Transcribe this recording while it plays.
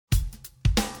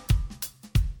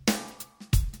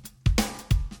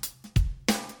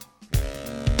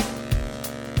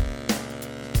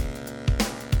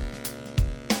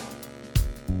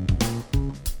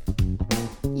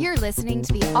listening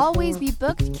to the Always Be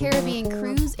Booked Caribbean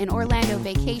Cruise and Orlando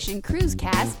Vacation Cruise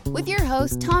Cast with your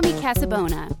host, Tommy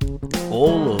Casabona.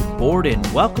 All aboard and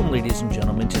welcome, ladies and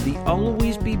gentlemen, to the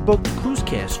Always Be Booked Cruise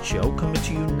Cast show, coming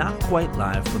to you not quite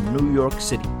live from New York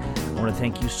City. I want to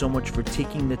thank you so much for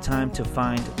taking the time to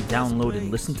find, download, and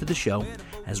listen to the show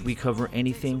as we cover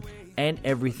anything and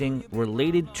everything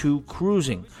related to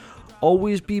cruising.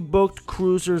 Always Be Booked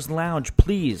Cruisers Lounge,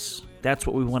 please. That's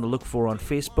what we want to look for on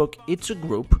Facebook. It's a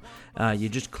group. You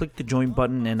just click the join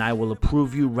button and I will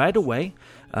approve you right away.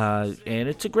 And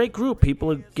it's a great group.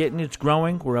 People are it's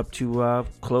growing. We're up to,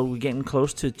 we're getting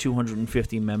close to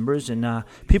 250 members. And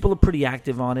people are pretty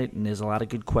active on it. And there's a lot of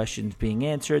good questions being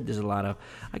answered. There's a lot of,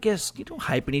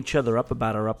 hyping each other up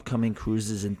about our upcoming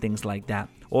cruises and things like that.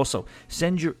 Also,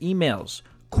 send your emails.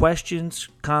 Questions,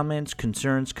 comments,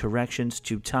 concerns, corrections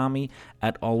to Tommy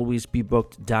at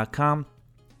alwaysbebooked.com.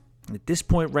 At this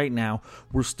point right now,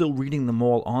 we're still reading them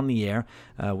all on the air.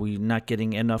 We're not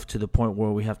getting enough to the point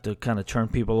where we have to kind of turn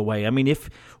people away. I mean, if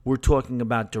we're talking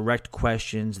about direct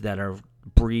questions that are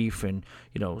brief and,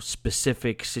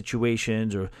 specific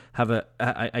situations or have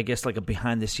like a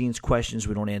behind-the-scenes questions,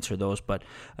 we don't answer those. But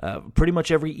pretty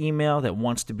much every email that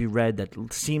wants to be read, that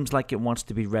seems like it wants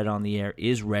to be read on the air,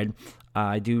 is read.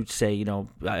 I do say,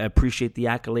 I appreciate the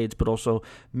accolades, but also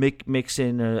mix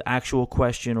in an actual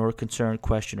question or a concern,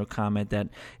 question, or comment that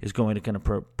is going to kind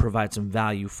of provide some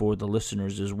value for the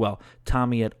listeners as well.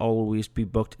 Tommy at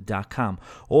alwaysbebooked.com.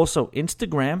 Also,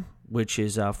 Instagram, which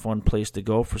is a fun place to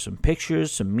go for some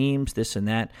pictures, some memes, this and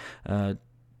that.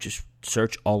 Just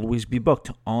search Always Be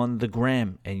Booked on the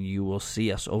gram, and you will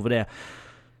see us over there.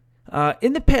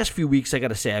 In the past few weeks, I got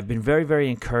to say, I've been very, very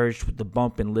encouraged with the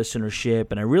bump in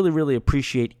listenership, and I really, really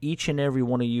appreciate each and every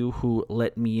one of you who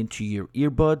let me into your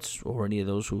earbuds, or any of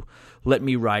those who let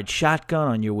me ride shotgun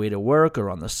on your way to work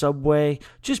or on the subway,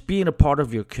 just being a part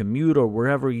of your commute or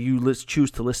wherever you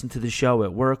choose to listen to the show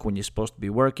at work when you're supposed to be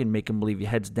working, making believe your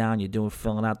head's down, you're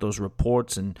filling out those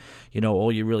reports, and,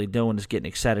 all you're really doing is getting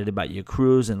excited about your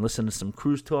cruise and listening to some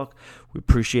cruise talk. We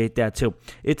appreciate that, too.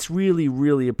 It's really,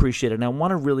 really appreciated, and I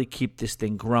want to really keep this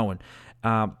thing growing.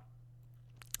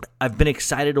 I've been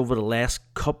excited over the last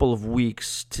couple of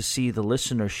weeks to see the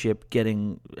listenership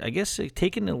taking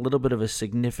a little bit of a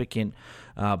significant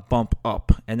bump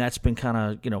up, and that's been kind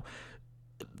of,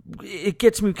 it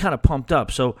gets me kind of pumped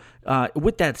up. So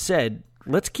with that said,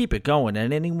 let's keep it going.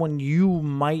 And anyone you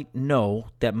might know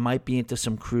that might be into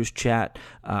some cruise chat,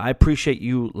 I appreciate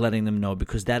you letting them know,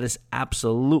 because that is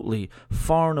absolutely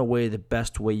far and away the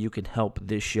best way you can help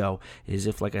this show is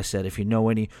if, like I said, if you know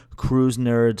any cruise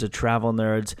nerds or travel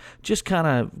nerds, just kind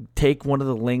of take one of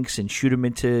the links and shoot them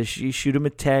a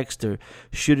text or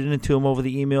shoot it into them over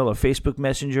the email or Facebook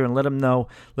Messenger and let them know,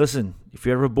 listen, if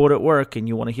you're ever bored at work and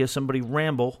you want to hear somebody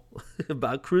ramble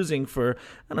about cruising for,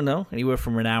 anywhere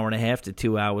from an hour and a half to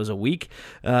 2 hours a week,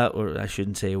 or I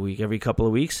shouldn't say a week, every couple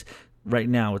of weeks. Right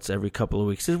now it's every couple of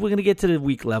weeks. We're going to get to the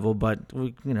week level, but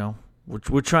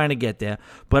we're trying to get there.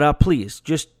 But please,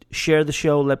 just share the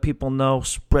show, let people know,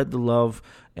 spread the love,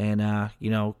 and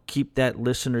keep that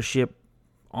listenership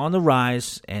on the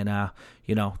rise, and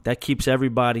that keeps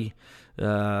everybody,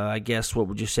 what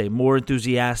would you say, more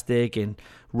enthusiastic and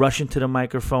rushing to the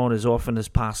microphone as often as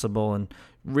possible, and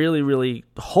really, really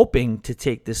hoping to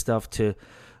take this stuff to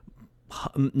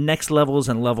next levels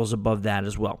and levels above that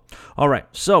as well. All right,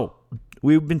 so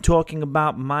we've been talking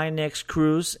about my next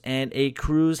cruise, and a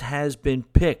cruise has been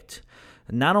picked.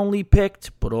 Not only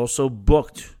picked, but also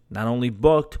booked. Not only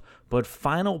booked, but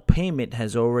final payment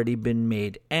has already been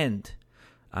made. And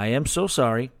I am so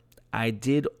sorry, I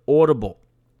did Audible.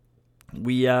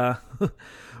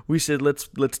 We said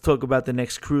let's talk about the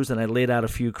next cruise, and I laid out a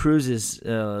few cruises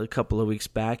a couple of weeks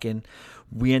back, and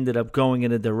we ended up going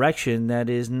in a direction that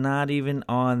is not even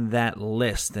on that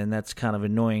list, and that's kind of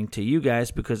annoying to you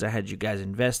guys because I had you guys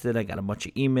invested. I got a bunch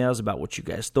of emails about what you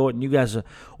guys thought, and you guys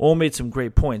all made some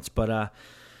great points, but I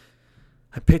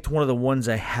picked one of the ones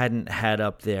I hadn't had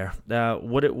up there.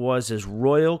 What it was is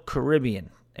Royal Caribbean,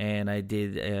 and I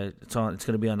did. It's going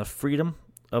to be on the Freedom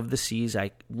of the Seas.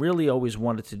 I really always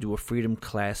wanted to do a Freedom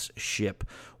class ship.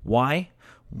 Why?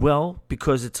 Well,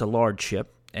 because it's a large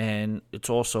ship, and it's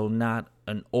also not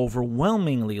an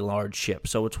overwhelmingly large ship.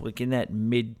 So it's like in that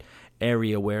mid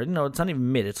area where, it's not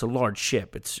even mid, it's a large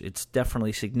ship. It's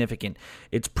definitely significant.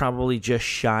 It's probably just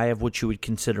shy of what you would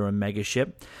consider a mega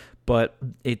ship, but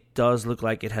it does look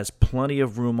like it has plenty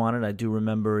of room on it. I do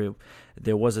remember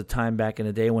there was a time back in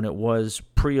the day when it was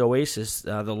pre-Oasis,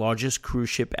 the largest cruise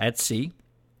ship at sea.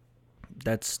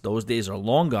 those days are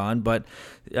long gone, but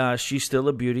she's still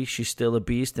a beauty. She's still a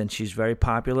beast, and she's very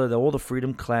popular. All the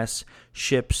Freedom class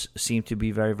ships seem to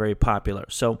be very, very popular.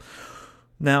 So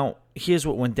now here's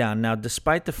what went down. Now,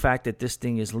 despite the fact that this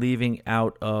thing is leaving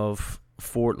out of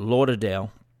Fort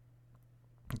Lauderdale,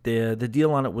 the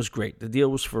deal on it was great. The deal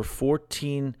was for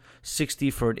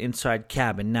 $1,460 for an inside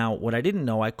cabin. Now, what I didn't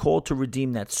know, I called to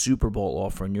redeem that Super Bowl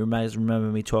offer, and you guys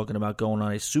remember me talking about going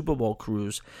on a Super Bowl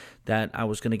cruise that I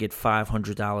was going to get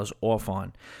 $500 off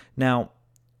on. Now,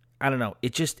 I don't know.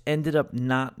 It just ended up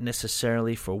not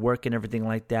necessarily for work and everything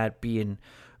like that being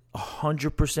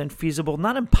 100% feasible.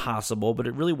 Not impossible, but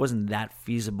it really wasn't that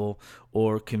feasible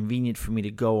or convenient for me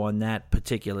to go on that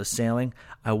particular sailing.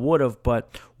 I would have,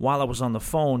 but while I was on the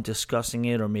phone discussing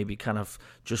it or maybe kind of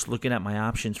just looking at my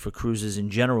options for cruises in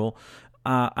general,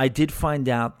 I did find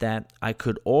out that I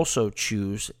could also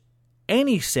choose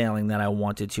any sailing that I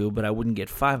wanted to, but I wouldn't get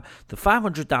the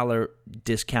 $500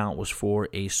 discount was for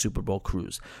a Super Bowl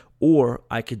cruise. Or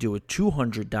I could do a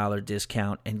 $200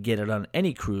 discount and get it on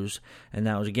any cruise. And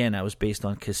that was based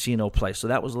on casino play. So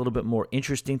that was a little bit more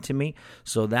interesting to me.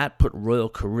 So that put Royal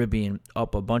Caribbean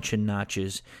up a bunch of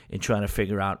notches in trying to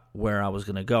figure out where I was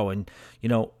going to go. And,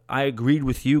 I agreed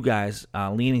with you guys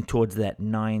leaning towards that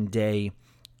 9-day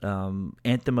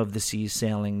Anthem of the Seas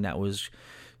sailing that was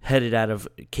headed out of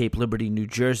Cape Liberty, New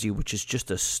Jersey, which is just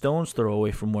a stone's throw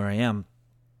away from where I am.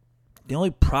 The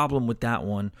only problem with that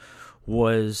one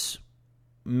was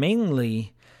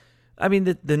mainly,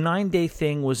 the 9-day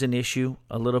thing was an issue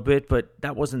a little bit, but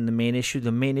that wasn't the main issue.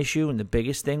 The main issue and the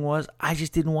biggest thing was I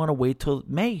just didn't want to wait till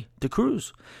May to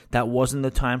cruise. That wasn't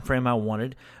the time frame I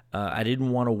wanted. I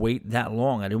didn't want to wait that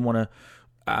long.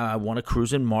 I want to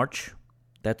cruise in March.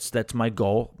 That's my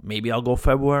goal. Maybe I'll go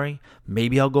February.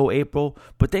 Maybe I'll go April.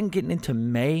 But then getting into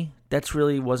May,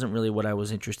 wasn't really what I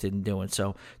was interested in doing.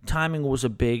 So timing was a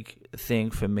big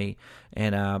thing for me,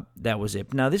 and that was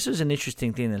it. Now, this is an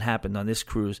interesting thing that happened on this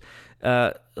cruise.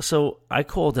 So I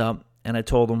called up, and I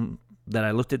told them that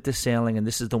I looked at this sailing, and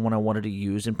this is the one I wanted to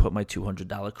use and put my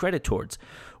 $200 credit towards.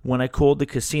 When I called the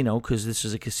casino, because this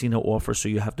is a casino offer, so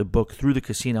you have to book through the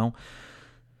casino,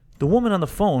 the woman on the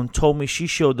phone told me she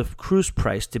showed the cruise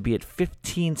price to be at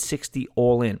 $1,560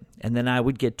 all in, and then I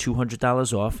would get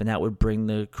 $200 off, and that would bring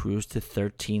the cruise to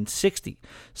 $1,360.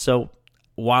 So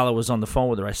while I was on the phone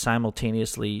with her, I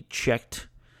simultaneously checked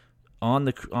on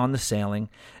the sailing,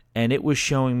 and it was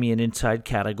showing me an inside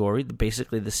category.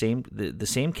 Basically, the same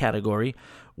category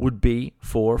would be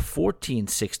for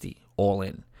 $1,460 all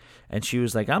in. And she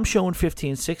was like, "I'm showing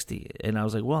 $1,560," and I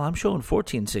was like, "Well, I'm showing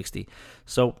 $1,460."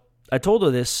 So I told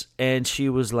her this, and she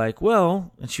was like,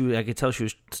 "Well," and I could tell she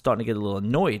was starting to get a little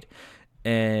annoyed,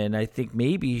 and I think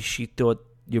maybe she thought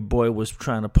your boy was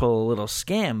trying to pull a little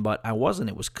scam, but I wasn't.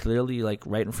 It was clearly like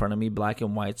right in front of me, black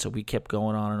and white, so we kept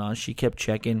going on and on. She kept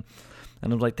checking,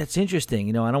 and I was like, "That's interesting.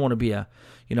 I don't want to be I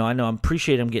know I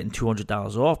appreciate I'm getting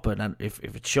 $200 off, but if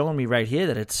it's showing me right here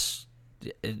that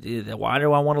why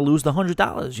do I want to lose the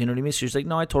 $100? You know what I mean?" She was like,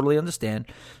 "No, I totally understand."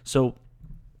 So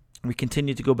we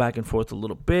continued to go back and forth a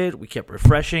little bit. We kept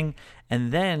refreshing.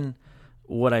 And then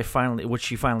what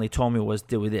she finally told me was,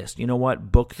 do this. You know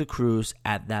what? Book the cruise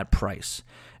at that price.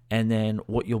 And then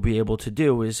what you'll be able to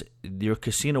do is your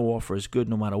casino offer is good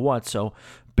no matter what. So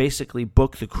basically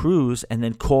book the cruise and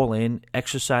then call in,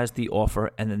 exercise the offer,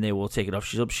 and then they will take it off.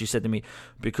 She said to me,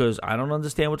 because I don't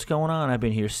understand what's going on. I've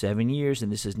been here 7 years,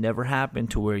 and this has never happened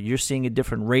to where you're seeing a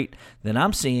different rate than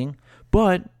I'm seeing.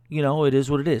 But it is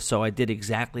what it is. So I did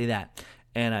exactly that.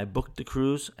 And I booked the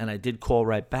cruise, and I did call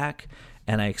right back,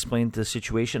 and I explained the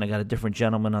situation. I got a different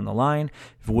gentleman on the line.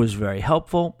 It was very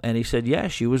helpful, and he said, yeah,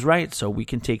 she was right, so we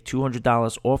can take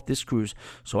 $200 off this cruise.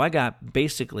 So I got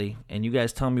basically, and you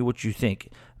guys tell me what you think,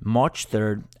 March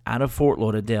 3rd out of Fort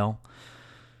Lauderdale,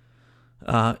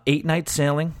 8-night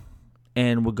sailing,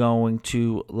 and we're going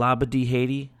to Labadee,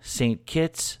 Haiti, St.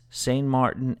 Kitts, St.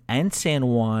 Martin, and San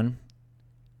Juan.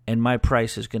 And my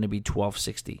price is going to be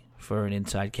 $1,260 for an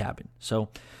inside cabin. So,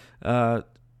 what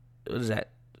is that?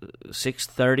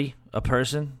 $630 a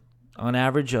person on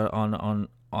average on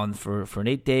for an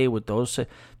 8-day with those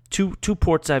two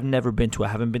ports I've never been to. I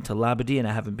haven't been to Labadee and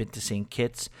I haven't been to St.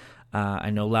 Kitts.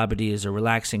 I know Labadee is a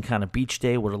relaxing kind of beach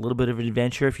day with a little bit of an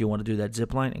adventure if you want to do that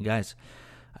zip line. And guys,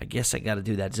 I guess I got to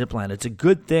do that zip line. It's a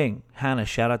good thing. Hannah,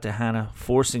 shout out to Hannah,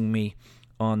 forcing me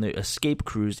on the Escape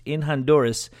cruise in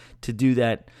Honduras to do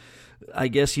that. I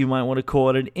guess you might want to call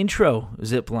it an intro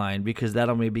zip line, because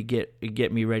that'll maybe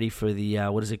get me ready for the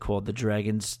what is it called, the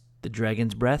Dragon's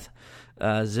Breath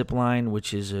zip line,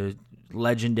 which is a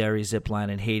legendary zip line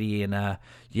in Haiti. And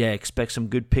expect some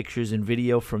good pictures and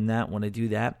video from that when I do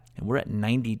that. And we're at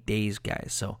 90 days, guys,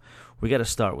 so we got to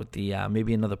start with the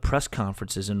maybe another press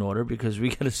conferences in order, because we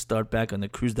got to start back on the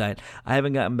cruise diet. I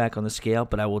haven't gotten back on the scale,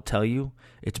 but I will tell you,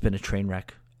 it's been a train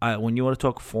wreck. When you want to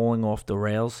talk falling off the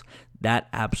rails, that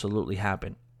absolutely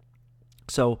happened.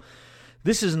 So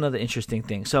this is another interesting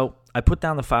thing. So I put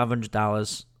down the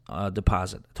 $500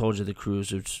 deposit. I told you the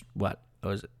cruise was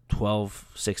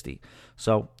 $1,260.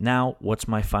 So now what's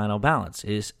my final balance?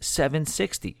 Is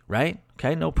 $760, right?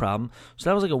 Okay, no problem. So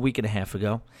that was like a week and a half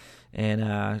ago.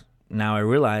 And now I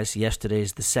realize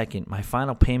yesterday's the 2nd. My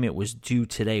final payment was due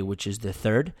today, which is the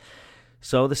 3rd.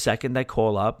 So the 2nd I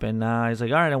call up, and he's like,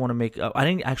 all right, I want to make I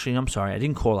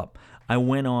didn't call up. I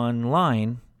went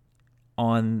online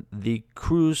on the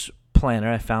cruise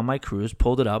planner. I found my cruise,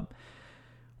 pulled it up.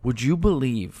 Would you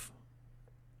believe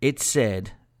it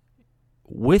said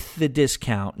with the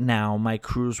discount now my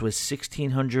cruise was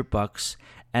 $1,600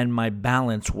 and my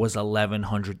balance was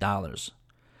 $1,100.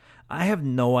 I have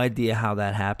no idea how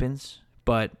that happens,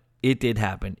 but it did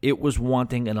happen. It was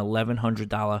wanting an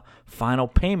 $1,100 final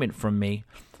payment from me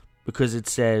because it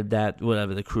said that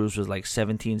the cruise was like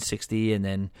 $1,760, and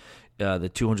then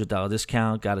the $200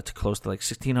 discount got it to close to like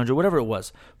 $1,600, whatever it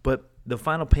was. But the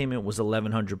final payment was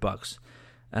 $1,100,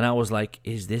 and I was like,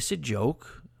 "Is this a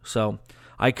joke?" So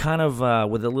I kind of,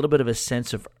 with a little bit of a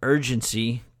sense of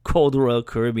urgency, called Royal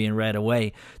Caribbean right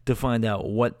away to find out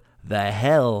what the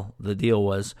hell the deal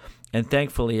was. And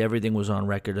thankfully, everything was on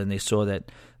record, and they saw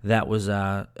that was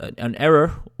an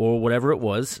error or whatever it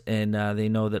was, and they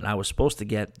know that I was supposed to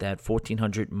get that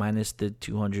 $1,400 minus the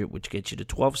 $200, which gets you to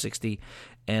 $1,260,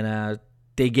 and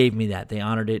they gave me that. They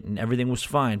honored it, and everything was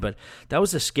fine. But that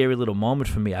was a scary little moment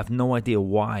for me. I have no idea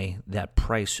why that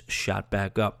price shot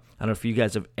back up. I don't know if you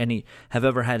guys have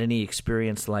ever had any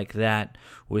experience like that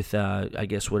with,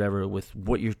 with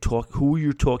what who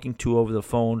you're talking to over the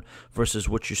phone versus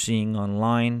what you're seeing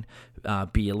online.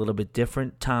 Be a little bit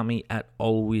different. Tommy at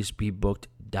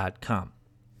alwaysbebooked.com.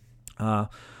 All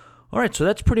right, so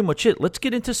that's pretty much it. Let's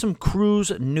get into some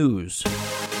cruise news.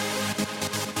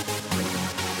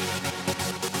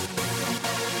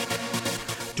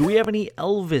 Do we have any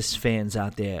Elvis fans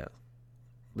out there?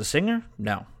 The singer?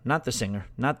 No, not the singer.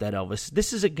 Not that Elvis.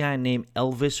 This is a guy named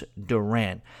Elvis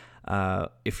Duran.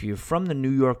 If you're from the New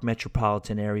York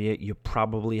metropolitan area, you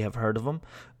probably have heard of him.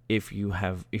 If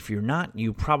you're not,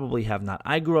 you probably have not.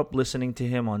 I grew up listening to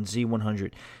him on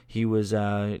Z100. He was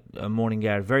a morning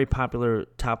guy, very popular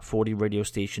top 40 radio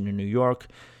station in New York,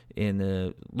 in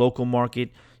the local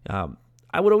market.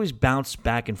 I would always bounce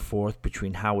back and forth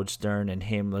between Howard Stern and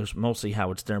him. It was mostly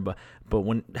Howard Stern, but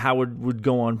when Howard would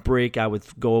go on break, I would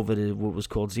go over to what was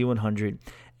called Z100,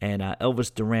 and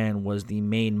Elvis Duran was the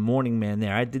main morning man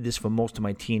there. I did this for most of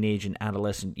my teenage and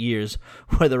adolescent years,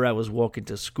 whether I was walking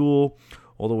to school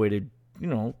all the way to,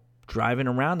 driving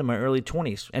around in my early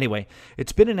 20s. Anyway,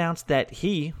 it's been announced that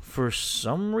he, for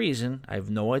some reason, I have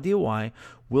no idea why,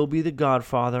 will be the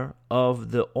godfather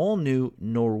of the all-new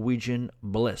Norwegian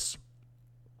Bliss.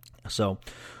 So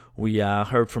we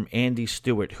heard from Andy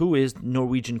Stewart, who is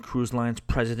Norwegian Cruise Line's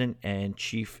president and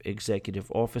chief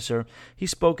executive officer. He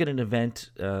spoke at an event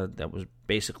that was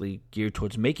basically geared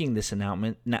towards making this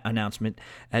announcement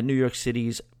at New York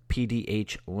City's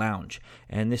PDH Lounge.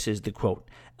 And this is the quote: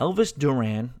 Elvis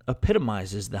Duran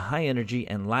epitomizes the high energy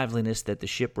and liveliness that the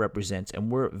ship represents,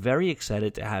 and we're very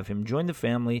excited to have him join the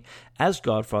family as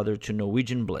godfather to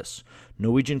Norwegian Bliss.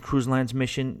 Norwegian Cruise Line's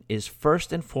mission is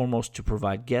first and foremost to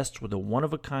provide guests with a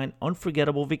one-of-a-kind,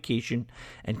 unforgettable vacation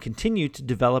and continue to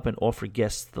develop and offer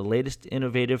guests the latest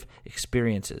innovative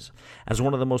experiences. As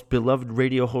one of the most beloved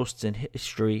radio hosts in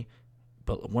history,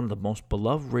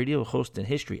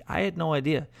 I had no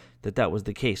idea that was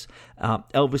the case.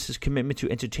 Elvis's commitment to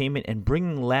entertainment and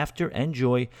bringing laughter and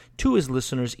joy to his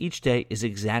listeners each day is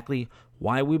exactly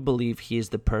why we believe he is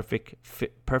the perfect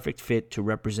fit to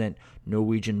represent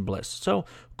Norwegian Bliss. So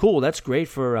cool, that's great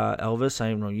for Elvis.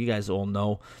 I know you guys all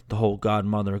know the whole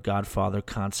godmother, godfather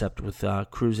concept with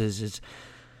cruises.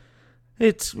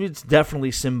 It's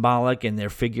definitely symbolic, and they're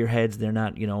figureheads. They're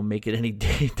not, making any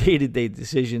day-to-day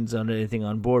decisions on anything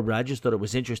on board, but I just thought it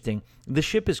was interesting. The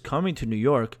ship is coming to New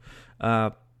York.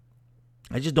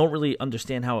 I just don't really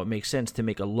understand how it makes sense to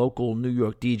make a local New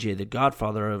York DJ the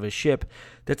godfather of a ship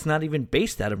that's not even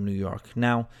based out of New York.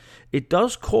 Now, it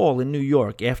does call in New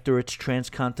York after it's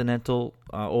transcontinental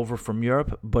over from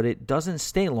Europe, but it doesn't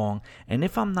stay long, and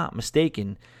if I'm not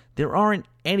mistaken, there aren't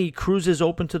any cruises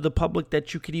open to the public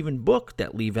that you could even book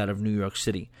that leave out of New York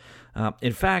City.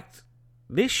 In fact,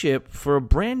 this ship, for a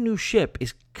brand new ship,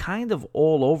 is kind of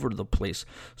all over the place.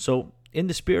 So in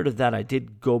the spirit of that, I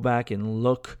did go back and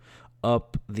look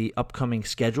up the upcoming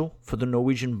schedule for the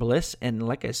Norwegian Bliss. And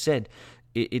like I said,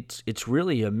 it's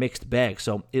really a mixed bag.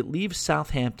 So it leaves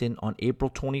Southampton on April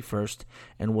 21st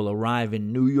and will arrive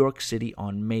in New York City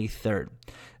on May 3rd.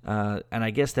 And I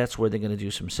guess that's where they're going to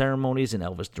do some ceremonies, and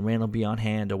Elvis Duran will be on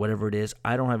hand or whatever it is.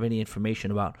 I don't have any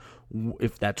information about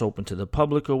if that's open to the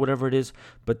public or whatever it is.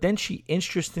 But then she,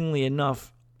 interestingly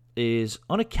enough, is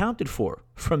unaccounted for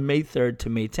from May 3rd to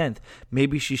May 10th.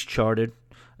 Maybe she's chartered.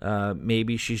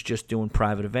 Maybe she's just doing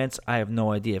private events. I have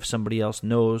no idea. If somebody else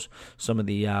knows, some of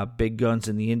the big guns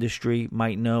in the industry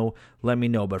might know, let me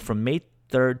know. But from May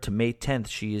 3rd to May 10th,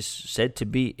 she is said to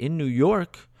be in New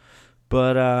York,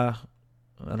 but I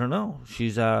don't know.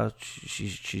 She's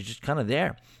just kind of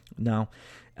there. Now,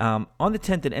 on the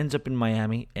 10th, it ends up in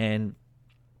Miami, and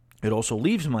it also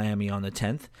leaves Miami on the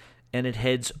 10th, and it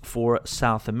heads for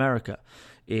South America.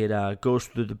 It goes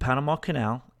through the Panama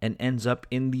Canal and ends up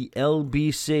in the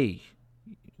LBC,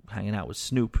 hanging out with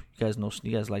Snoop.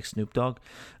 You guys like Snoop Dogg?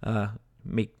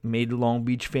 Made Long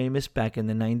Beach famous back in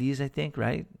the 90s, I think,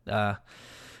 right?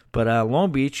 But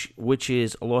Long Beach, which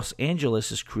is Los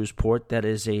Angeles' cruise port, that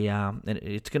is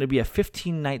it's going to be a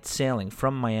 15-night sailing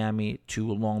from Miami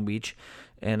to Long Beach,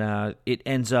 and it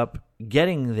ends up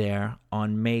getting there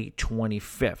on May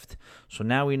 25th. So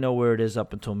now we know where it is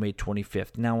up until May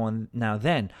 25th. Now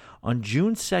then, on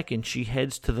June 2nd, she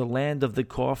heads to the land of the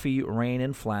coffee, rain,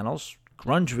 and flannels,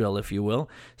 Grungeville, if you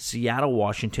will, Seattle,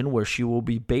 Washington, where she will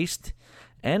be based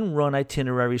and run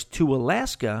itineraries to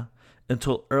Alaska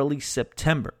until early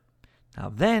September.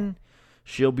 Now then,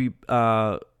 she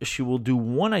will do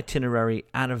one itinerary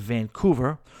out of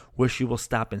Vancouver, where she will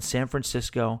stop in San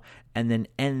Francisco and then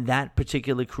end that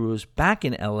particular cruise back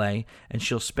in LA, and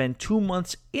she'll spend 2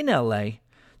 months in LA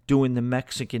doing the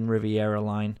Mexican Riviera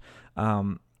line.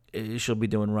 She'll be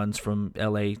doing runs from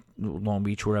LA, Long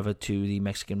Beach, wherever, to the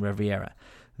Mexican Riviera.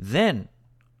 Then,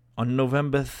 on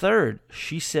November 3rd,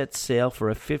 she sets sail for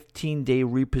a 15-day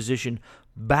reposition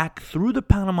back through the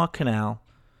Panama Canal,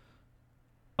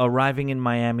 arriving in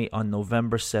Miami on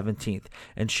November 17th.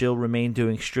 And she'll remain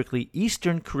doing strictly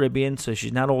Eastern Caribbean, so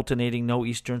she's not alternating, no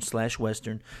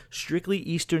Eastern/Western, strictly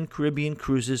Eastern Caribbean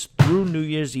cruises through New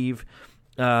Year's Eve,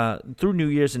 through New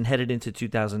Year's and headed into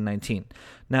 2019.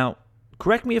 Now,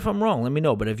 correct me if I'm wrong, let me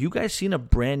know, but have you guys seen a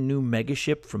brand new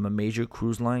megaship from a major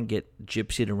cruise line get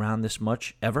gypsied around this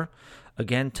much ever?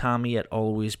 Again, Tommy at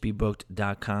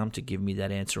alwaysbebooked.com to give me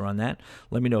that answer on that.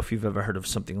 Let me know if you've ever heard of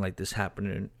something like this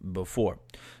happening before.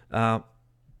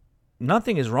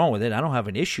 Nothing is wrong with it. I don't have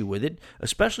an issue with it,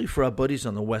 especially for our buddies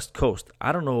on the West Coast.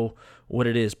 I don't know what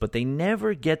it is, but they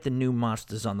never get the new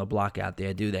monsters on the block out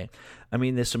there, do they? I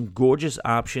mean, there's some gorgeous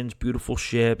options, beautiful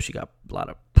ships. You got a lot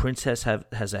of Princess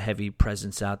has a heavy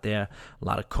presence out there. A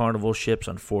lot of Carnival ships.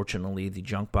 Unfortunately, the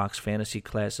junk box fantasy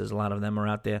classes, a lot of them are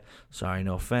out there. Sorry,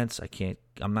 no offense.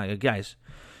 I'm not, guys,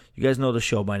 you guys know the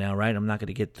show by now, right? I'm not going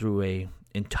to get through a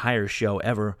entire show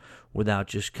ever without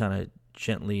just kind of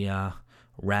gently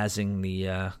razzing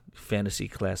the fantasy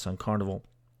class on Carnival.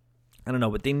 I don't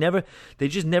know, but they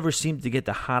just never seem to get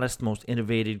the hottest, most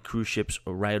innovative cruise ships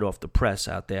right off the press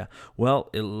out there.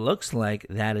 Well, it looks like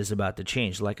that is about to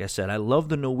change. Like I said, I love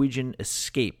the Norwegian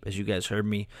Escape, as you guys heard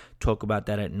me talk about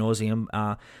that at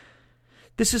nauseum.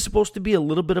 This is supposed to be a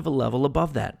little bit of a level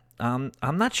above that. I'm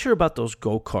not sure about those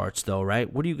go-karts, though,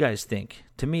 right? What do you guys think?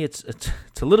 To me, it's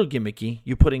a little gimmicky.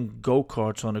 You're putting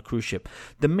go-karts on a cruise ship.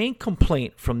 The main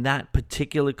complaint from that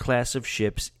particular class of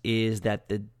ships is that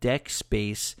the deck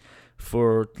space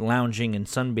for lounging and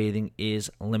sunbathing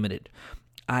is limited.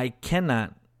 I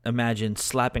cannot imagine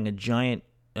slapping a giant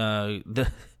the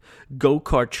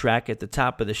go-kart track at the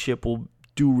top of the ship will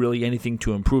do really anything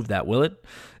to improve that, will it?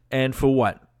 And for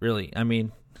what, really? I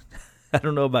mean, I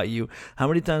don't know about you. How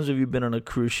many times have you been on a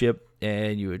cruise ship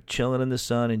and you were chilling in the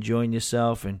sun, enjoying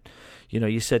yourself, and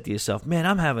you said to yourself, man,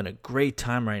 I'm having a great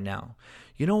time right now.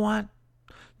 You know what?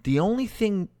 The only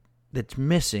thing that's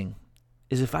missing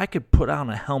is if I could put on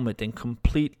a helmet and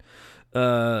complete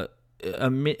a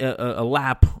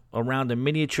lap around a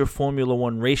miniature Formula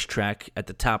One racetrack at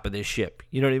the top of this ship.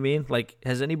 You know what I mean? Like,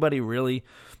 has anybody really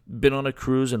been on a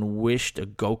cruise and wished a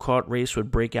go-kart race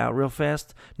would break out real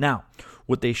fast? Now,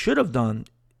 what they should have done,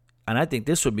 and I think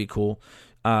this would be cool,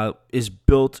 is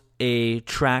built a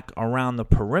track around the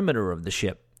perimeter of the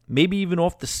ship. Maybe even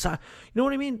off the side. You know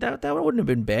what I mean? That wouldn't have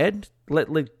been bad.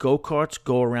 Let go-karts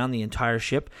go around the entire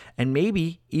ship, and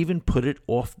maybe even put it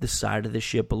off the side of the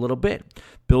ship a little bit.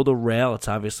 Build a rail. It's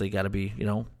obviously got to be,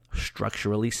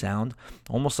 structurally sound.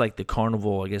 Almost like the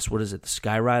Carnival, I guess, what is it, the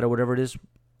Skyride or whatever it is?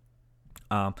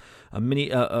 A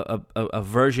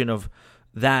version of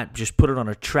that. Just put it on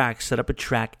a track, set up a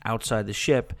track outside the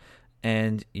ship,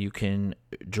 and you can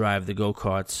drive the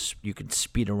go-karts. You can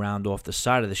speed around off the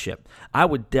side of the ship. I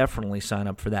would definitely sign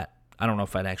up for that. I don't know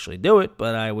if I'd actually do it,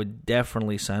 but I would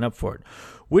definitely sign up for it.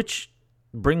 Which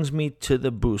brings me to the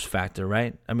boost factor,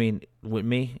 right? I mean, with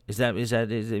me, that's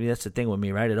the thing with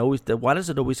me, right? Why does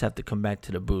it always have to come back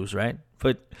to the booze, right?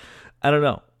 But I don't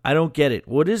know. I don't get it.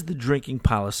 What is the drinking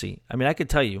policy? I mean, I could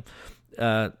tell you,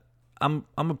 I'm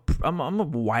a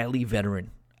wily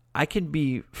veteran. I can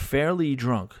be fairly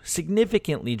drunk,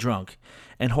 significantly drunk,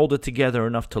 and hold it together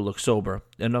enough to look sober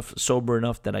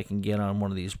enough that I can get on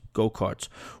one of these go-karts.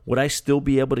 Would I still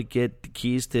be able to get the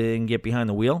keys and get behind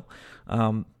the wheel?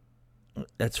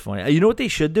 That's funny. You know what they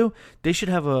should do? They should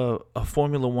have a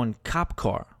Formula One cop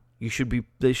car. They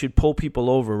should pull people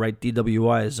over, right?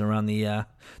 DWIs around the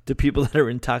people that are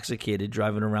intoxicated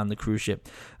driving around the cruise ship.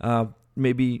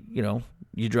 Maybe,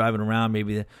 you're driving around,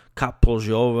 maybe the cop pulls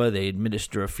you over, they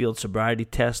administer a field sobriety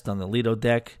test on the Lido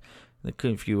deck.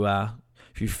 If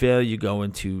you fail, you go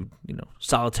into,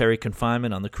 solitary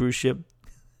confinement on the cruise ship.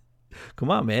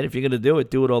 Come on, man. If you're going to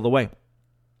do it all the way.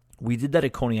 We did that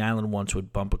at Coney Island once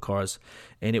with bumper cars,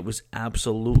 and it was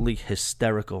absolutely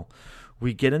hysterical.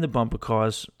 We get in the bumper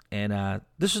cars, and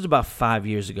this was about 5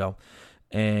 years ago,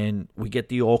 and we get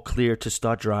the all clear to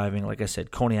start driving. Like I said,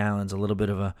 Coney Island's a little bit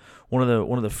of one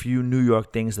of the few New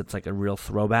York things that's like a real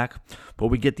throwback. But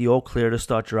we get the all clear to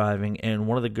start driving, and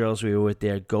one of the girls we were with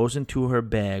there goes into her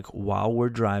bag while we're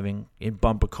driving in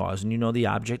bumper cars. And the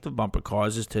object of bumper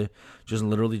cars is to just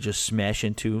literally just smash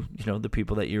into the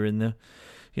people that you're in the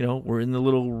we're in the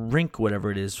little rink, whatever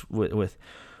it is with.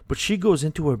 But she goes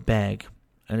into her bag,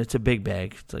 and it's a big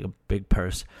bag. It's like a big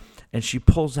purse. And she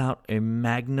pulls out a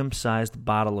magnum-sized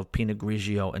bottle of Pinot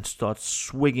Grigio and starts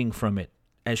swigging from it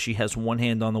as she has one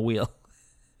hand on the wheel.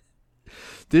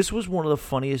 This was one of the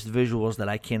funniest visuals that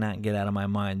I cannot get out of my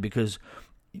mind, because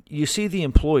you see the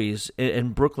employees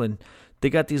in Brooklyn. They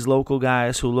got these local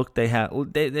guys who they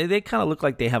kind of look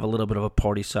like they have a little bit of a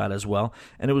party side as well.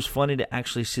 And it was funny to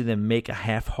actually see them make a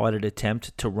half-hearted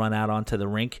attempt to run out onto the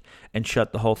rink and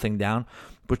shut the whole thing down.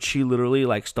 But she literally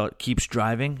keeps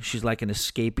driving. She's like an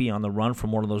escapee on the run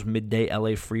from one of those midday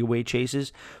LA freeway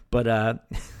chases. But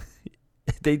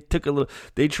they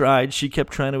tried. She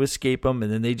kept trying to escape them,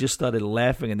 and then they just started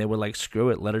laughing, and they were like, "Screw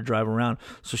it, let her drive around."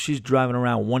 So she's driving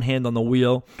around, one hand on the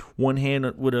wheel, one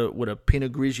hand with a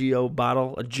Pinot Grigio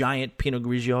bottle, a giant Pinot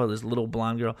Grigio. This little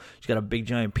blonde girl, she's got a big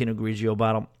giant Pinot Grigio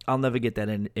bottle. I'll never get that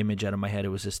image out of my head. It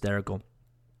was hysterical.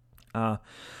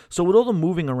 So with all the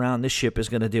moving around this ship is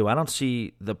going to do, I don't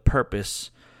see the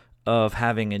purpose of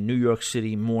having a New York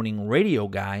City morning radio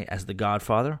guy as the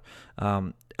Godfather.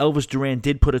 Elvis Duran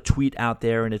did put a tweet out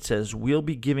there, and it says, "We'll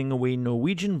be giving away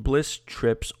Norwegian Bliss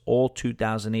trips all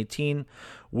 2018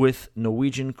 with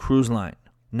Norwegian Cruise Line.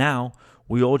 Now,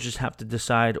 we all just have to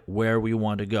decide where we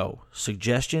want to go.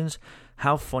 Suggestions?"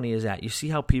 How funny is that? You see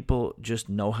how people just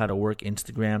know how to work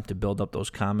Instagram to build up those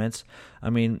comments?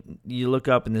 I mean, you look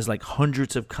up and there's like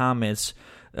hundreds of comments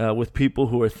with people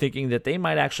who are thinking that they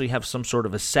might actually have some sort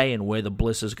of a say in where the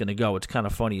Bliss is going to go. It's kind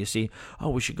of funny. You see,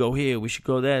 we should go here, we should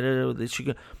go there, they should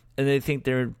go. And they think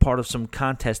they're part of some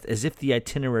contest as if the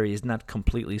itinerary is not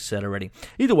completely set already.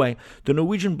 Either way, the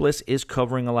Norwegian Bliss is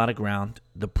covering a lot of ground.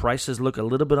 The prices look a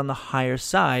little bit on the higher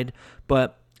side,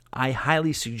 but I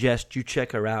highly suggest you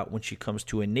check her out when she comes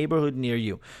to a neighborhood near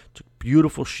you. It's a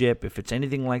beautiful ship. If it's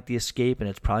anything like the Escape, and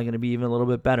it's probably going to be even a little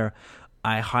bit better,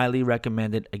 I highly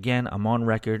recommend it. Again, I'm on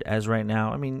record as right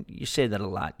now. I mean, you say that a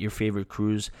lot. Your favorite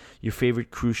cruise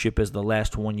ship is the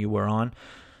last one you were on.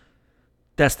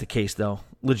 That's the case, though.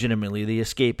 Legitimately, the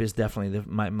Escape is definitely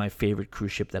my favorite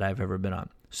cruise ship that I've ever been on.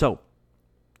 So,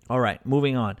 all right,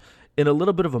 moving on. In a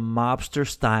little bit of a mobster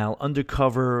style,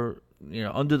 undercover,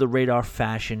 under the radar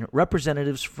fashion,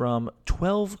 representatives from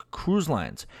 12 cruise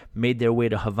lines made their way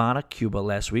to Havana, Cuba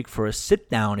last week for a sit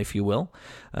down, if you will.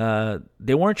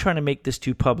 They weren't trying to make this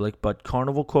too public, but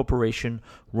Carnival Corporation,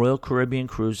 Royal Caribbean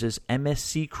Cruises,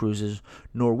 MSC Cruises,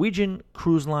 Norwegian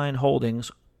Cruise Line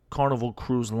Holdings, Carnival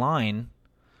Cruise Line.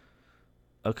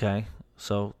 Okay,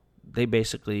 so they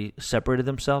basically separated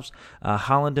themselves.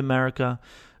 Holland America,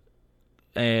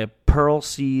 Pearl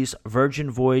Seas,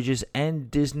 Virgin Voyages, and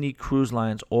Disney Cruise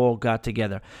Lines all got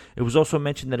together. It was also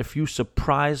mentioned that a few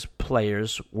surprise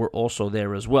players were also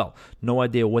there as well. No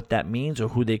idea what that means or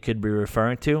who they could be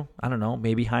referring to. I don't know,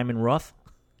 maybe Hyman Roth?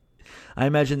 I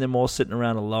imagine them all sitting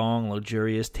around a long,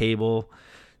 luxurious table.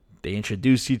 They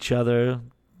introduce each other.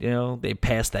 They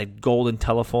pass that golden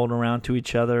telephone around to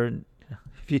each other.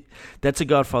 That's a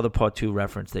Godfather Part 2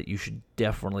 reference that you should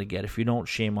definitely get. If you don't,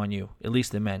 shame on you. At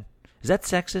least the men. Is that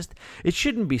sexist? It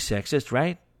shouldn't be sexist,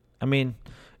 right? I mean,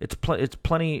 it's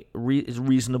plenty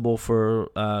reasonable for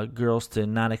girls to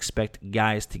not expect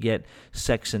guys to get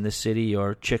Sex in the City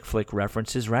or chick flick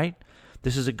references, right?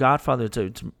 This is a Godfather.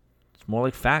 It's more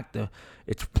like fact.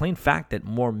 It's plain fact that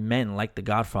more men like The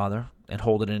Godfather and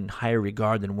hold it in higher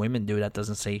regard than women do. That's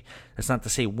not to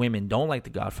say women don't like The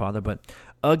Godfather, but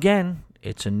again,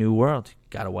 it's a new world.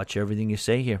 Got to watch everything you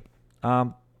say here.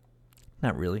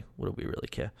 Not really. What do we really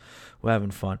care? We're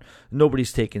having fun.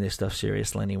 Nobody's taking this stuff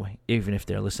seriously anyway, even if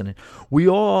they're listening. We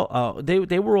all,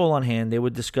 they were all on hand. They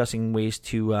were discussing ways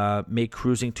to make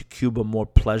cruising to Cuba more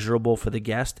pleasurable for the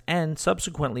guest and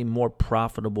subsequently more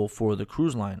profitable for the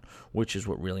cruise line, which is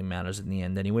what really matters in the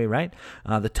end anyway, right?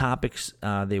 The topics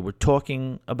they were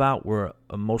talking about were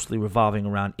mostly revolving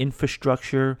around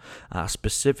infrastructure,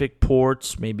 specific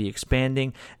ports, maybe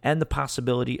expanding, and the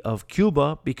possibility of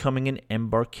Cuba becoming an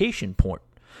embarkation port.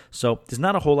 So there's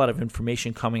not a whole lot of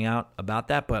information coming out about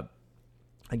that, but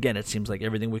again, it seems like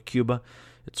everything with Cuba,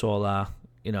 it's all,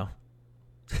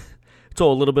 it's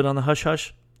all a little bit on the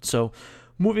hush-hush. So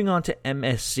moving on to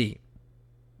MSC,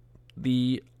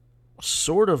 the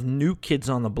sort of new kids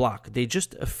on the block. They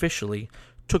just officially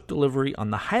took delivery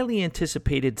on the highly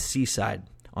anticipated Seaside.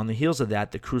 On the heels of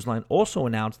that, the cruise line also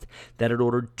announced that it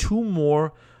ordered 2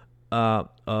 more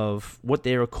of what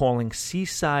they are calling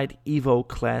Seaside Evo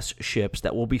class ships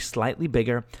that will be slightly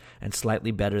bigger and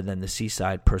slightly better than the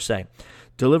Seaside per se.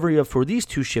 Delivery for these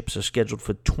 2 ships are scheduled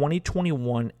for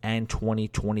 2021 and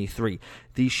 2023.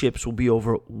 These ships will be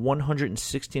over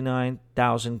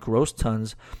 169,000 gross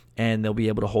tons, and they'll be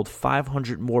able to hold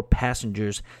 500 more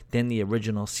passengers than the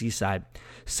original Seaside.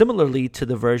 Similarly to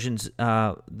the versions,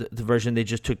 the version they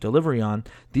just took delivery on,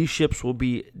 these ships will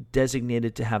be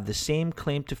designated to have the same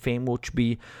claim to fame,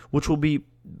 which will be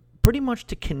pretty much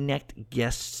to connect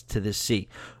guests to the sea.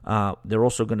 They're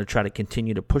also going to try to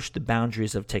continue to push the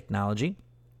boundaries of technology.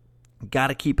 Got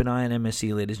to keep an eye on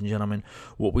MSC, ladies and gentlemen.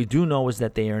 What we do know is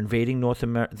that they are invading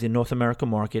the North America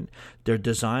market. Their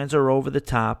designs are over the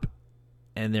top,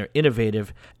 and they're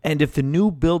innovative. And if the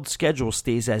new build schedule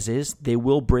stays as is, they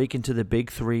will break into the big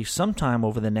 3 sometime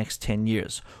over the next 10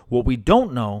 years. What we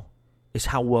don't know is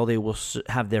how well they will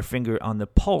have their finger on the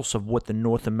pulse of what the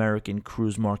North American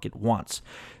cruise market wants.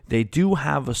 They do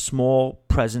have a small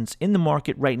presence in the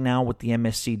market right now with the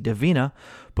MSC Divina,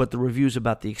 but the reviews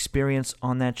about the experience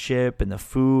on that ship and the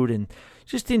food and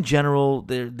just in general,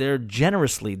 they're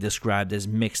generously described as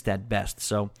mixed at best.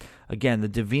 So again, the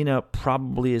Divina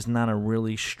probably is not a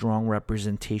really strong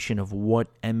representation of what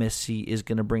MSC is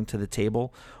going to bring to the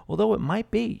table, although it might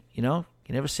be, you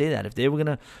never say that.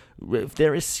 If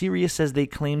they're as serious as they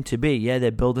claim to be, yeah,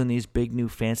 they're building these big new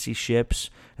fancy ships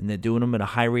and they're doing them at a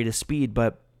high rate of speed,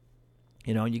 but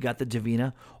you got the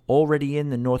Divina already in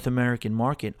the North American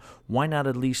market. Why not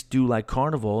at least do like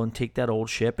Carnival and take that old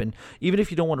ship, and even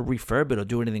if you don't want to refurb it or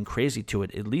do anything crazy to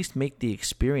it, at least make the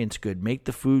experience good, make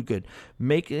the food good,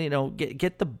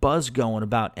 get the buzz going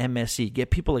about MSC,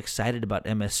 get people excited about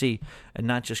MSC, and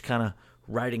not just kind of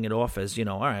writing it off as,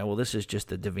 all right, well, this is just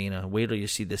the Divina. Wait till you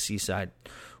see the Seaside.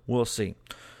 We'll see.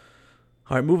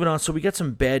 All right, moving on. So we got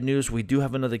some bad news. We do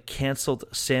have another canceled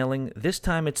sailing. This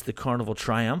time it's the Carnival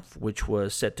Triumph, which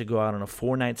was set to go out on a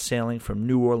 4-night sailing from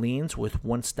New Orleans with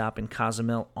one stop in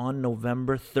Cozumel on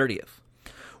November 30th.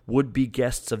 Would-be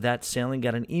guests of that sailing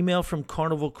got an email from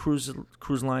Carnival Cruise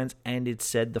Lines, and it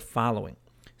said the following.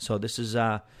 So this is,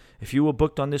 if you were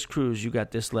booked on this cruise, you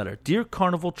got this letter. Dear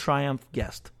Carnival Triumph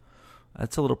guest.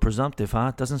 That's a little presumptive,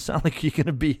 huh? Doesn't sound like you're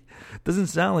gonna be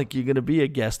a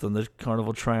guest on the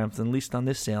Carnival Triumph, at least on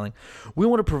this sailing. We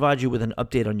want to provide you with an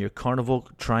update on your Carnival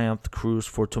Triumph cruise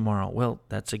for tomorrow. Well,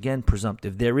 that's again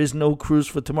presumptive. There is no cruise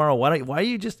for tomorrow. Why are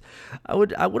you just? I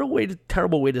would have waited.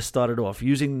 Terrible way to start it off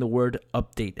using the word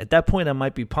update. At that point, I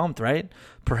might be pumped, right?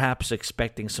 Perhaps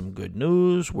expecting some good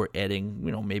news. We're adding,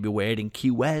 maybe we're adding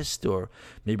Key West, or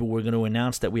maybe we're going to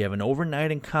announce that we have an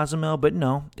overnight in Cozumel. But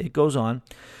no, it goes on.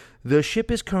 The ship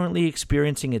is currently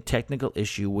experiencing a technical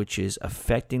issue which is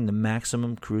affecting the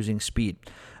maximum cruising speed.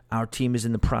 Our team is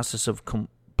in the process of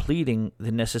completing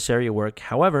the necessary work.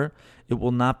 However, it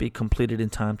will not be completed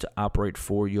in time to operate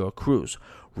for your cruise.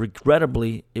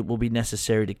 Regrettably, it will be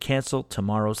necessary to cancel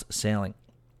tomorrow's sailing.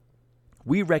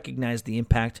 We recognize the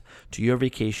impact to your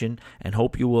vacation and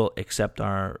hope you will accept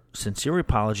our sincere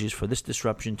apologies for this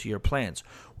disruption to your plans.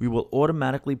 We will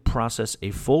automatically process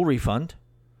a full refund.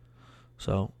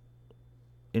 So,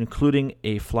 including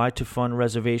a fly-to-fun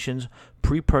reservations,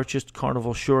 pre-purchased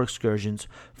Carnival shore excursions,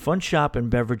 fun shop and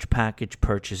beverage package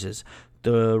purchases.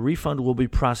 The refund will be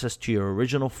processed to your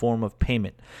original form of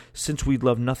payment. Since we'd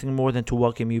love nothing more than to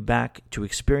welcome you back to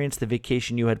experience the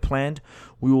vacation you had planned,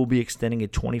 we will be extending a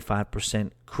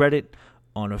 25% credit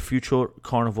on a future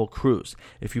Carnival cruise.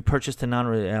 If you purchased a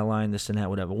non-rated airline, this and that,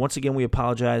 whatever. Once again, we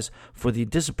apologize for the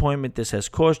disappointment this has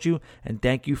caused you, and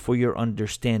thank you for your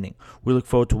understanding. We look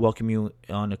forward to welcoming you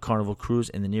on a Carnival cruise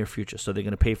in the near future. So they're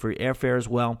going to pay for your airfare as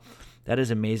well. That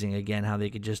is amazing, again, how they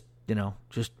could just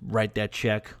write that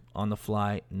check on the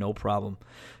fly, no problem.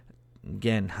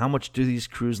 Again, how much do these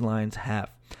cruise lines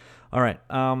have? All right.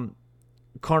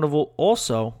 Carnival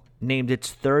also named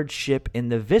its third ship in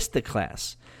the Vista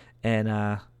class.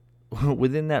 And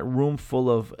within that room full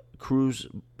of cruise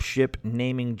ship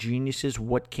naming geniuses,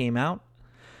 what came out?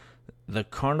 The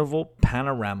Carnival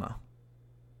Panorama.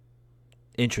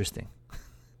 Interesting.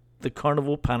 The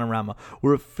Carnival Panorama.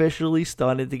 We're officially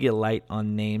starting to get light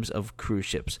on names of cruise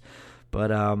ships.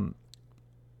 But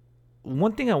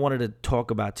one thing I wanted to talk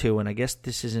about too, and I guess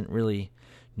this isn't really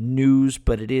news,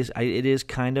 but it is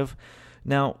kind of.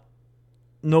 Now,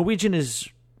 Norwegian is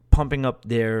pumping up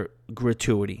their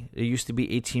gratuity. It used to be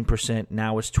 18%,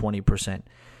 now it's 20%.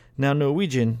 Now,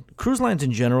 Norwegian, cruise lines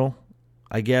in general,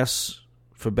 I guess,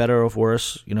 for better or for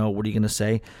worse, what are you going to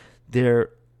say? They're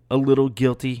a little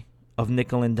guilty of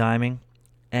nickel and diming,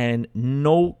 and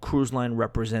no cruise line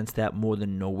represents that more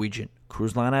than Norwegian.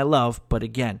 Cruise line I love, but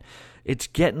again, it's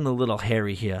getting a little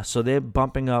hairy here. So they're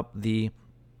bumping up the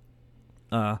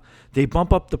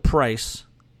price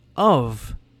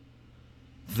of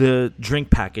the drink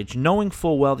package, knowing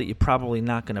full well that you're probably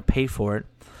not going to pay for it,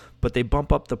 but they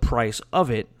bump up the price of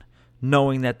it,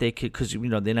 knowing that they could, because they're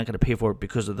not going to pay for it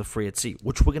because of the free at sea,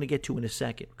 which we're going to get to in a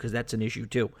second, because that's an issue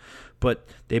too. But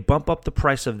they bump up the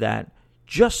price of that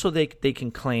just so they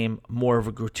can claim more of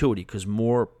a gratuity, because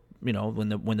more, when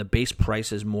the base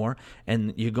price is more,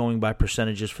 and you're going by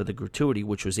percentages for the gratuity,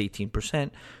 which was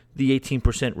 18%, the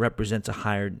 18% represents a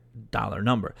higher dollar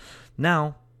number.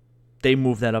 Now, they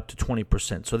moved that up to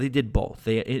 20%. So they did both.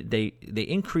 They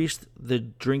increased the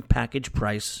drink package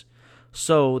price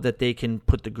so that they can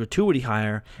put the gratuity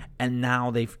higher, and now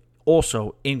they've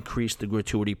also increased the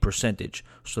gratuity percentage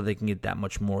so they can get that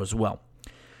much more as well.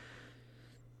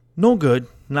 No good,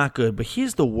 not good, but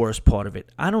here's the worst part of it.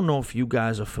 I don't know if you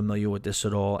guys are familiar with this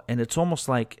at all, and it's almost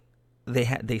like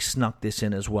they snuck this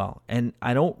in as well. And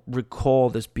I don't recall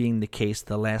this being the case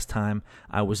the last time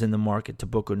I was in the market to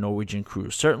book a Norwegian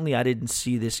cruise. Certainly I didn't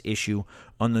see this issue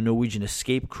on the Norwegian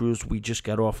Escape cruise we just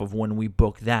got off of when we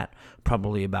booked that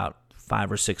probably about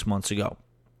 5 or 6 months ago.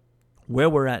 Where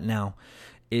we're at now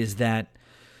is that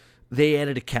they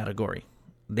added a category.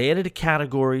 They added a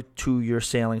category to your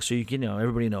sailing so you can,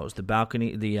 everybody knows the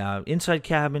balcony, the inside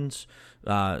cabins,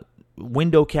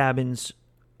 window cabins,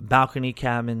 balcony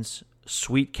cabins,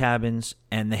 suite cabins,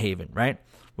 and the Haven, right?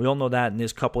 We all know that, and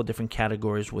there's a couple of different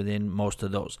categories within most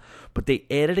of those. But they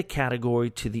added a category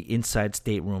to the inside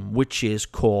stateroom, which is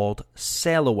called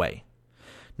Sail Away.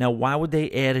 Now, why would they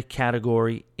add a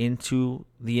category into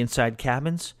the inside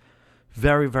cabins?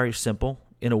 Very, very simple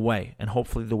in a way, and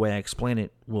hopefully the way I explain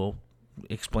it will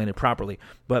explain it properly.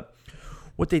 But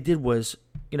what they did was,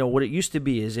 what it used to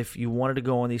be is if you wanted to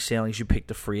go on these sailings, you picked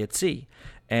the free at sea.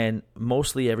 And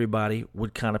mostly everybody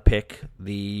would kind of pick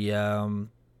the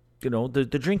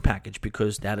drink package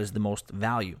because that is the most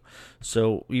value.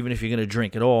 So even if you're going to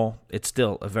drink at all, it's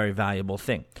still a very valuable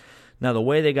thing. Now, the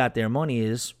way they got their money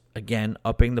is, again,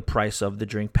 upping the price of the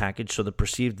drink package so the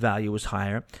perceived value is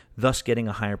higher, thus getting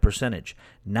a higher percentage.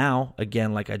 Now,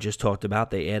 again, like I just talked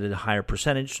about, they added a higher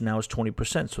percentage, so now it's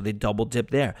 20%, so they double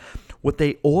dipped there. What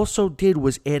they also did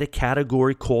was add a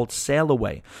category called Sail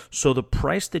Away. So the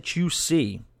price that you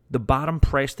see, the bottom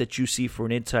price that you see for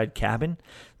an inside cabin,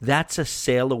 that's a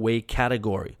Sail Away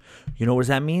category. You know what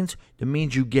that means? It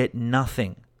means you get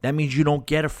nothing. That means you don't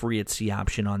get a free at sea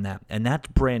option on that. And that's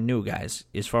brand new, guys,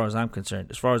 as far as I'm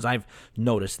concerned. As far as I've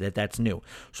noticed that's new.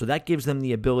 So that gives them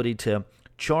the ability to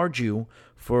charge you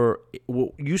for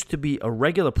what used to be a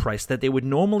regular price that they would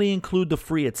normally include the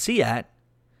free at sea at.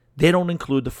 They don't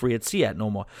include the free at sea at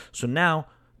no more. So now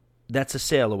that's a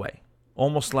Sail Away.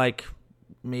 Almost like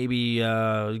maybe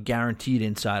guaranteed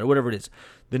inside or whatever it is.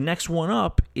 The next one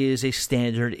up is a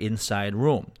standard inside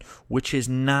room, which is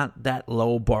not that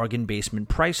low bargain basement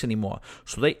price anymore.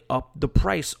 So they upped the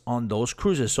price on those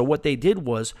cruises. So what they did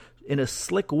was, in a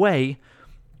slick way,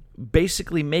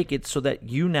 basically make it so that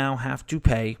you now have to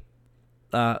pay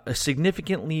a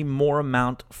significantly more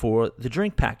amount for the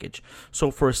drink package.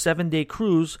 So for a 7-day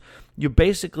cruise, you're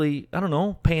basically,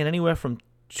 paying anywhere from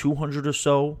 $200 or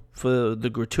so for the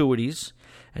gratuities.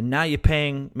 And now you're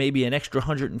paying maybe an extra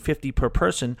 $150 per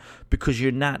person because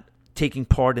you're not taking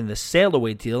part in the sail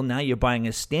away deal. Now you're buying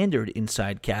a standard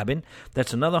inside cabin.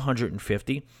 That's another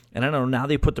 $150. And I don't know, now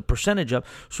they put the percentage up.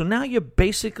 So now you're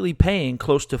basically paying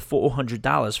close to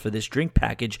 $400 for this drink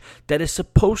package that is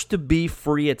supposed to be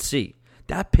free at sea.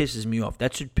 That pisses me off.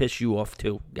 That should piss you off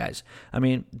too, guys. I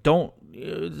mean,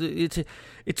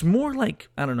 it's more like,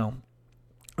 I don't know,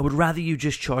 I would rather you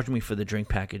just charge me for the drink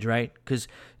package, right? Because,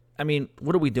 I mean,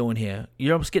 what are we doing here?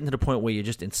 You're almost getting to the point where you're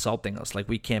just insulting us, like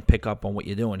we can't pick up on what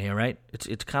you're doing here, right?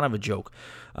 It's kind of a joke.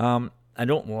 I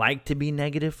don't like to be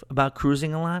negative about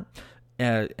cruising a lot,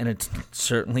 and it's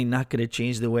certainly not going to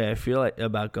change the way I feel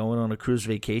about going on a cruise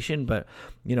vacation, but,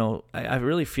 you know, I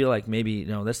really feel like maybe, you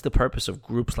know, that's the purpose of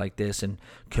groups like this and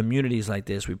communities like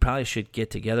this. We probably should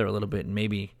get together a little bit and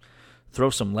maybe throw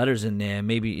some letters in there,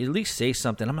 maybe at least say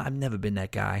something. I've never been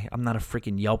that guy. I'm not a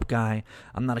freaking Yelp guy.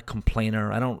 I'm not a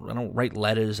complainer. I don't write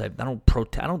letters. I don't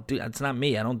protest. It's not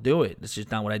me. I don't do it. It's just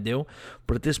not what I do.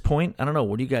 But at this point, I don't know.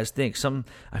 What do you guys think?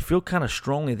 I feel kind of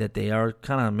strongly that they are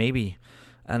kind of maybe,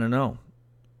 I don't know,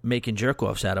 making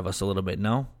jerk-offs out of us a little bit,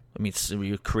 no? I mean, so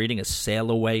you're creating a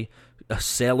sail away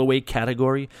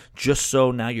category just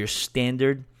so now your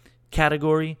standard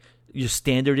category, your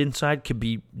standard inside could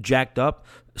be jacked up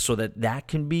so that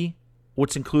can be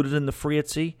what's included in the free at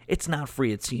sea. It's not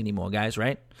free at sea anymore, guys,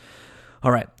 right?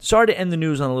 All right. Sorry to end the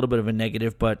news on a little bit of a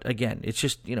negative, but again, it's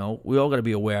just, you know, we all got to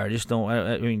be aware.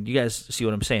 I mean, you guys see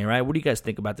what I'm saying, right? What do you guys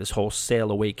think about this whole sail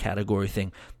away category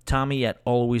thing? Tommy at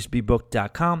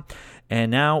alwaysbebooked.com. And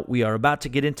now we are about to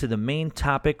get into the main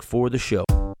topic for the show.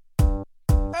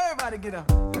 Everybody get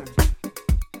up.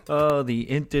 Oh, the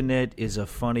internet is a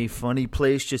funny, funny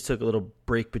place. Just took a little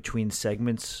break between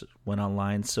segments, went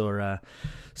online. So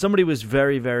somebody was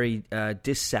very, very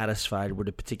dissatisfied with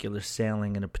a particular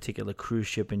sailing and a particular cruise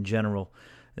ship in general.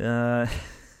 It's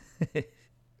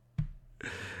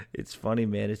funny,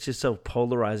 man. It's just so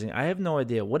polarizing. I have no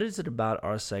idea. What is it about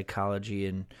our psychology?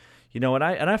 And, you know, and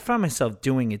I find myself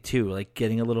doing it too, like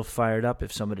getting a little fired up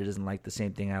if somebody doesn't like the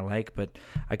same thing I like. But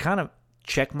I kind of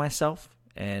check myself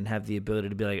and have the ability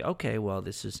to be like, okay, well,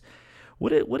 this is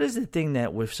what is the thing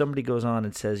that if somebody goes on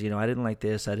and says, you know, I didn't like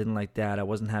this, I didn't like that, I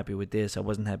wasn't happy with this, I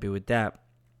wasn't happy with that,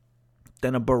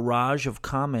 then a barrage of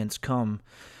comments come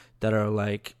that are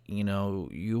like, you know,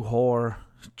 you whore,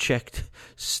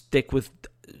 stick with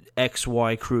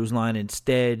XY cruise line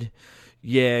instead.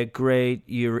 Yeah, great.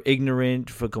 You're ignorant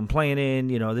for complaining,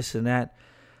 you know, this and that.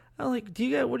 I'm like, what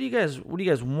do you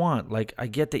guys want? Like, I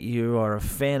get that you are a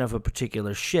fan of a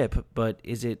particular ship, but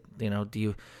is it, you know,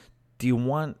 do you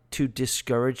want to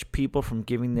discourage people from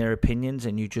giving their opinions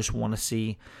and you just want to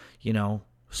see, you know,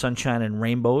 sunshine and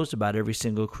rainbows about every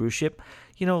single cruise ship?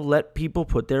 You know, let people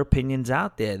put their opinions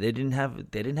out there. They didn't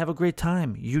have a great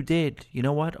time. You did. You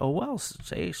know what? Oh, well,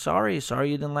 say sorry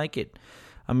you didn't like it.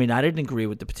 I mean, I didn't agree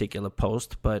with the particular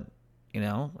post, but, you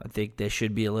know, I think there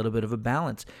should be a little bit of a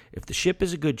balance. If the ship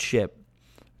is a good ship,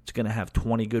 it's going to have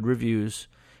 20 good reviews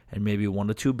and maybe 1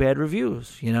 or 2 bad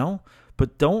reviews, you know?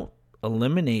 But don't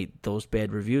eliminate those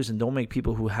bad reviews and don't make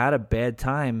people who had a bad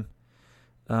time,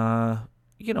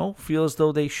 you know, feel as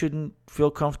though they shouldn't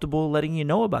feel comfortable letting you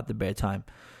know about the bad time.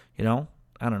 You know?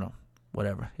 I don't know.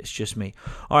 Whatever. It's just me.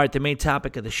 All right, the main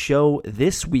topic of the show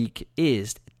this week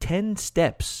is 10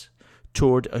 steps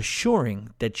toward assuring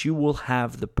that you will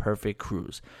have the perfect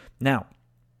cruise. Now,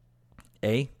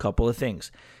 a couple of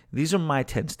things. These are my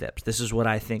 10 steps. This is what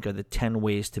I think are the 10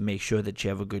 ways to make sure that you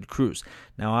have a good cruise.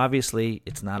 Now, obviously,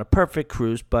 it's not a perfect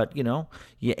cruise, but, you know,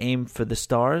 you aim for the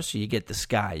stars, you get the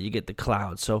sky, you get the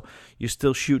clouds. So you're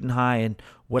still shooting high. And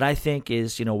what I think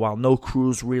is, you know, while no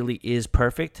cruise really is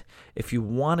perfect, if you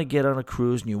want to get on a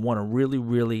cruise and you want to really,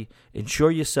 really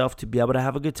ensure yourself to be able to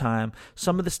have a good time,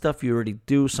 some of the stuff you already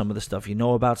do, some of the stuff you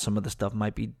know about, some of the stuff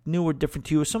might be new or different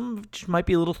to you, some of it might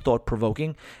be a little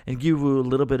thought-provoking and give you a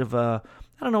little bit of a,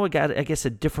 I don't know, I guess a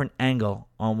different angle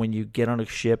on when you get on a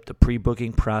ship, the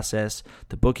pre-booking process,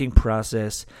 the booking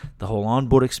process, the whole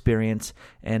onboard experience.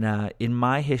 And in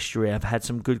my history, I've had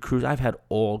some good cruises. I've had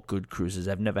all good cruises.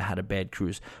 I've never had a bad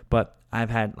cruise. But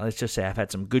let's just say I've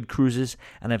had some good cruises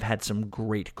and I've had some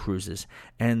great cruises.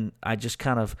 And I just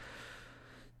kind of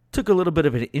took a little bit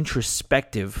of an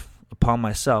introspective upon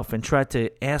myself and tried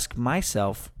to ask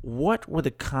myself, what were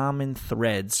the common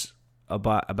threads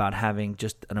about having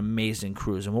just an amazing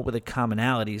cruise, and what were the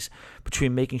commonalities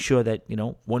between making sure that, you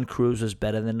know, one cruise is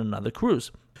better than another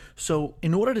cruise. So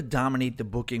in order to dominate the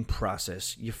booking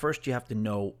process, you have to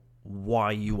know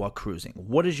why you are cruising.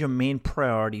 What is your main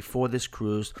priority for this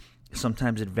cruise?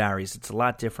 Sometimes it varies. It's a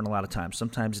lot different a lot of times.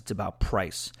 Sometimes it's about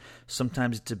price.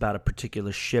 Sometimes it's about a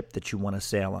particular ship that you want to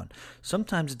sail on.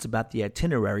 Sometimes it's about the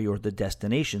itinerary or the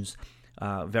destinations.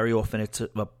 Very often it's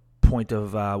a standpoint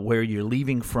of where you're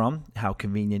leaving from, how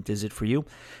convenient is it for you.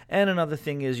 And another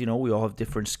thing is, we all have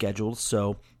different schedules,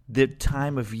 so the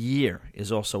time of year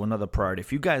is also another priority.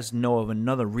 If you guys know of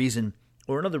another reason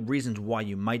or another reasons why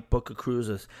you might book a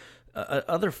cruise,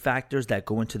 other factors that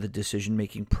go into the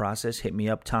decision-making process, hit me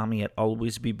up, Tommy at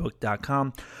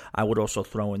alwaysbebooked.com. I would also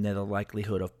throw in there the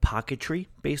likelihood of pocketry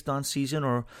based on season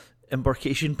or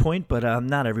embarkation point, but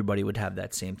not everybody would have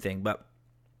that same thing. But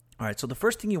all right, so the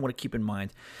first thing you want to keep in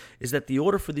mind is that the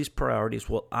order for these priorities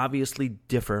will obviously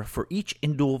differ for each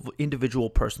individual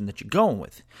person that you're going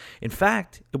with. In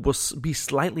fact, it will be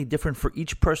slightly different for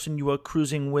each person you are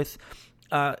cruising with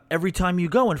every time you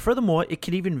go. And furthermore, it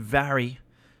can even vary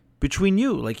between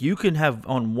you. Like, you can have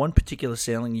on one particular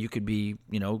sailing, you could be,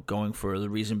 going for the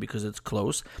reason because it's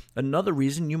close. Another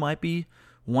reason, you might be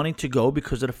wanting to go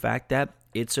because of the fact that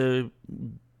it's a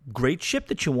great ship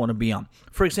that you want to be on.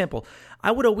 For example,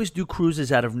 I would always do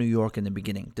cruises out of New York in the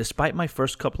beginning, despite my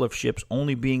first couple of ships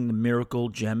only being the Miracle,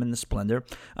 Gem, and the Splendor.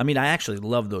 I mean, I actually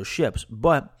love those ships,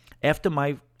 but after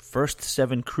my first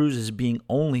 7 cruises being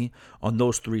only on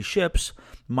those 3 ships,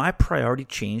 my priority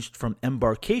changed from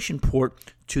embarkation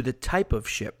port to the type of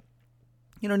ship.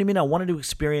 You know what I mean? I wanted to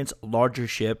experience larger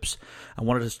ships. I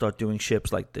wanted to start doing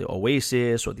ships like the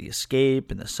Oasis or the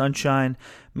Escape and the Sunshine,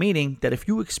 meaning that if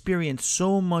you experience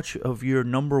so much of your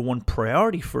number one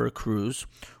priority for a cruise,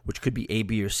 which could be A,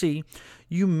 B, or C,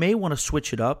 you may want to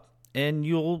switch it up and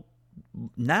you'll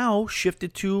now shift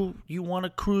it to you want to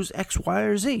cruise X, Y,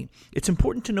 or Z. It's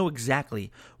important to know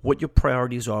exactly what your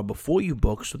priorities are before you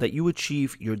book so that you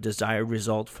achieve your desired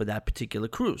result for that particular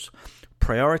cruise.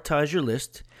 Prioritize your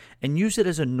list and use it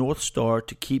as a North Star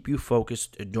to keep you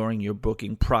focused during your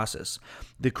booking process.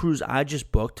 The cruise I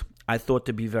just booked, I thought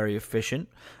to be very efficient.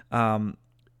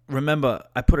 Remember,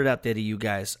 I put it out there to you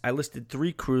guys. I listed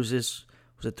 3 cruises.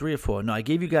 Was it 3 or 4? No, I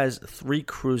gave you guys 3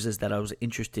 cruises that I was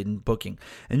interested in booking.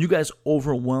 And you guys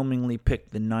overwhelmingly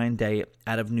picked the 9-day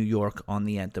out of New York on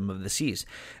the Anthem of the Seas.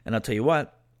 And I'll tell you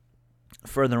what,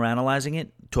 further analyzing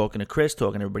it, talking to Chris,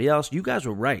 talking to everybody else, you guys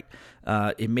were right.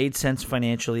 It made sense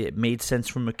financially. It made sense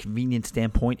from a convenience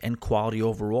standpoint and quality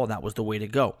overall. That was the way to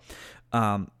go.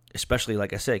 Especially,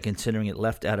 like I said, considering it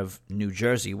left out of New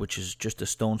Jersey, which is just a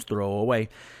stone's throw away.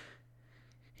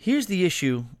 Here's the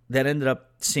issue that ended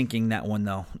up sinking that one,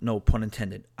 though. No pun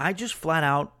intended. I just flat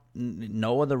out,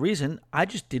 no other reason, I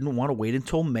just didn't want to wait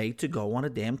until May to go on a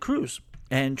damn cruise.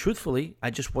 And truthfully,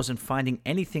 I just wasn't finding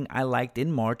anything I liked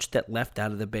in March that left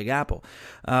out of the Big Apple.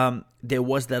 There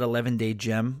was that 11-day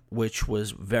Gem, which was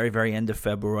very, very end of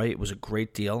February. It was a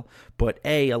great deal. But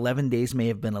A, 11 days may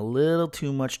have been a little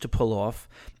too much to pull off.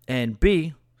 And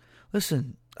B,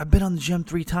 listen, I've been on the Gem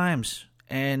 3 times.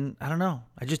 And I don't know.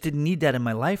 I just didn't need that in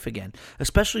my life again,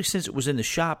 especially since it was in the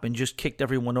shop and just kicked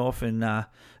everyone off and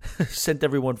sent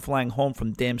everyone flying home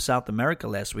from damn South America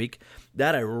last week.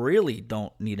 That I really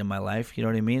don't need in my life. You know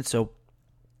what I mean? So,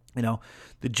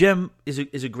 the Gem is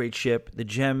a great ship. The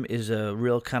Gem is a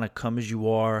real kind of come as you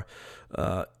are,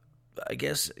 I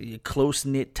guess, a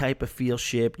close-knit type of feel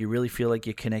ship. You really feel like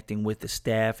you're connecting with the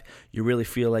staff. You really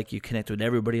feel like you connect with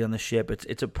everybody on the ship.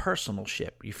 It's a personal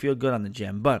ship. You feel good on the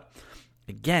Gem, but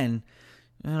again,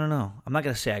 I don't know. I'm not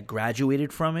going to say I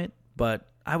graduated from it, but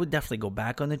I would definitely go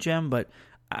back on the Gem. But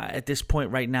at this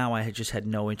point right now, I just had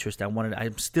no interest.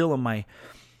 I'm still in my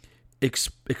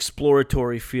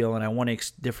exploratory feel, and I want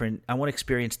to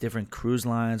experience different cruise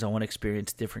lines. I want to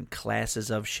experience different classes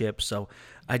of ships. So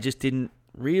I just didn't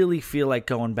really feel like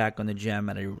going back on the Gem.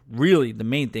 And the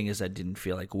main thing is I didn't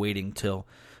feel like waiting till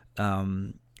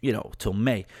till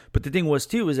May. But the thing was,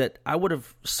 too, is that I would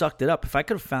have sucked it up. If I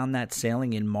could have found that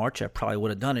sailing in March, I probably would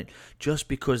have done it just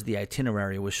because the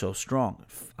itinerary was so strong.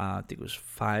 I think it was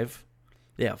 5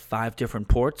 different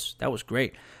ports. That was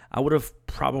great. I would have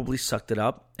probably sucked it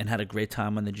up and had a great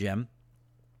time on the Gem.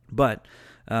 But,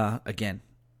 again,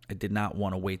 I did not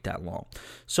want to wait that long.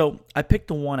 So I picked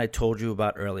the one I told you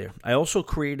about earlier. I also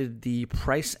created the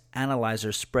price analyzer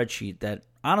spreadsheet that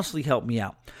honestly helped me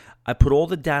out. I put all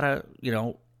the data,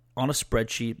 on a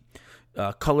spreadsheet,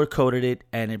 color-coded it,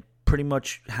 and it pretty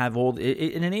much have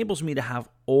it enables me to have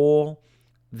all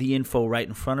the info right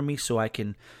in front of me so I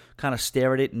can kind of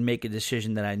stare at it and make a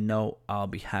decision that I know I'll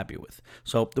be happy with.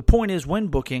 So the point is, when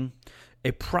booking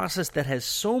a process that has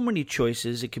so many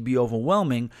choices, it can be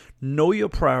overwhelming. Know your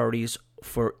priorities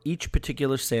for each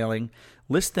particular sailing,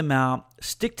 list them out,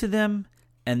 stick to them,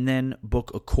 and then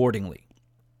book accordingly.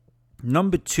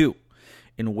 Number 2.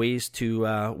 In ways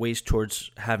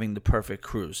towards having the perfect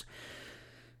cruise.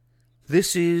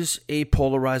 This is a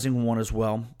polarizing one as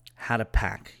well. how to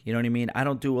pack. You know what I mean? I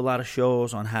don't do a lot of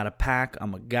shows on how to pack.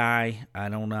 I'm a guy. I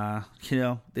don't,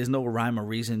 there's no rhyme or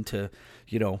reason to,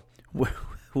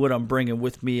 what I'm bringing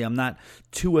with me. I'm not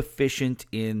too efficient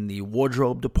in the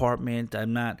wardrobe department.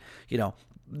 I'm not,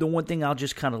 the one thing I'll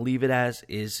just kind of leave it as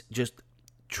is just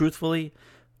truthfully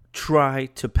try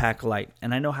to pack light.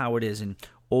 And I know how it is. And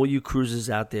all you cruisers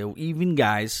out there, even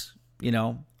guys,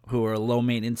 who are low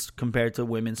maintenance compared to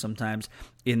women sometimes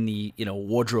in the,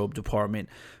 wardrobe department,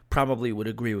 probably would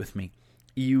agree with me.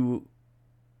 You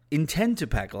intend to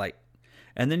pack light,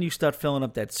 and then you start filling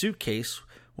up that suitcase.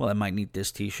 Well, I might need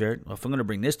this t-shirt. Well, if I'm going to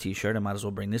bring this t-shirt, I might as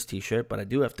well bring this t-shirt, but I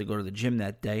do have to go to the gym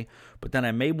that day. But then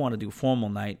I may want to do formal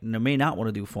night, and I may not want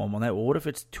to do formal night. Well, what if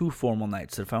it's 2 formal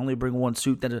nights? If I only bring one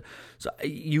suit, then so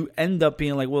you end up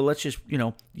being like, well, let's just,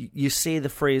 you say the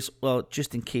phrase, well,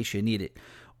 just in case you need it,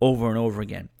 over and over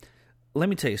again. Let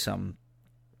me tell you something.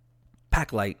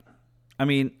 Pack light. I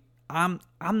mean, I'm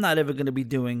not ever going to be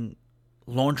doing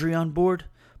laundry on board,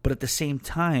 but at the same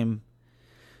time,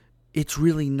 it's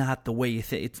really not the way you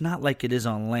think. It's not like it is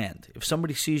on land. If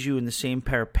somebody sees you in the same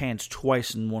pair of pants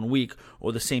twice in 1 week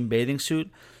or the same bathing suit,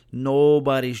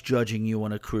 nobody's judging you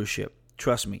on a cruise ship.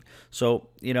 Trust me. So,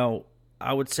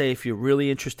 I would say if you're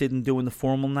really interested in doing the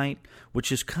formal night,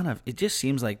 which is it just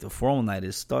seems like the formal night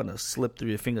is starting to slip through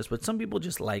your fingers, but some people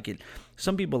just like it.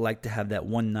 Some people like to have that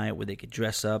one night where they could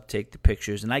dress up, take the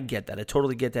pictures, and I get that. I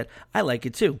totally get that. I like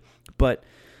it too. But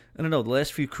I don't know, the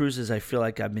last few cruises I feel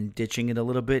like I've been ditching it a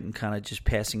little bit and kind of just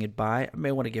passing it by. I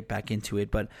may want to get back into it,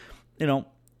 but, I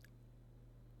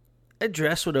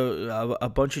dress with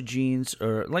a bunch of jeans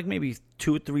or like maybe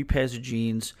 2 or 3 pairs of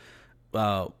jeans,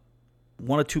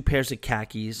 1 or 2 pairs of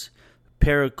khakis,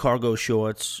 pair of cargo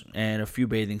shorts, and a few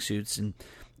bathing suits. And,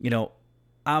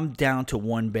 I'm down to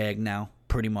 1 bag now,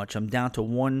 pretty much. I'm down to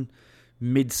 1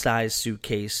 mid-sized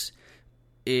suitcase.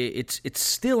 It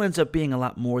still ends up being a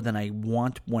lot more than I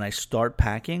want when I start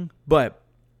packing, but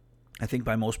I think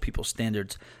by most people's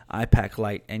standards, I pack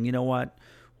light. And you know what?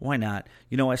 Why not?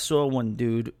 I saw one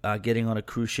dude getting on a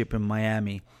cruise ship in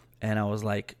Miami, and I was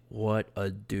like, what a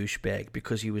douchebag,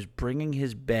 because he was bringing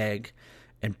his bag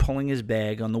and pulling his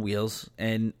bag on the wheels,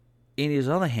 and in his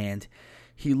other hand,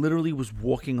 he literally was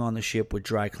walking on the ship with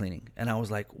dry cleaning. And I was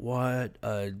like, what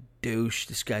a douche.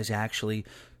 This guy's actually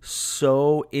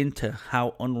so into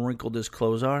how unwrinkled his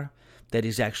clothes are that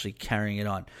he's actually carrying it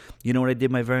on. You know what I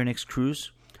did my very next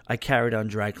cruise? I carried on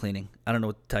dry cleaning. I don't know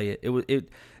what to tell you.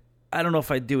 I don't know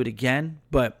if I'd do it again,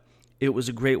 but it was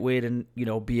a great way to,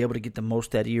 be able to get the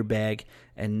most out of your bag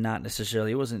and not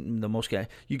necessarily, it wasn't the most,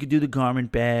 you could do the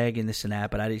garment bag and this and that,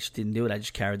 but I just didn't do it. I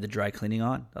just carried the dry cleaning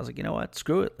on. I was like, you know what,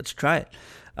 screw it. Let's try it.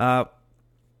 And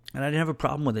I didn't have a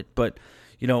problem with it. But,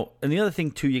 and the other thing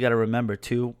too, you got to remember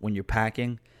too, when you're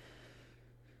packing,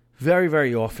 very,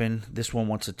 very often, this one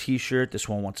wants a t-shirt, this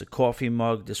one wants a coffee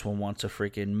mug, this one wants a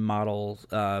freaking model,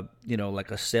 like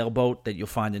a sailboat that you'll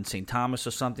find in St. Thomas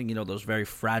or something, those very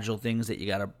fragile things that you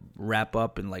got to wrap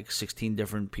up in like 16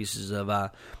 different pieces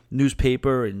of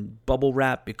newspaper and bubble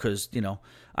wrap because,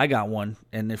 I got one,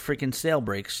 and the freaking sail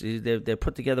breaks. They're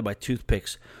put together by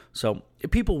toothpicks. So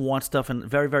if people want stuff, and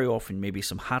very, very often, maybe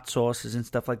some hot sauces and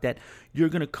stuff like that, you're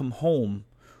going to come home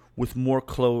with more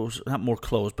clothes, not more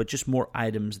clothes, but just more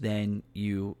items than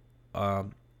you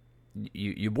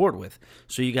board with.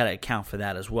 So you got to account for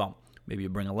that as well. Maybe you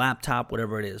bring a laptop,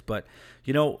 whatever it is. But,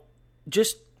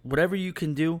 just whatever you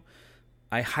can do,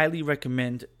 I highly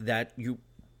recommend that you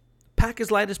pack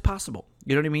as light as possible.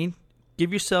 You know what I mean?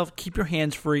 Keep your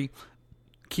hands free,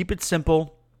 keep it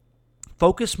simple.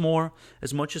 Focus more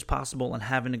as much as possible on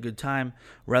having a good time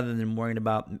rather than worrying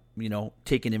about,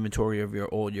 taking inventory of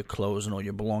all your clothes and all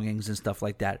your belongings and stuff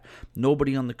like that.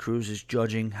 Nobody on the cruise is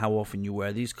judging how often you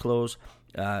wear these clothes.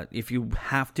 If you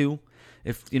have to,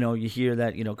 you hear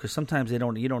that, because sometimes you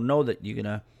don't know that you're going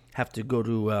to have to go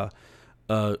to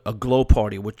a glow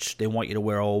party, which they want you to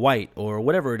wear all white or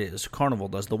whatever it is. Carnival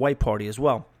does the white party as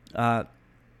well.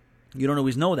 You don't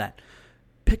always know that.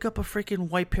 Pick up a freaking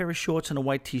white pair of shorts and a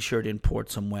white t-shirt in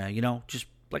port somewhere, just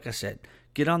like I said,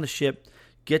 get on the ship,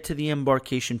 get to the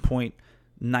embarkation point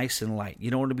nice and light. You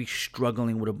don't want to be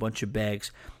struggling with a bunch of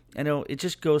bags. It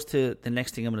just goes to the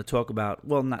next thing I'm going to talk about.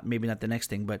 Well, maybe not the next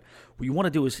thing, but what you want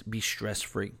to do is be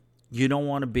stress-free. You don't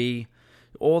want to be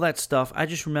all that stuff. I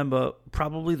just remember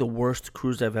probably the worst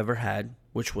cruise I've ever had,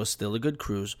 which was still a good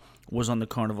cruise, was on the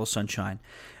Carnival Sunshine.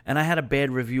 And I had a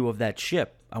bad review of that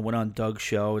ship. I went on Doug's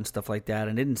show and stuff like that,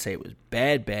 and didn't say it was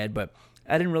bad, but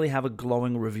I didn't really have a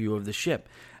glowing review of the ship.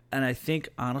 And I think,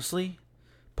 honestly,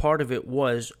 part of it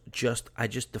was just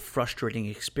the frustrating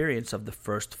experience of the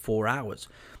first 4 hours.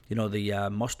 The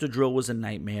muster drill was a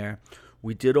nightmare.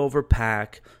 We did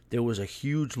overpack. There was a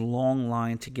huge long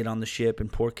line to get on the ship in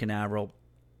Port Canaveral.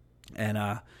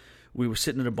 And we were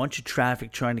sitting in a bunch of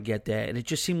traffic trying to get there. And it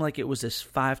just seemed like it was this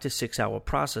 5 to 6 hour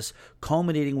process,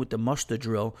 culminating with the muster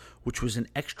drill, which was an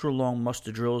extra long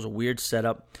muster drill. It was a weird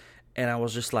setup. And I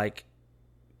was just like,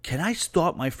 can I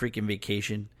start my freaking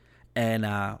vacation? And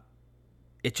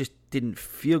it just didn't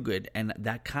feel good, and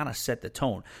that kind of set the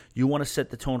tone. You want to set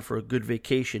the tone for a good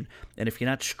vacation, and if you're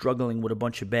not struggling with a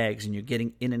bunch of bags and you're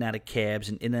getting in and out of cabs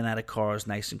and in and out of cars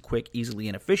nice and quick, easily,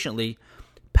 and efficiently,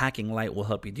 packing light will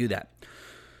help you do that.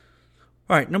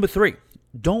 All right, number 3,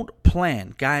 don't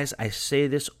plan. Guys, I say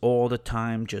this all the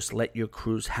time, just let your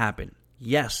cruise happen.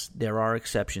 Yes, there are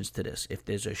exceptions to this. If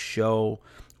there's a show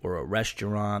or a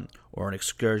restaurant or an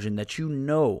excursion that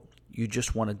you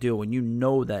just want to do, and you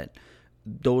know that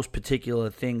those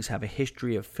particular things have a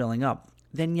history of filling up,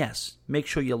 then yes, make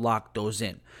sure you lock those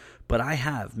in. But I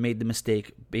have made the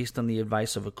mistake, based on the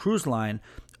advice of a cruise line,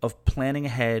 of planning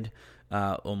ahead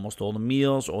almost all the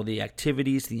meals, all the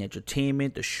activities, the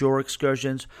entertainment, the shore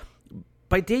excursions.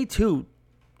 By day 2,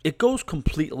 it goes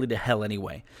completely to hell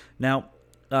anyway. Now,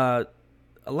 a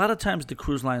lot of times the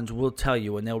cruise lines will tell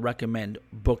you, and they'll recommend,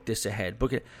 book this ahead.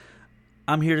 Book it.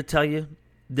 I'm here to tell you,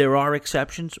 there are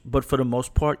exceptions, but for the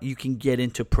most part, you can get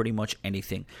into pretty much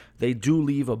anything. They do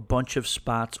leave a bunch of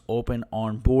spots open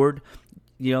on board.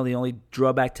 The only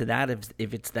drawback to that,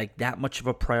 if it's like that much of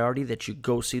a priority that you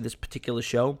go see this particular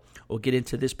show or get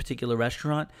into this particular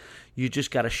restaurant, you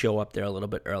just got to show up there a little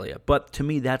bit earlier. But to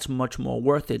me, that's much more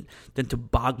worth it than to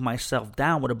bog myself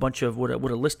down with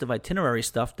with a list of itinerary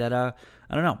stuff that I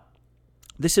don't know.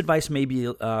 This advice may be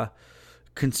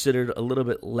considered a little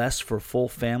bit less for full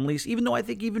families, even though I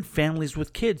think even families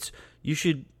with kids,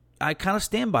 I kind of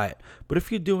stand by it. But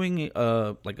if you're doing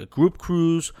like a group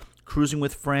cruise, cruising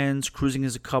with friends, cruising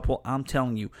as a couple, I'm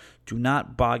telling you, do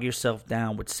not bog yourself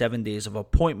down with 7 days of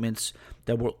appointments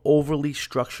that will overly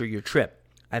structure your trip.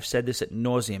 I've said this ad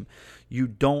nauseum. You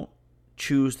don't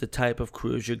choose the type of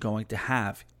cruise you're going to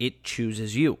have. It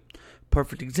chooses you.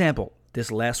 Perfect example.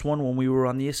 This last one, when we were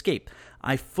on the Escape,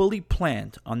 I fully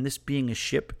planned on this being a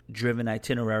ship-driven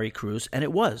itinerary cruise, and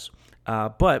it was.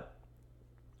 But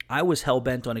I was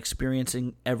hell-bent on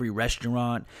experiencing every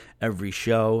restaurant, every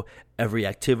show, every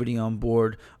activity on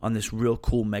board on this real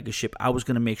cool mega ship. I was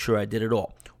going to make sure I did it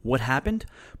all. What happened?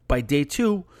 By day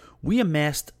 2, we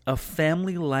amassed a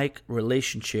family-like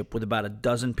relationship with about a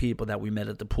dozen people that we met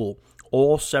at the pool.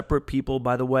 All separate people,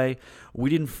 by the way. We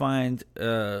didn't find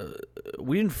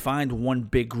one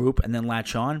big group and then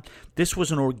latch on. This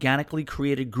was an organically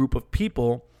created group of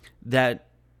people that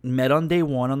met on day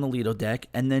 1 on the Lido deck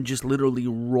and then just literally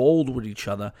rolled with each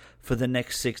other for the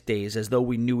next 6 days as though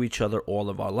we knew each other all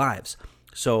of our lives.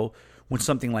 So when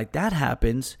something like that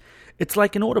happens, it's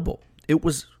like an audible. It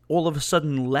was all of a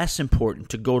sudden less important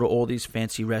to go to all these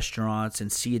fancy restaurants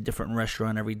and see a different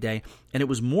restaurant every day. And it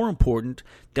was more important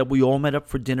that we all met up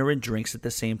for dinner and drinks at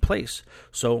the same place.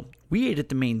 So we ate at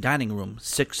the main dining room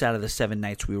 6 out of the 7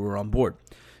 nights we were on board.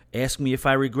 Ask me if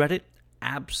I regret it?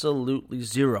 Absolutely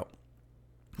zero.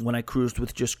 When I cruised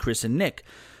with just Chris and Nick,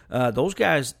 those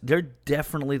guys, they're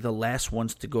definitely the last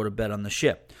ones to go to bed on the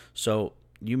ship. So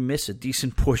you miss a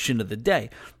decent portion of the day.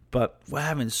 But we're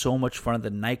having so much fun at the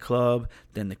nightclub,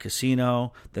 then the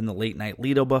casino, then the late night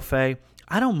Lido buffet.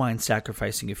 I don't mind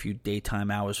sacrificing a few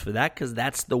daytime hours for that because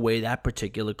that's the way that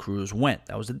particular cruise went.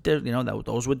 Those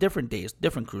were different days,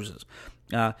 different cruises.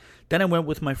 Then I went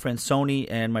with my friend Sony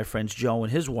and my friends Joe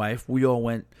and his wife. We all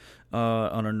went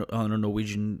on a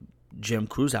Norwegian Gem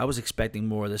cruise. I was expecting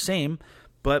more of the same,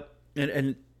 but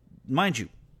and mind you,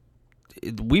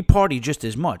 we party just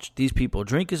as much. These people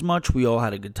drink as much. We all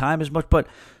had a good time as much, but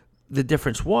the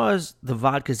difference was the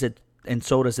vodkas and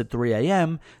sodas at 3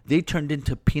 a.m., they turned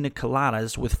into pina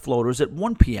coladas with floaters at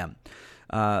 1 p.m.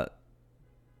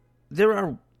 There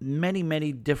are many,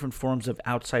 many different forms of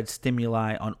outside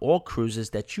stimuli on all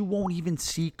cruises that you won't even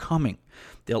see coming.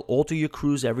 They'll alter your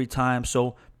cruise every time,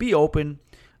 so be open.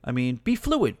 Be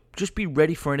fluid. Just be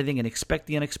ready for anything and expect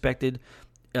the unexpected.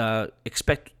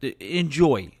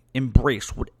 Enjoy.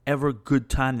 Embrace whatever good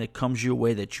time that comes your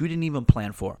way that you didn't even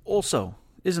plan for. Also,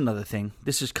 there's another thing.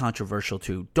 This is controversial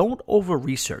too. Don't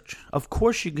over-research. Of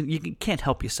course, you can't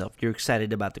help yourself. You're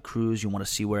excited about the cruise. You want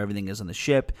to see where everything is on the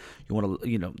ship. You want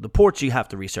to, the ports you have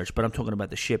to research, but I'm talking about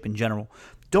the ship in general.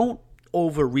 Don't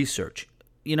over-research.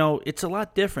 It's a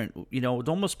lot different. It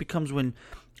almost becomes when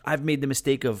I've made the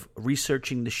mistake of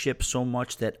researching the ship so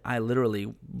much that I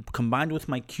literally, combined with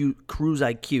my cruise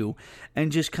IQ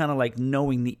and just kind of like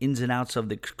knowing the ins and outs of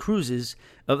the cruises,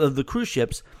 of the cruise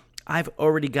ships, I've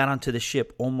already got onto the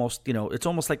ship almost, it's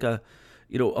almost like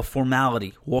a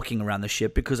formality walking around the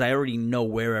ship because I already know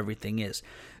where everything is.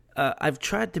 I've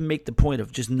tried to make the point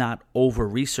of just not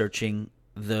over-researching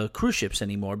the cruise ships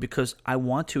anymore because I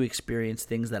want to experience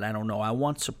things that I don't know. I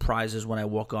want surprises when I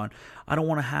walk on. I don't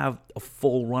want to have a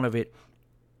full run of it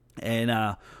and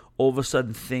all of a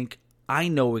sudden think I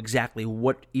know exactly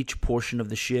what each portion of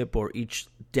the ship or each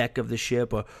deck of the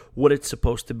ship or what it's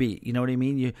supposed to be. You know what I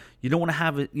mean? You don't want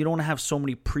to have so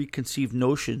many preconceived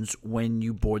notions when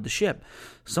you board the ship.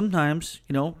 Sometimes,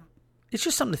 it's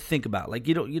just something to think about. Like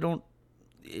you don't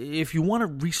if you want to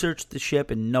research the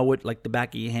ship and know it like the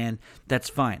back of your hand, that's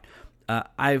fine.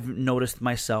 I've noticed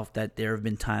myself that there have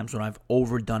been times when I've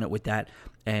overdone it with that,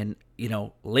 and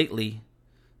lately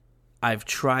I've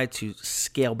tried to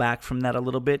scale back from that a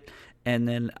little bit, and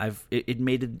then it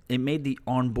made the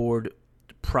onboard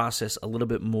process a little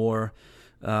bit more,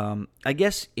 I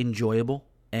guess, enjoyable.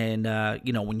 And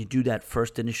when you do that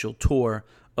first initial tour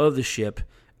of the ship,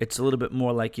 it's a little bit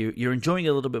more like you're enjoying it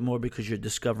a little bit more because you're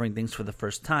discovering things for the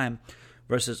first time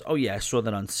versus, oh yeah, I saw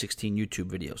that on 16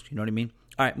 YouTube videos. You know what I mean?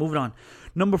 All right, moving on.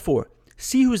 Number 4,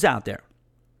 see who's out there.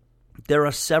 There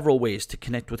are several ways to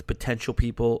connect with potential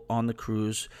people on the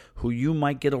cruise who you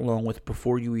might get along with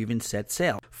before you even set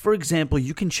sail. For example,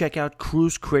 you can check out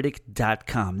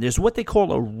cruisecritic.com. There's what they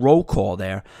call a roll call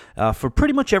there for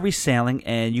pretty much every sailing,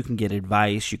 and you can get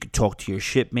advice. You could talk to your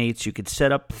shipmates. You could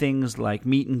set up things like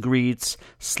meet and greets,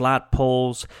 slot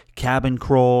pulls, cabin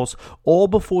crawls, all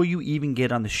before you even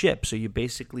get on the ship. So you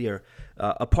basically are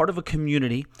a part of a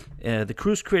community. The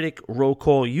Cruise Critic roll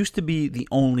call used to be the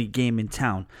only game in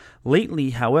town. Lately,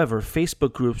 however,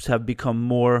 Facebook groups have become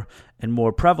more and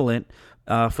more prevalent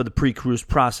for the pre-cruise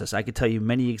process. I could tell you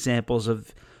many examples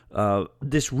of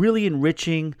this really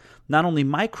enriching not only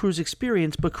my cruise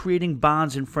experience, but creating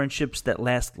bonds and friendships that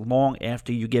last long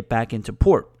after you get back into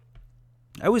port.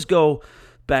 I always go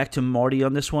back to Marty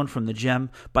on this one from the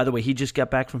Gem. By the way, he just got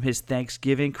back from his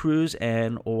Thanksgiving cruise,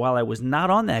 and while I was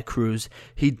not on that cruise,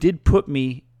 he did put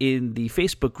me in the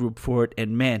Facebook group for it,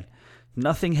 and man,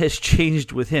 nothing has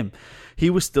changed with him. He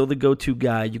was still the go-to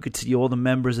guy. You could see all the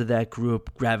members of that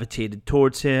group gravitated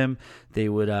towards him. They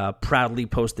would proudly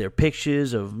post their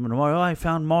pictures of, I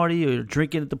found Marty, or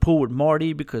drinking at the pool with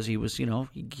Marty, because he was,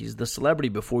 he's the celebrity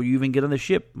before you even get on the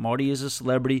ship. Marty is a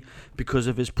celebrity because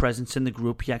of his presence in the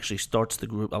group. He actually starts the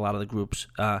group, a lot of the groups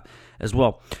as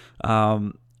well.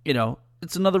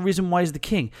 It's another reason why he's the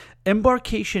king.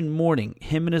 Embarkation morning,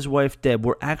 him and his wife Deb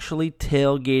were actually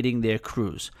tailgating their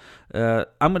cruise. I'm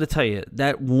going to tell you,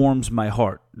 that warms my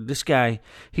heart. This guy,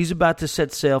 he's about to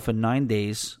set sail for 9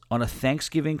 days on a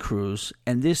Thanksgiving cruise,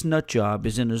 and this nut job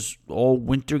is in his all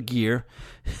winter gear,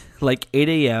 like 8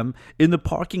 a.m., in the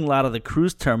parking lot of the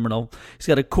cruise terminal. He's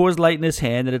got a Coors Light in his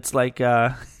hand, and it's like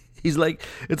he's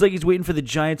waiting for the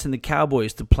Giants and the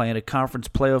Cowboys to play in a conference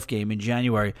playoff game in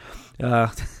January.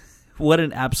 What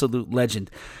an absolute legend.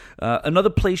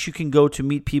 Another place you can go to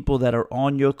meet people that are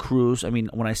on your cruise. I mean,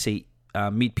 when I say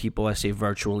meet people, I say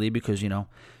virtually because,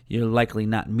 you're likely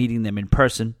not meeting them in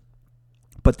person.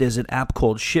 But there's an app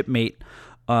called Shipmate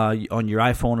on your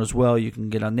iPhone as well. You can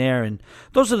get on there. And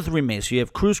those are the 3 main. So you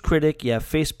have Cruise Critic, you have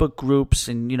Facebook groups.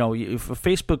 And, for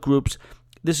Facebook groups,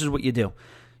 this is what you do.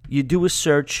 You do a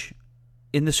search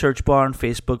in the search bar on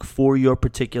Facebook for your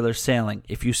particular sailing.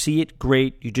 If you see it,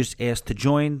 great. You just ask to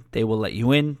join. They will let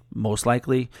you in, most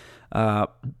likely,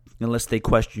 unless they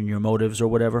question your motives or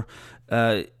whatever.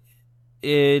 But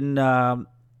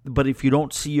if you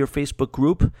don't see your Facebook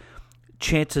group,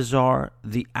 chances are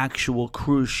the actual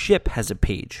cruise ship has a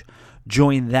page.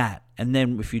 Join that. And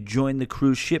then if you join the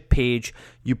cruise ship page,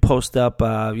 you post up,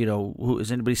 who is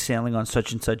anybody sailing on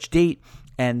such and such date,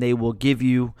 and they will give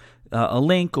you a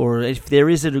link, or if there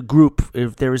is a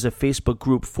Facebook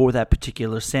group for that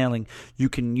particular sailing, you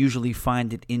can usually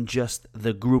find it in just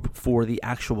the group for the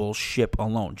actual ship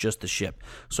alone, just the ship.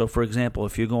 So, for example,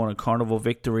 if you're going to Carnival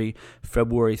Victory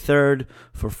February 3rd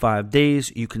for 5 days,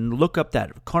 you can look up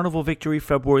that Carnival Victory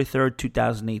February 3rd,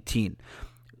 2018.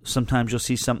 Sometimes you'll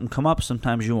see something come up,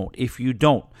 sometimes you won't. If you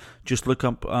don't, just look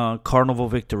up Carnival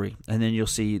Victory, and then you'll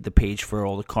see the page for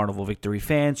all the Carnival Victory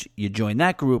fans. You join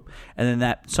that group, and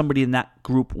then somebody in that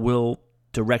group will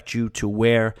direct you to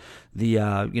where the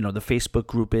the Facebook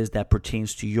group is that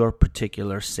pertains to your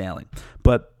particular sailing.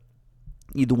 But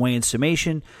either way, in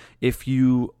summation, if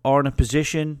you are in a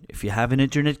position, if you have an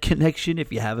internet connection,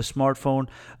 if you have a smartphone,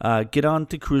 get on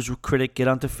to Cruise Critic, get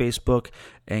onto Facebook,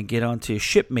 and get onto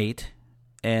Shipmate,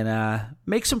 and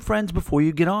make some friends before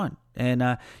you get on.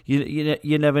 And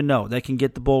you never know. That can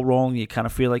get the ball rolling. You kind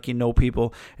of feel like you know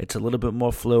people. It's a little bit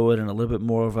more fluid and a little bit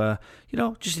more of a,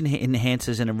 just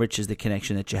enhances and enriches the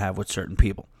connection that you have with certain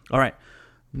people. All right,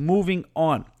 moving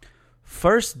on.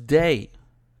 First day,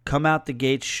 come out the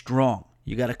gate strong.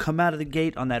 You got to come out of the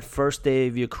gate on that first day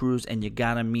of your cruise, and you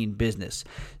got to mean business.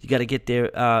 You got to get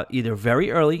there either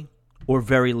very early or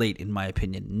very late, in my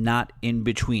opinion, not in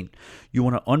between. You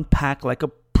want to unpack like a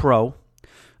pro.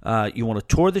 You want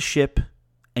to tour the ship,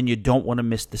 and you don't want to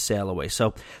miss the sail away.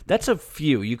 So that's a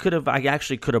few. I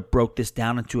actually could have broke this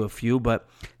down into a few, but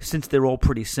since they're all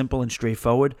pretty simple and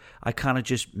straightforward, I kind of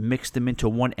just mixed them into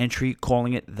one entry,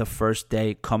 calling it the first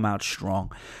day, come out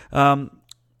strong.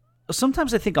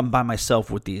 Sometimes I think I'm by myself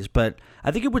with these, but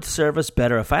I think it would serve us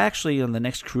better if I actually, on the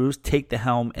next cruise, take the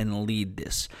helm and lead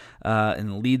this,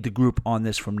 and lead the group on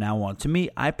this from now on. To me,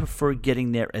 I prefer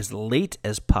getting there as late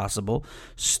as possible.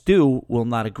 Stu will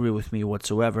not agree with me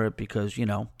whatsoever because,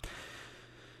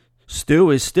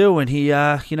 Stu is Stu, and he,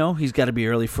 he's got to be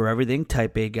early for everything,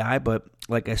 type A guy. But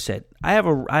like I said, I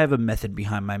have a method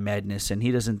behind my madness, and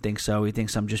he doesn't think so. He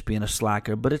thinks I'm just being a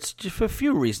slacker, but it's just for a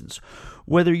few reasons.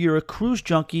 Whether you're a cruise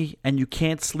junkie and you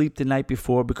can't sleep the night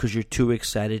before because you're too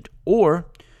excited, or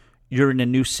you're in a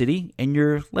new city and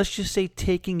you're, let's just say,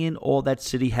 taking in all that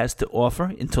city has to offer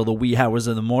until the wee hours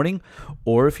of the morning,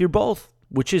 or if you're both,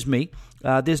 which is me,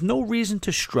 there's no reason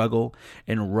to struggle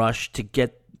and rush to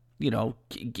get.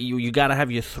 You got to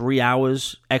have your 3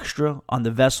 hours extra on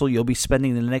the vessel you'll be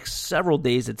spending the next several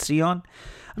days at sea on.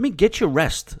 I mean, get your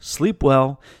rest, sleep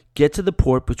well, get to the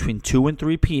port between 2 and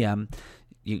 3 p.m.,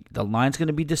 the line's going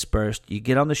to be dispersed. You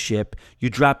get on the ship, you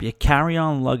drop your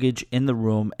carry-on luggage in the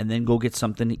room, and then go get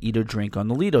something to eat or drink on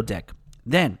the Lido deck.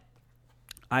 Then,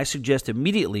 I suggest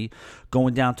immediately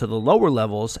going down to the lower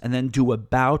levels and then do a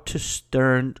bow to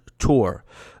stern tour.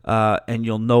 And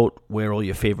you'll note where all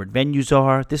your favorite venues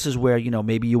are. This is where,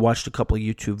 maybe you watched a couple of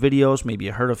YouTube videos, maybe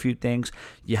you heard a few things,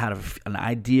 you had an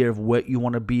idea of what you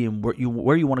want to be and where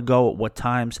you want to go at what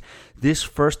times. This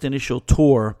first initial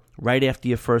tour, right after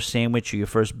your first sandwich or your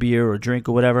first beer or drink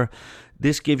or whatever,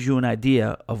 this gives you an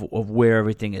idea of where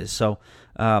everything is. So,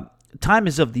 time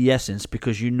is of the essence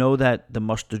because you know that the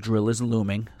muster drill is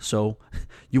looming, so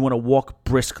you want to walk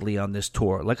briskly on this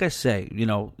tour. Like I say,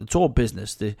 it's all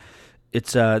business.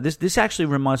 This actually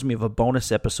reminds me of a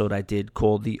bonus episode I did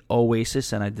called the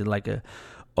Oasis, and I did like a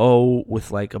O with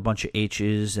like a bunch of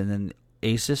H's and then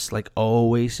Asis, like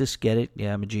Oasis, get it?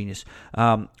 Yeah, I'm a genius.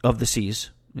 Of the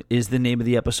Seas is the name of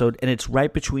the episode, and it's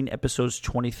right between episodes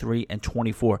 23 and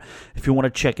 24. If you want to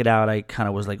check it out, I kind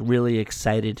of was like really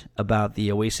excited about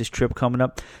the Oasis trip coming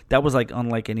up. That was like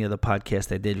unlike any other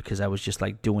podcast I did because I was just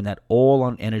like doing that all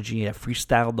on energy. I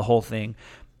freestyled the whole thing,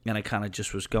 and I kind of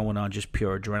just was going on just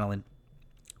pure adrenaline.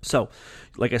 So,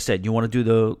 like I said, you want to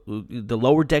do the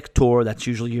lower deck tour. That's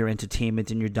usually your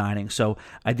entertainment and your dining. So,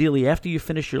 ideally, after you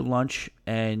finish your lunch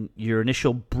and your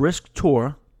initial brisk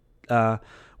tour,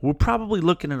 we're probably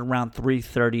looking at around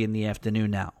 3:30 in the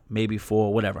afternoon now, maybe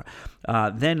 4, whatever.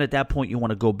 Then at that point, you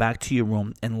want to go back to your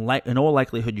room, and in all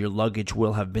likelihood, your luggage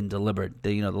will have been delivered,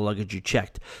 the luggage you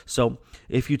checked. So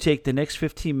if you take the next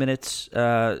 15 minutes,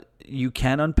 you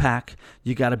can unpack.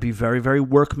 You got to be very, very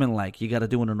workmanlike. You got to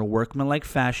do it in a workmanlike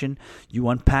fashion. You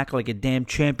unpack like a damn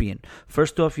champion.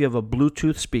 First off, you have a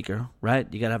Bluetooth speaker, right?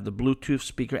 You got to have the Bluetooth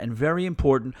speaker. And very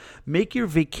important, make your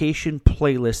vacation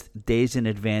playlist days in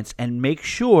advance and make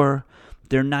sure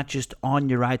they're not just on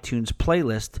your iTunes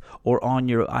playlist or on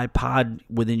your iPod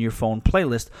within your phone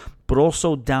playlist, but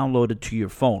also downloaded to your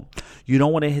phone. You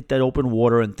don't want to hit that open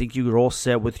water and think you're all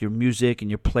set with your music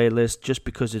and your playlist just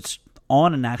because it's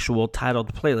on an actual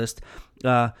titled playlist,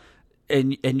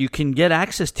 and you can get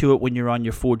access to it when you're on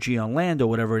your 4G on land or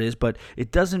whatever it is, but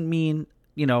it doesn't mean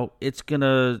it's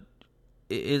gonna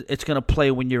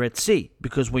play when you're at sea,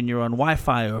 because when you're on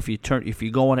Wi-Fi or if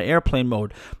you go on airplane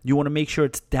mode, you want to make sure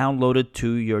it's downloaded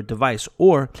to your device.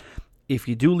 Or if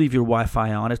you do leave your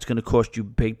Wi-Fi on, it's going to cost you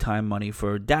big time money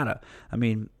for data. I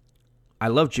mean, I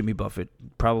love Jimmy Buffett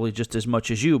probably just as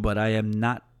much as you, but I am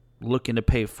not looking to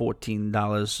pay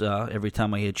 $14 every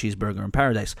time I eat a cheeseburger in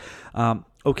paradise.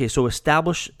 Okay, so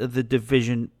establish the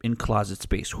division in closet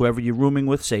space. Whoever you're rooming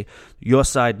with, say your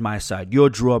side, my side, your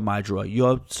drawer, my drawer,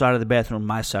 your side of the bathroom,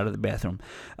 my side of the bathroom.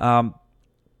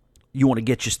 You want to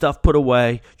get your stuff put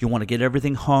away. You want to get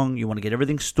everything hung. You want to get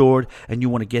everything stored. And you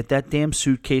want to get that damn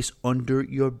suitcase under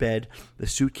your bed. The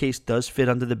suitcase does fit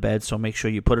under the bed, so make sure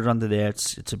you put it under there.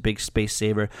 It's a big space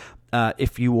saver.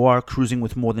 If you are cruising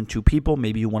with more than 2 people,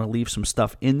 maybe you want to leave some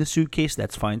stuff in the suitcase.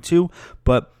 That's fine too.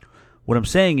 But what I'm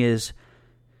saying is,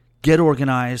 get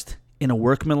organized in a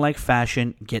workmanlike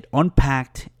fashion, get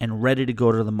unpacked, and ready to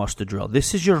go to the muster drill.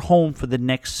 This is your home for the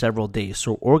next several days,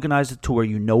 so organize it to where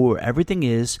you know where everything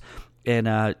is, and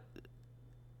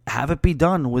have it be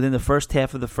done within the first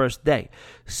half of the first day.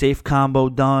 Safe combo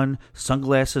done,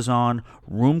 sunglasses on,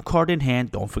 room card in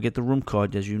hand. Don't forget the room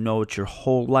card. As you know, it's your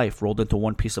whole life rolled into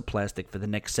one piece of plastic for the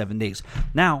next 7 days.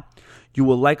 Now, you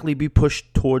will likely be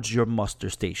pushed towards your muster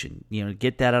station.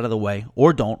 Get that out of the way,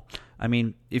 or don't. I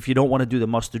mean, if you don't want to do the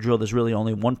muster drill, there's really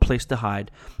only one place to hide,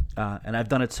 and I've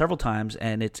done it several times,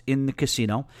 and it's in the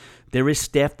casino. There is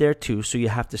staff there, too, so you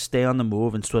have to stay on the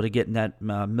move and sort of get in that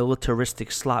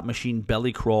militaristic slot machine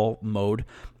belly crawl mode,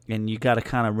 and you got to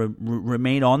kind of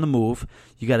remain on the move.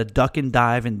 You got to duck and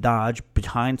dive and dodge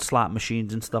behind slot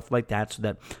machines and stuff like that, so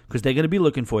that because they're going to be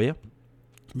looking for you.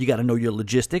 You got to know your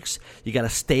logistics. You got to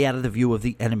stay out of the view of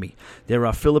the enemy. There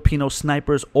are Filipino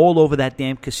snipers all over that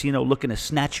damn casino looking to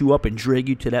snatch you up and drag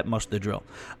you to that muster drill.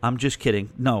 I'm just kidding.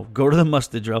 No, go to the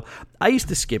muster drill. I used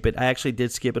to skip it. I actually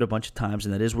did skip it a bunch of times,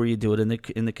 and that is where you do it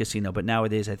in the casino. But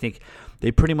nowadays, I think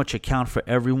they pretty much account for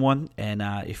everyone. And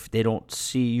if they don't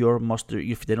see your muster,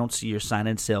 if they don't see your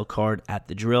sign-in sale card at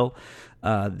the drill,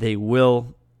 they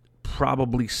will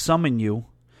probably summon you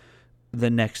the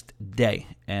next day,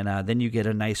 and then you get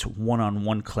a nice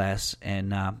one-on-one class,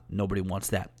 and nobody wants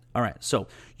that. All right, so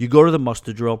you go to the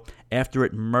muster drill after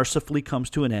it mercifully comes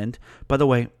to an end. By the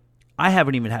way, I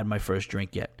haven't even had my first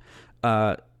drink yet.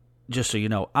 Just so you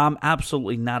know, I'm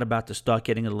absolutely not about to start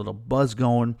getting a little buzz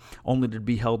going, only to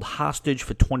be held hostage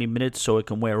for 20 minutes so it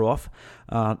can wear off.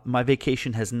 My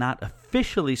vacation has not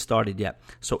officially started yet.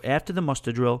 So after the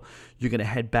muster drill, you're going to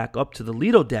head back up to the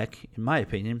Lido deck, in my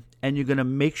opinion, and you're going to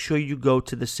make sure you go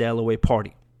to the sail away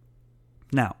party.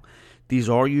 Now, these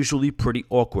are usually pretty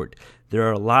awkward. There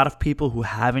are a lot of people who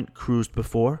haven't cruised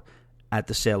before at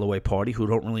the sail away party who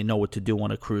don't really know what to do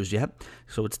on a cruise yet.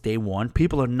 So it's day one.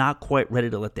 People are not quite ready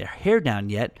to let their hair down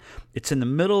yet. It's in the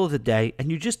middle of the day, and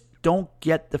you just don't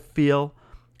get the feel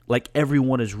like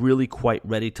everyone is really quite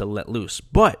ready to let loose.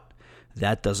 But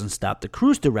that doesn't stop the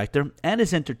cruise director and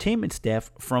his entertainment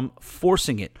staff from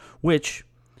forcing it, which,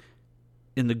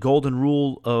 in the golden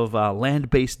rule of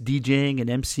land-based DJing and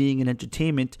MCing and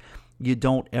entertainment, you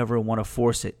don't ever want to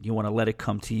force it. You want to let it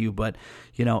come to you. But,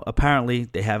 apparently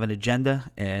they have an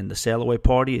agenda, and the sail away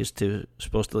party is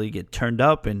supposed to get turned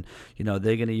up, and, you're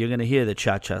going to hear the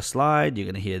cha-cha slide, you're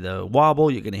going to hear the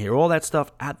wobble, you're going to hear all that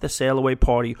stuff at the sail away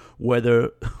party,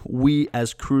 whether we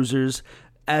as cruisers,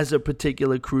 as a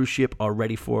particular cruise ship, are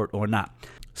ready for it or not.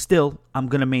 Still, I'm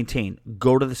going to maintain,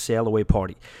 go to the sail away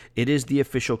party. It is the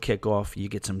official kickoff. You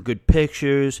get some good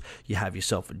pictures. You have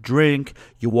yourself a drink.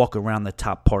 You walk around the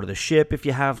top part of the ship if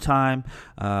you have time.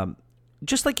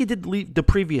 Just like you did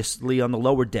previously on the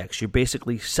lower decks, you're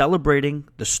basically celebrating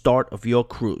the start of your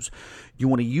cruise. You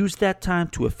want to use that time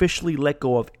to officially let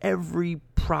go of every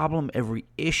problem, every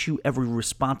issue, every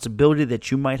responsibility that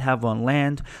you might have on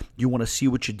land. You want to see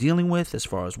what you're dealing with as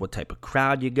far as what type of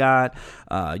crowd you got.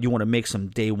 You want to make some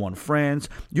day one friends.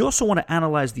 You also want to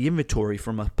analyze the inventory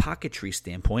from a pocketry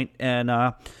standpoint. And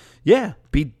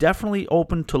be definitely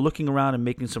open to looking around and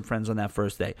making some friends on that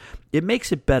first day. It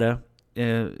makes it better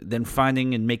than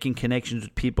finding and making connections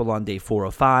with people on day 4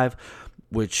 or 5,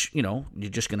 which, you're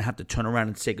just going to have to turn around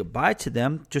and say goodbye to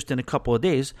them just in a couple of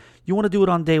days. You want to do it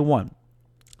on day 1.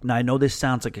 Now, I know this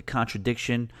sounds like a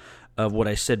contradiction of what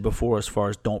I said before as far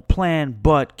as don't plan,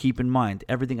 but keep in mind,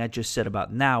 everything I just said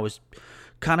about now is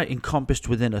kind of encompassed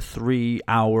within a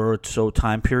 3-hour or so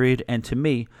time period, and to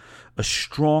me, a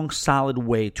strong, solid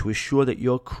way to assure that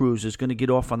your cruise is going to get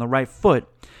off on the right foot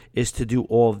is to do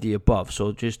all of the above.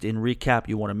 So just in recap,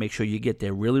 you want to make sure you get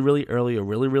there really, really early or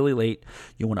really, really late.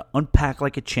 You want to unpack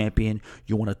like a champion.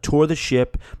 You want to tour the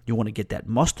ship. You want to get that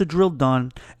muster drill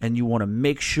done. And you want to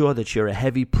make sure that you're a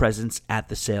heavy presence at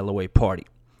the sail away party.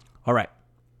 All right.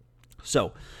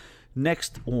 So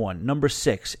next one, number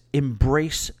 6,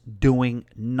 embrace doing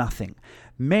nothing.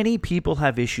 Many people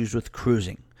have issues with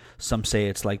cruising. Some say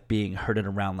it's like being herded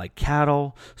around like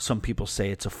cattle. Some people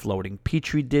say it's a floating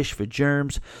petri dish for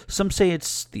germs. Some say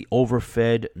it's the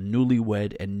overfed,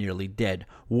 newlywed, and nearly dead.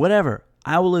 Whatever.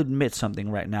 I will admit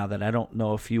something right now that I don't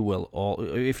know if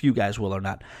you guys will or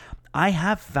not. I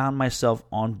have found myself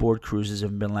on board cruises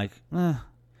and been like,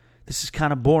 this is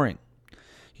kind of boring.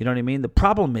 You know what I mean? The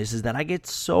problem is that I get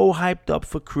so hyped up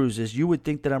for cruises, you would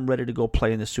think that I'm ready to go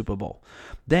play in the Super Bowl.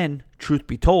 Then, truth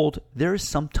be told, there is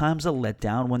sometimes a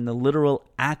letdown when the literal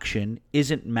action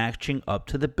isn't matching up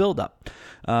to the build-up.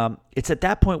 It's at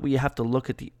that point where you have to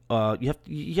look at the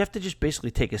you have to just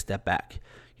basically take a step back.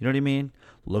 You know what I mean?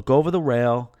 Look over the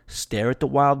rail, stare at the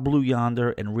wild blue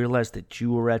yonder, and realize that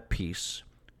you are at peace.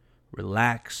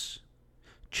 Relax,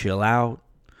 chill out,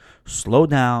 slow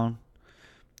down,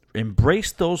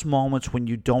 Embrace those moments when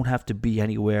you don't have to be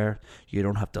anywhere. You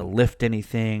don't have to lift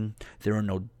anything. There are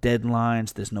no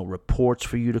deadlines. There's no reports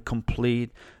for you to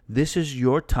complete. This is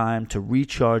your time to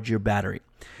recharge your battery.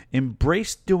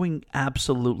 Embrace doing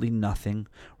absolutely nothing.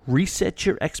 Reset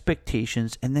your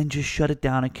expectations and then just shut it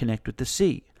down and connect with the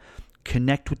sea.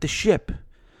 Connect with the ship.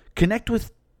 Connect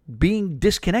with being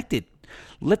disconnected.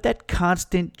 Let that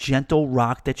constant, gentle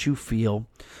rock that you feel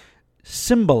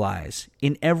symbolize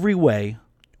in every way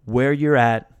where you're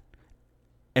at,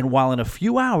 and while in a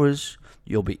few hours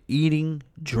you'll be eating,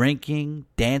 drinking,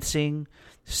 dancing,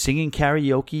 singing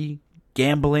karaoke,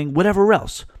 gambling, whatever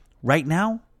else. Right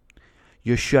now,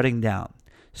 you're shutting down.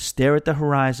 Stare at the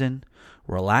horizon,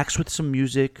 relax with some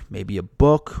music, maybe a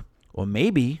book, or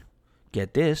maybe,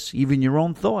 get this, even your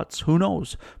own thoughts. Who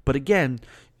knows? But again,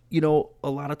 a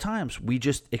lot of times we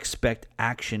just expect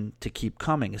action to keep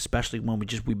coming, especially when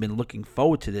we've been looking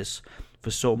forward to this for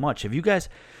so much. Have you guys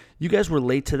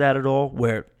relate to that at all?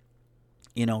 Where,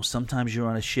 sometimes you're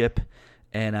on a ship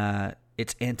and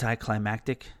it's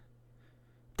anticlimactic.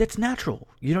 That's natural.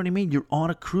 You know what I mean? You're on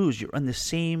a cruise. You're on the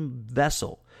same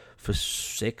vessel for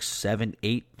 6, 7,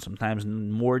 8, sometimes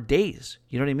more days.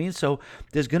 You know what I mean? So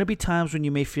there's going to be times when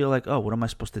you may feel like, oh, what am I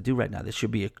supposed to do right now? This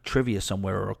should be a trivia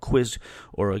somewhere or a quiz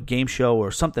or a game show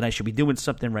or something. I should be doing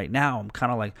something right now. I'm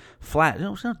kind of like flat.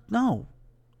 No.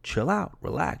 Chill out.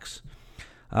 Relax.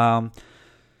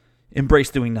 Embrace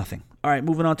doing nothing. All right,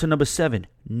 moving on to number 7.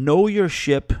 Know your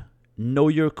ship. Know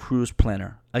your cruise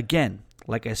planner. Again,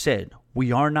 like I said,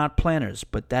 we are not planners,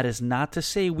 but that is not to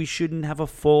say we shouldn't have a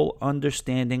full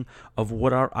understanding of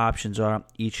what our options are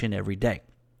each and every day.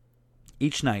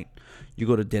 Each night, you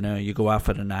go to dinner, you go out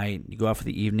for the night, you go out for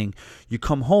the evening, you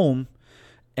come home,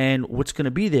 and what's going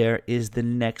to be there is the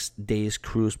next day's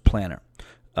cruise planner.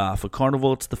 For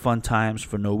Carnival, it's the Fun Times.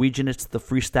 For Norwegian, it's the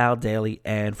Freestyle Daily.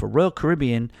 And for Royal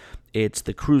Caribbean, it's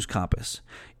the Cruise Compass.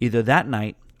 Either that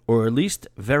night, or at least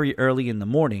very early in the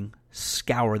morning,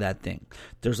 scour that thing.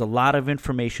 There's a lot of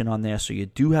information on there, so you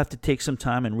do have to take some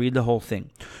time and read the whole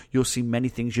thing. You'll see many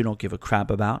things you don't give a crap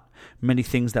about, many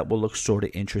things that will look sort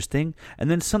of interesting,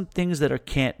 and then some things that are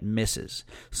can't misses.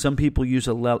 Some people use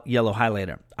a yellow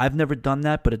highlighter. I've never done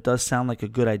that, but it does sound like a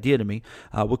good idea to me.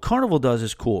 What Carnival does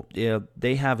is cool.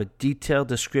 They have a detailed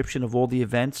description of all the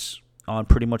events on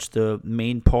pretty much the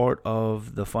main part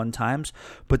of the Fun Times.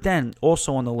 But then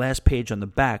also on the last page on the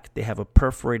back, they have a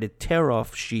perforated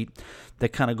tear-off sheet that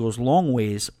kind of goes long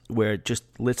ways, where it just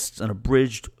lists an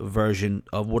abridged version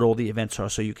of what all the events are,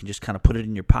 so you can just kind of put it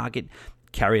in your pocket,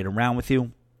 carry it around with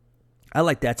you. I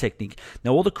like that technique.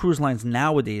 Now, all the cruise lines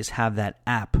nowadays have that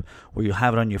app where you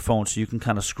have it on your phone, so you can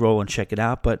kind of scroll and check it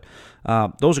out. But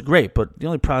those are great. But the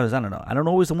only problem is, I don't know. I don't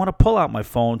always want to pull out my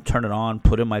phone, turn it on,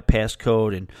 put in my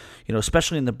passcode, and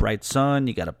especially in the bright sun,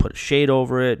 you got to put a shade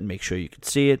over it and make sure you can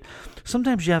see it.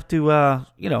 Sometimes you have to,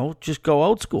 just go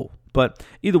old school. But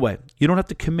either way, you don't have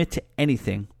to commit to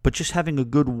anything, but just having a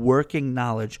good working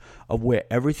knowledge of where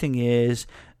everything is,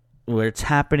 where it's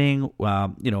happening,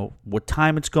 what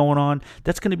time it's going on.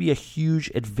 That's going to be a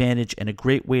huge advantage and a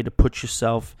great way to put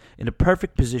yourself in a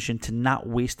perfect position to not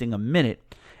wasting a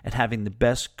minute at having the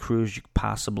best cruise you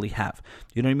possibly have.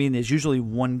 You know what I mean? There's usually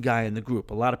one guy in the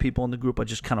group. A lot of people in the group are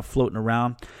just kind of floating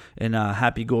around and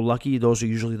happy-go-lucky. Those are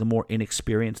usually the more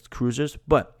inexperienced cruisers.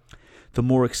 But the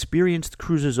more experienced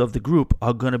cruisers of the group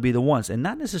are going to be the ones. And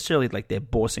not necessarily like they're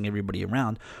bossing everybody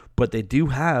around, but they do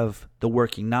have the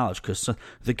working knowledge. Because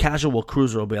the casual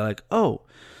cruiser will be like, oh,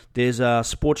 there's a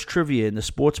sports trivia in the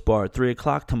sports bar at 3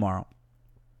 o'clock tomorrow.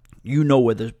 You know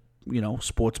where the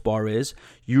sports bar is.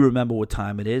 You remember what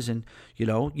time it is, and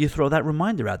you throw that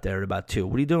reminder out there at about 2.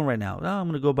 What are you doing right now? Oh, I'm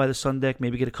going to go by the sun deck,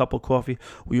 maybe get a cup of coffee.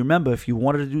 Well, you remember, if you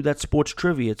wanted to do that sports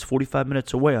trivia, it's 45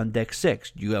 minutes away on deck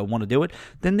 6. You want to do it?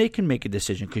 Then they can make a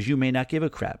decision, because you may not give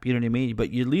a crap. You know what I mean? But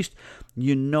at least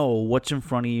you know what's in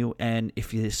front of you, and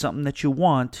if there's something that you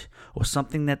want or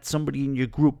something that somebody in your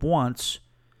group wants,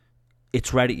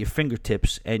 it's right at your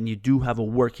fingertips, and you do have a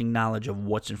working knowledge of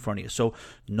what's in front of you. So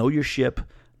know your ship.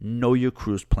 Know your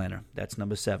cruise planner. That's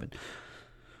number 7.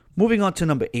 Moving on to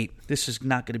number 8. This is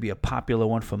not going to be a popular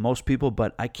one for most people,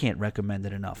 but I can't recommend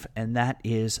it enough, and that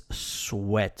is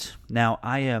sweat. Now,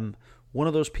 I am one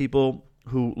of those people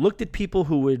who looked at people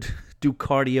who would do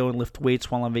cardio and lift weights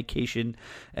while on vacation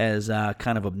as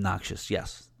kind of obnoxious.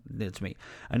 Yes, it's me.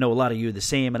 I know a lot of you are the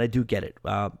same, and I do get it.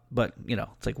 But,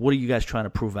 it's like, what are you guys trying to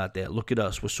prove out there? Look at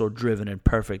us. We're so driven and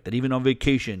perfect that even on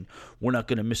vacation, we're not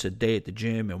going to miss a day at the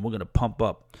gym, and we're going to pump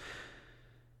up.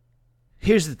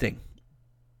 Here's the thing.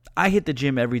 I hit the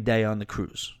gym every day on the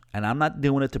cruise. And I'm not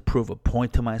doing it to prove a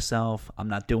point to myself. I'm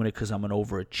not doing it because I'm an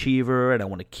overachiever and I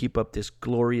want to keep up this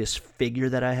glorious figure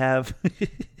that I have.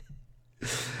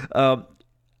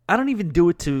 I don't even do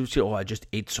it to say, I just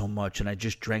ate so much and I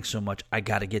just drank so much, I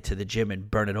got to get to the gym and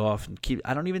burn it off and keep.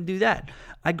 I don't even do that.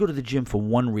 I go to the gym for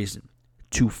one reason,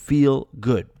 to feel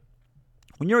good.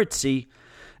 When you're at sea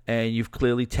and you've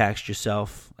clearly taxed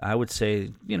yourself, I would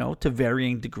say, to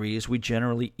varying degrees, we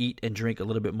generally eat and drink a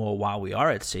little bit more while we are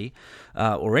at sea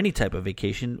or any type of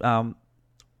vacation.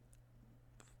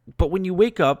 But when you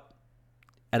wake up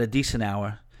at a decent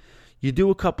hour, you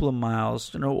do a couple of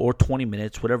miles, or 20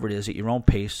 minutes, whatever it is, at your own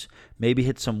pace. Maybe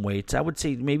hit some weights. I would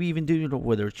say maybe even do,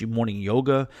 whether it's your morning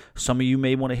yoga. Some of you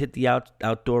may want to hit the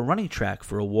outdoor running track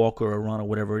for a walk or a run or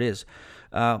whatever it is.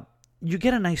 You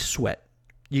get a nice sweat.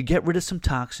 You get rid of some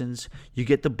toxins. You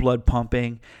get the blood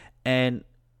pumping. And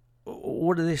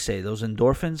what do they say? Those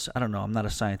endorphins? I don't know. I'm not a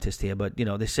scientist here, but,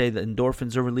 they say the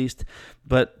endorphins are released.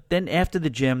 But then after the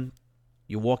gym,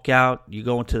 you walk out, you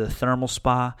go into the thermal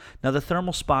spa. Now, the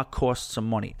thermal spa costs some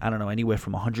money. I don't know, anywhere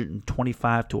from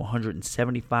 $125 to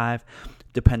 $175,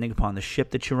 depending upon the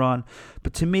ship that you're on.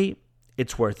 But to me,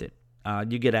 it's worth it.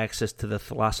 You get access to the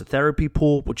thalassotherapy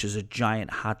pool, which is a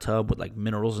giant hot tub with like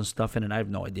minerals and stuff in it. I have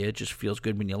no idea. It just feels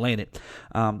good when you lay in it.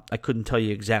 I couldn't tell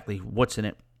you exactly what's in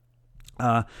it.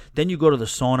 Then you go to the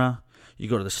sauna. You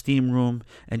go to the steam room.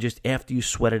 And just after you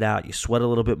sweat it out, you sweat a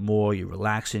little bit more. You're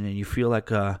relaxing and you feel like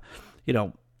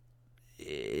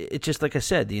it's just like I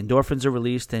said, the endorphins are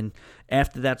released, and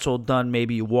after that's all done,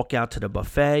 maybe you walk out to the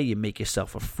buffet, you make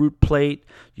yourself a fruit plate,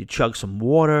 you chug some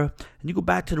water, and you go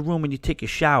back to the room and you take a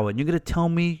shower, and you're going to tell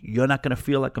me you're not going to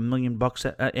feel like $1 million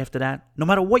after that? No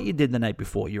matter what you did the night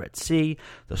before, you're at sea,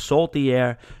 the salty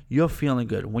air, you're feeling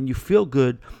good. When you feel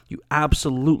good, you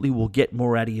absolutely will get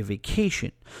more out of your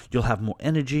vacation. You'll have more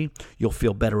energy, you'll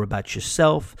feel better about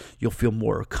yourself, you'll feel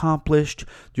more accomplished,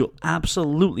 you'll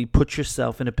absolutely put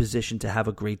yourself in a position to have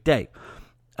a great day.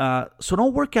 So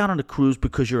don't work out on the cruise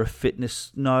because you're a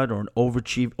fitness nut or an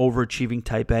overachieving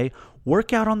type A.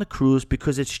 Work out on the cruise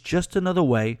because it's just another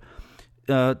way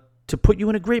to put you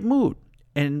in a great mood.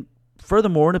 And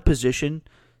furthermore, in a position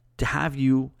to have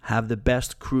you have the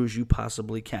best cruise you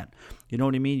possibly can. You know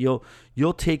what I mean?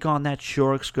 You'll take on that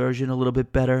shore excursion a little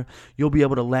bit better. You'll be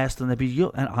able to last on the beach.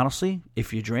 And honestly,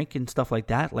 if you drink and stuff like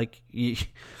that, like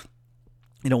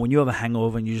when you have a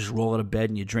hangover and you just roll out of bed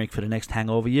and you drink for the next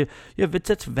hangover,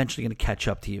 that's eventually going to catch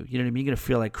up to you. You know what I mean? You're going to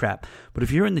feel like crap. But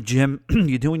if you're in the gym,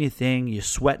 you're doing your thing, you're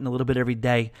sweating a little bit every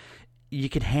day, you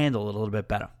can handle it a little bit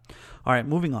better. All right,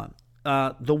 moving on.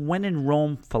 The when in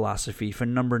Rome philosophy for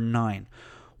number 9.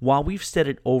 While we've said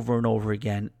it over and over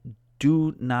again,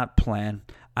 do not plan.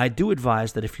 I do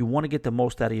advise that if you want to get the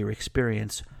most out of your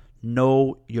experience,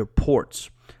 know your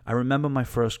ports. I remember my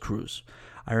first cruise.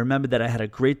 I remember that I had a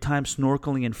great time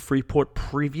snorkeling in Freeport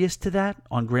previous to that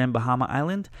on Grand Bahama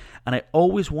Island, and I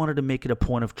always wanted to make it a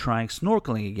point of trying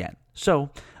snorkeling again. So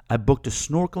I booked a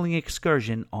snorkeling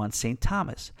excursion on St.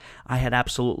 Thomas. I had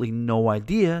absolutely no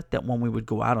idea that when we would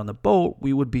go out on the boat,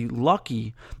 we would be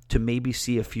lucky to maybe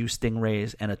see a few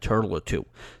stingrays and a turtle or two.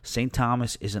 St.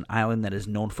 Thomas is an island that is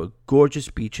known for gorgeous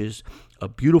beaches, a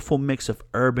beautiful mix of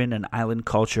urban and island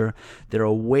culture. There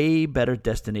are way better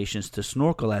destinations to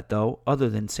snorkel at, though, other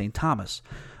than St. Thomas.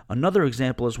 Another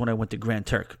example is when I went to Grand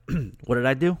Turk. What did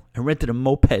I do? I rented a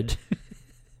moped.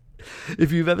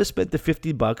 If you've ever spent the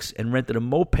 $50 and rented a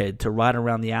moped to ride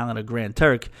around the island of Grand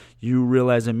Turk, you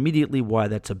realize immediately why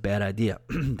that's a bad idea.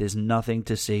 There's nothing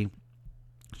to see.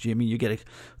 I mean, you get a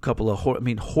couple of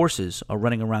horses are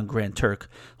running around Grand Turk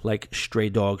like stray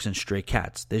dogs and stray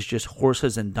cats. There's just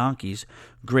horses and donkeys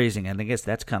grazing, and I guess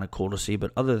that's kind of cool to see.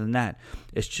 But other than that,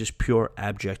 it's just pure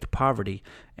abject poverty,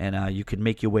 and you could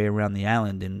make your way around the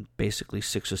island in basically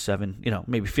 6 or 7,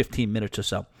 maybe 15 minutes or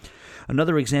so.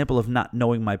 Another example of not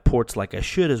knowing my ports like I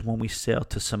should is when we sailed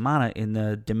to Samana in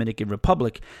the Dominican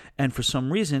Republic, and for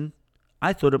some reason,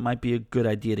 I thought it might be a good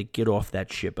idea to get off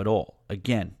that ship at all.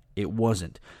 Again, it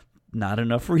wasn't. Not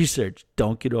enough research.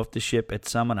 Don't get off the ship at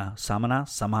Samana.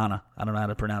 I don't know how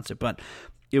to pronounce it, but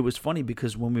it was funny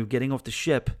because when we were getting off the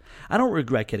ship, I don't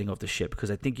regret getting off the ship because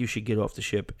I think you should get off the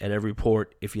ship at every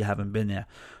port if you haven't been there.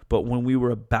 But when we were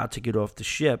about to get off the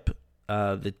ship,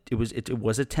 it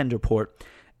was a tender port,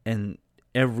 and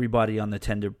everybody on the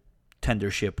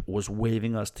tender ship was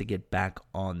waving us to get back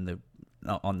on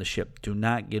the ship. Do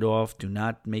not get off. Do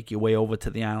not make your way over to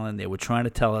the island. They were trying to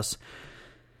tell us.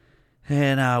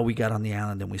 And we got on the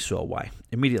island and we saw why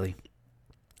immediately.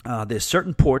 There's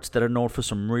certain ports that are known for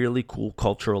some really cool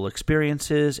cultural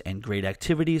experiences and great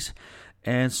activities.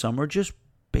 And some are just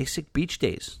basic beach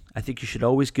days. I think you should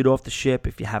always get off the ship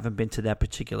if you haven't been to that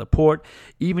particular port,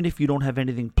 even if you don't have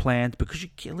anything planned, because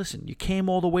you came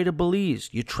all the way to Belize.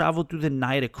 You traveled through the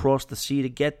night across the sea to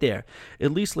get there.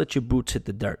 At least let your boots hit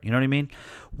the dirt. You know what I mean?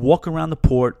 Walk around the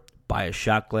port, buy a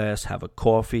shot glass, have a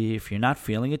coffee. If you're not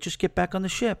feeling it, just get back on the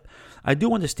ship. I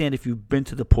do understand if you've been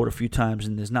to the port a few times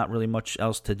and there's not really much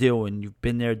else to do, and you've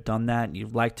been there, done that, and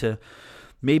you'd like to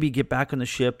maybe get back on the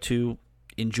ship to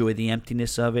enjoy the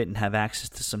emptiness of it and have access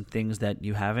to some things that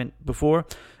you haven't before,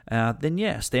 then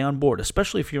yeah, stay on board,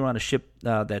 especially if you're on a ship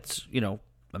that's,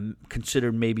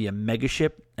 considered maybe a mega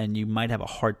ship, and you might have a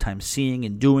hard time seeing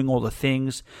and doing all the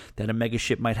things that a mega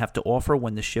ship might have to offer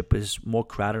when the ship is more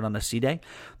crowded on a sea day.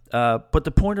 But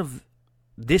the point of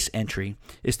this entry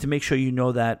is to make sure you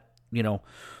know that, know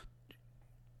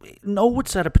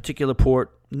what's at a particular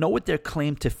port, know what their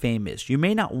claim to fame is. You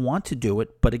may not want to do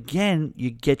it, but again, you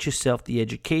get yourself the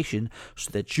education so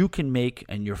that you can make,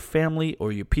 and your family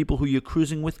or your people who you're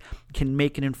cruising with can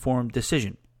make an informed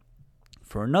decision.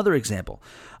 For another example,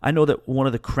 I know that one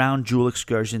of the crown jewel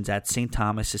excursions at St.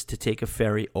 Thomas is to take a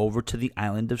ferry over to the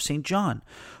island of St. John.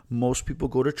 Most people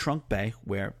go to Trunk Bay,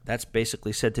 where that's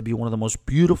basically said to be one of the most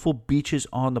beautiful beaches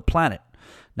on the planet.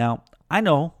 Now, I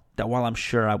know that while I'm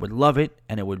sure I would love it,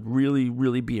 and it would really,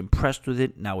 really be impressed with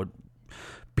it, and I would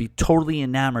be totally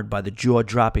enamored by the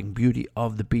jaw-dropping beauty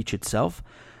of the beach itself,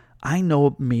 I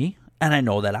know me, and I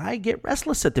know that I get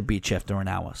restless at the beach after an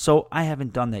hour. So I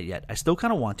haven't done that yet. I still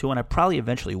kind of want to, and I probably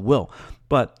eventually will.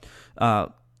 But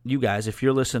you guys, if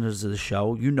you're listeners to the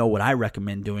show, you know what I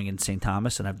recommend doing in St.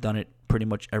 Thomas, and I've done it pretty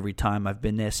much every time I've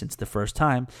been there since the first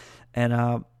time. And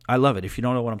I love it. If you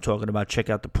don't know what I'm talking about, check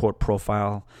out the port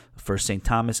profile for St.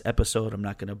 Thomas episode. I'm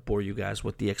not going to bore you guys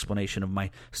with the explanation of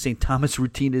my St. Thomas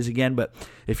routine is again, but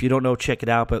if you don't know, check it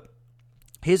out. But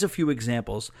here's a few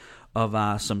examples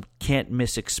of some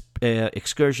can't-miss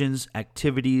excursions,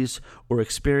 activities, or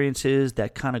experiences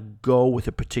that kind of go with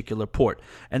a particular port.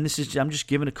 And I'm just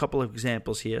giving a couple of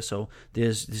examples here. So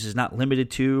this is not limited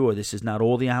to, or this is not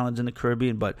all the islands in the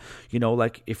Caribbean, but,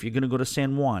 like if you're going to go to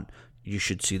San Juan, you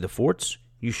should see the forts.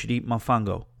 You should eat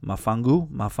mofongo.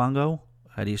 Mofongo?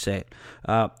 How do you say it?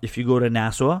 If you go to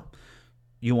Nassau,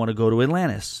 you want to go to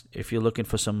Atlantis. If you're looking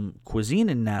for some cuisine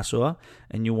in Nassau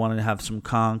and you want to have some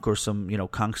conch or some,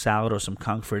 conch salad or some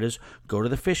conch fritters, go to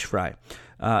the fish fry.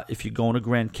 If you're going to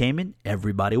Grand Cayman,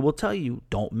 everybody will tell you,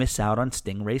 don't miss out on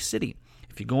Stingray City.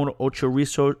 If you're going to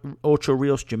Ocho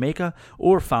Rios, Jamaica,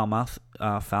 or Falmouth,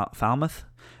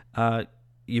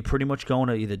 you're pretty much going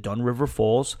to either Dunn River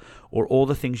Falls or all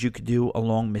the things you could do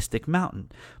along Mystic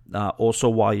Mountain. Also,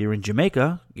 while you're in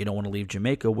Jamaica, you don't want to leave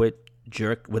Jamaica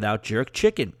without jerk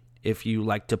chicken. If you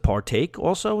like to partake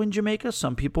also in Jamaica,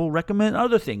 some people recommend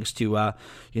other things to, I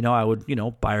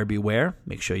would, buyer beware.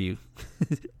 Make sure you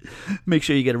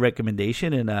get a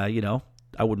recommendation, and,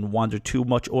 I wouldn't wander too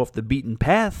much off the beaten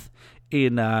path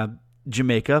in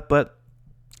Jamaica, but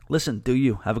listen, do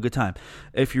you have a good time.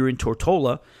 If you're in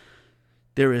Tortola,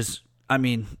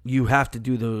 you have to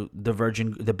do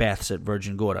the baths at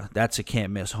Virgin Gorda. That's a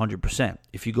can't miss, 100%.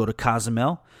 If you go to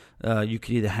Cozumel, you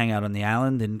could either hang out on the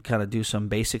island and kind of do some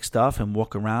basic stuff and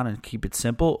walk around and keep it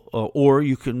simple, or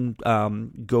you can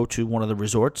go to one of the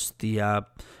resorts, the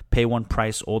pay one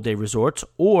price all-day resorts,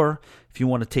 or if you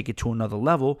want to take it to another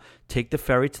level, take the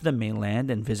ferry to the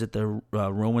mainland and visit the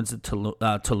ruins of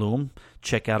Tulum,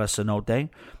 check out a cenote.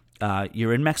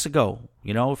 You're in Mexico.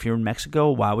 If you're in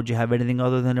Mexico, why would you have anything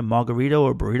other than a margarita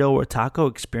or burrito or taco?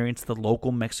 Experience the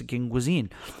local Mexican cuisine.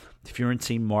 If you're in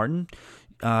St. Martin,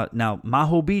 now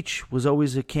Maho Beach was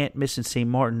always a can't miss in St.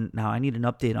 Martin. Now I need an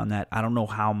update on that. I don't know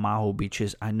how Maho Beach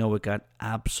is. I know it got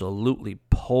absolutely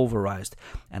pulverized,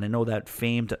 and I know that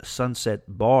famed Sunset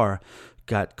Bar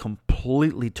got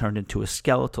completely turned into a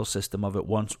skeletal system of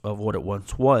what it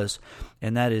once was,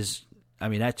 and that is.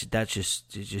 That's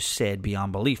just sad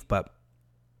beyond belief, but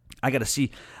I got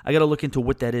to look into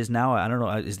what that is now. I don't know.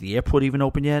 Is the airport even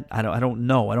open yet? I don't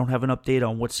know. I don't have an update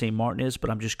on what St. Martin is, but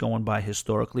I'm just going by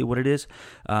historically what it is.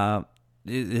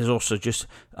 There's also just,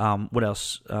 what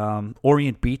else?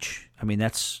 Orient Beach.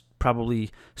 That's probably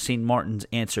St. Martin's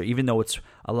answer, even though it's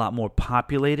a lot more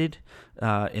populated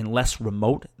and less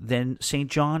remote than St.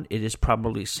 John. It is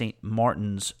probably St.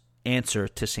 Martin's answer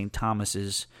to St.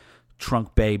 Thomas's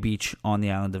Trunk Bay Beach on the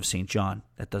island of St. John.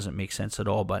 That doesn't make sense at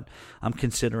all, but I'm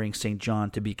considering St. John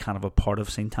to be kind of a part of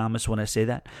St. Thomas when I say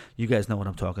that. You guys know what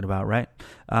I'm talking about, right?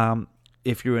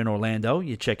 If you're in Orlando,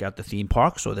 you check out the theme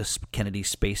parks or the Kennedy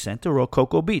Space Center or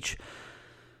Cocoa Beach.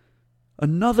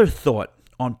 Another thought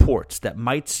on ports that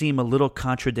might seem a little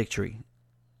contradictory.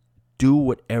 Do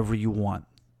whatever you want.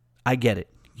 I get it.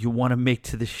 You want to make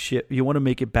to the ship. You want to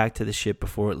make it back to the ship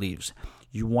before it leaves.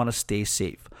 You want to stay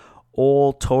safe.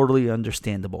 All totally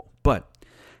understandable. But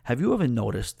have you ever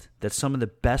noticed that some of the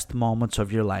best moments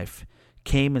of your life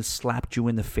came and slapped you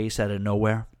in the face out of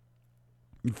nowhere?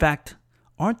 In fact,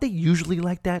 aren't they usually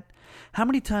like that? How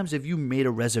many times have you made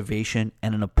a reservation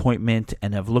and an appointment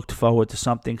and have looked forward to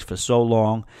something for so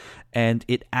long and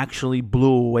it actually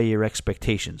blew away your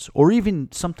expectations, or even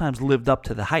sometimes lived up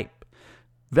to the hype?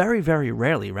 Very, very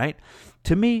rarely, right?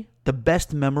 To me, the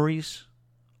best memories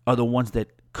are the ones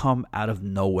that come out of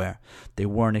nowhere. They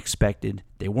weren't expected,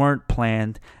 they weren't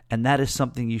planned, and that is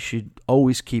something you should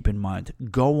always keep in mind.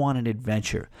 Go on an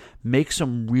adventure, make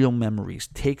some real memories,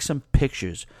 take some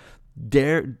pictures,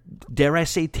 dare I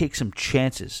say take some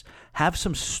chances, have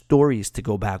some stories to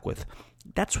go back with.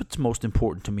 That's what's most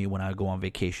important to me when I go on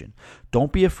vacation.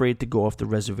 Don't be afraid to go off the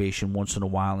reservation once in a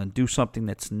while and do something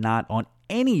that's not on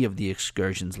any of the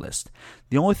excursions list.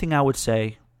 The only thing I would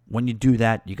say, when you do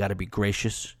that, you got to be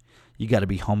gracious, you got to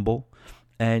be humble,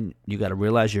 and you got to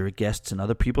realize you're guests in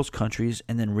other people's countries.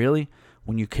 And then really,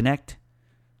 when you connect,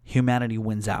 humanity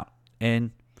wins out.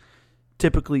 And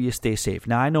typically you stay safe.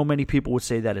 Now, I know many people would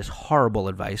say that is horrible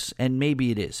advice, and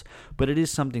maybe it is, but it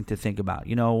is something to think about.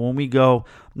 You know, when we go,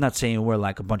 I'm not saying we're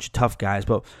like a bunch of tough guys,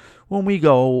 but when we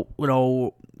go, you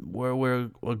know, we're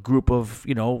a group of,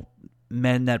 you know,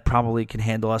 men that probably can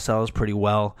handle ourselves pretty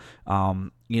well.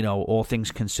 You know, all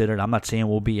things considered, I'm not saying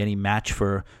we'll be any match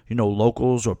for, you know,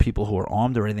 locals or people who are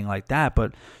armed or anything like that.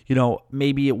 But, you know,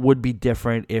 maybe it would be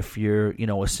different if you're, you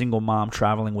know, a single mom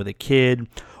traveling with a kid,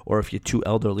 or if you're two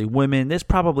elderly women. There's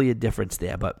probably a difference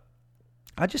there. But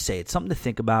I just say it's something to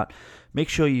think about. Make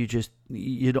sure you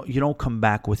don't come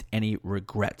back with any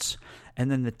regrets.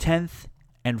 And then the 10th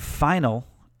and final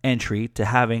entry to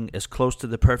having as close to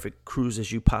the perfect cruise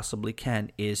as you possibly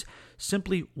can is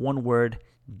simply one word: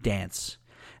 dance.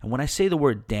 And when I say the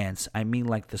word dance, I mean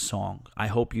like the song, I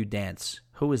Hope You Dance.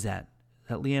 Who is that? Is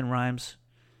that LeAnn Rimes?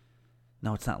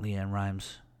 No, it's not LeAnn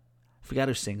Rimes. I forgot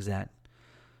who sings that.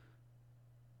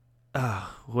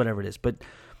 Whatever it is. But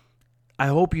I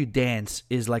Hope You Dance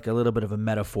is like a little bit of a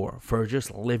metaphor for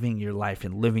just living your life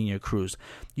and living your cruise.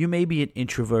 You may be an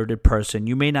introverted person.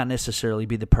 You may not necessarily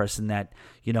be the person that,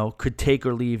 you know, could take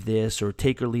or leave this or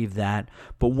take or leave that.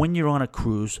 But when you're on a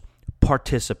cruise,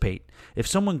 participate. If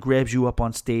someone grabs you up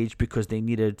on stage because they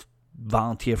need a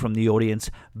volunteer from the audience,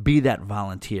 be that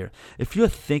volunteer. If you're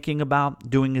thinking about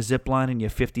doing a zip line and you're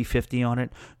 50-50 on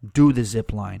it, do the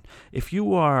zip line. If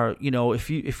you are, you know, if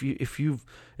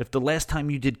the last time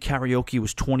you did karaoke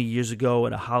was 20 years ago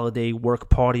at a holiday work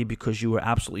party because you were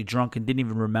absolutely drunk and didn't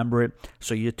even remember it,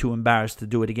 so you're too embarrassed to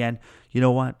do it again, you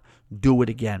know what? Do it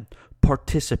again.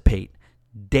 Participate.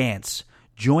 Dance.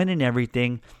 Join in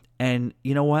everything. And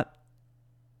you know what?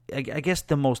 I guess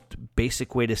the most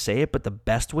basic way to say it, but the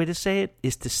best way to say it,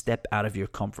 is to step out of your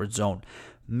comfort zone.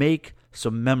 Make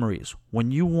some memories.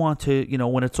 When you want to, you know,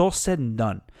 when it's all said and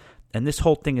done, and this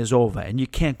whole thing is over, and you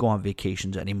can't go on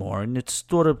vacations anymore, and it's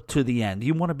sort of to the end,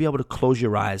 you want to be able to close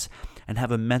your eyes and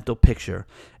have a mental picture.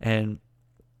 And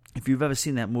if you've ever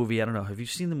seen that movie, I don't know, have you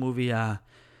seen the movie? I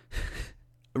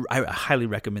highly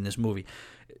recommend this movie.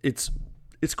 It's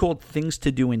called Things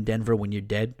to Do in Denver When You're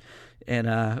Dead.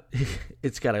 And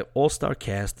it's got an all-star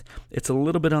cast. It's a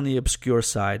little bit on the obscure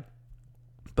side,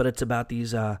 but it's about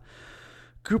these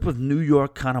group of New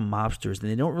York kind of mobsters, and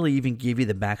they don't really even give you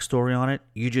the backstory on it.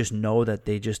 You just know that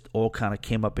they just all kind of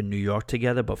came up in New York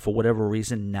together, but for whatever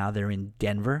reason, now they're in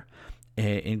Denver,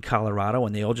 in Colorado,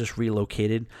 and they all just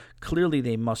relocated. Clearly,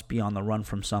 they must be on the run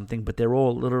from something, but they're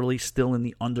all literally still in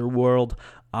the underworld,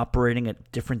 operating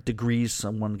at different degrees.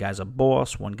 One guy's a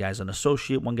boss, one guy's an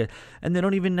associate, one guy, and they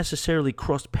don't even necessarily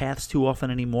cross paths too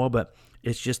often anymore, but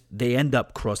it's just they end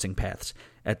up crossing paths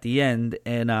at the end,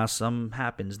 and something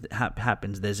happens.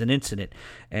 There's an incident,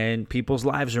 and people's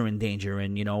lives are in danger,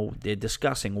 and, you know, they're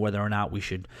discussing whether or not we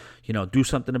should, you know, do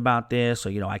something about this,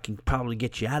 or, you know, I can probably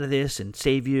get you out of this and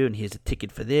save you, and here's a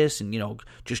ticket for this, and, you know,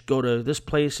 just go to this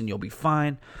place and you'll be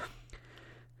fine.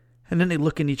 And then they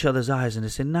look in each other's eyes and they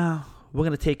say, no, we're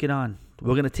going to take it on.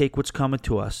 We're going to take what's coming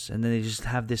to us. And then they just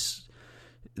have this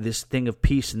thing of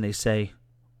peace, and they say,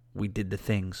 we did the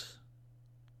things.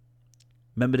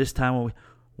 Remember this time when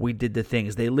we did the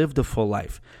things? They lived a full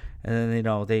life. And then, you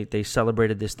know, they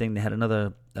celebrated this thing. They had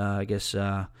another,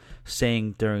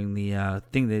 saying during the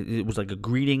thing. That it was like a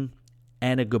greeting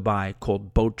and a goodbye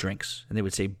called boat drinks. And they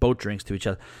would say boat drinks to each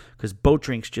other because boat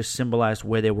drinks just symbolized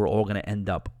where they were all going to end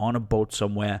up, on a boat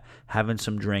somewhere, having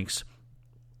some drinks.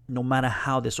 No matter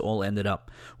how this all ended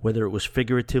up, whether it was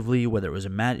figuratively, whether it was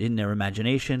in their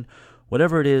imagination,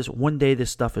 Whatever it is, one day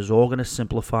this stuff is all going to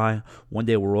simplify. One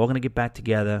day we're all going to get back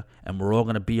together, and we're all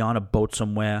going to be on a boat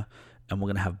somewhere, and we're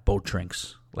going to have boat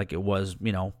drinks like it was,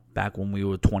 back when we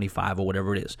were 25 or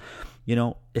whatever it is.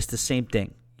 It's the same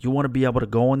thing. You want to be able to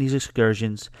go on these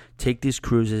excursions, take these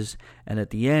cruises, and at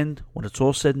the end, when it's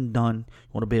all said and done, you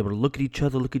want to be able to look at each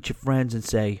other, look at your friends, and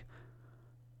say,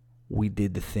 we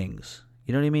did the things.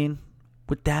 You know what I mean?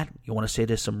 With that, you want to say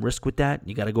there's some risk with that.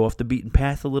 You got to go off the beaten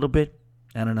path a little bit.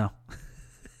 I don't know.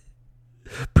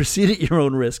 Proceed at your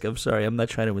own risk. I'm sorry. I'm not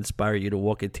trying to inspire you to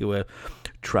walk into a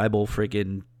tribal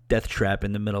friggin' death trap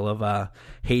in the middle of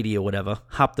Haiti or whatever.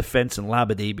 Hop the fence in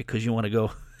Labadee because you want to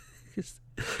go...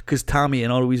 Because Tommy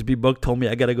and Always Be Booked told me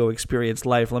I got to go experience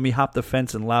life. Let me hop the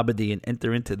fence in Labadee and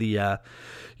enter into the,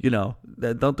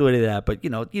 don't do any of that. But, you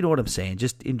know what I'm saying.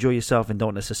 Just enjoy yourself and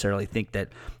don't necessarily think that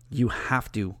you have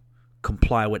to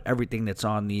comply with everything that's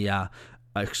on the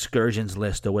excursions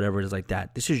list or whatever it is like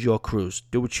that. This is your cruise.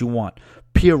 Do what you want.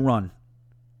 Pier run.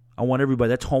 I want everybody.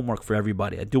 That's homework for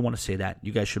everybody. I do want to say that.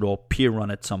 You guys should all pier run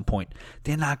at some point.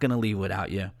 They're not going to leave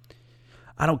without you.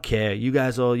 I don't care. You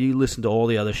guys you listen to all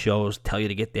the other shows, tell you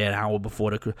to get there an hour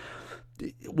before the cruise.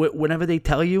 Whenever they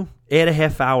tell you, add a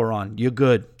half hour on. You're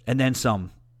good. And then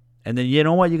some. And then you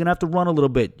know what? You're going to have to run a little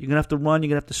bit. You're going to have to run. You're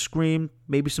going to have to scream.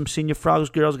 Maybe some Senior Frogs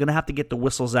girls are going to have to get the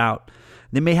whistles out.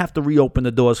 They may have to reopen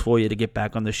the doors for you to get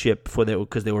back on the ship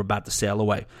because they were about to sail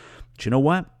away. But you know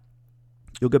what?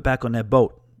 You'll get back on that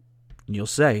boat. And you'll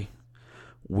say,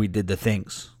 we did the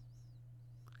things.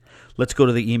 Let's go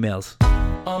to the emails.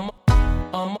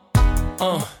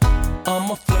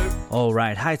 All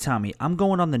right. Hi, Tommy. I'm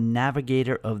going on the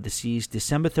Navigator of the Seas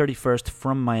December 31st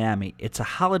from Miami. It's a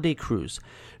holiday cruise.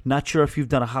 Not sure if you've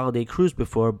done a holiday cruise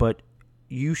before, but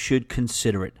you should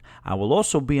consider it. I will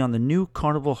also be on the new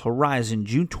Carnival Horizon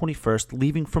June 21st,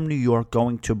 leaving from New York,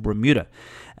 going to Bermuda.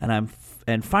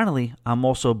 And finally, I'm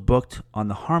also booked on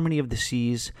the Harmony of the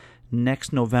Seas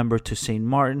next November to St.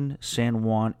 Martin, San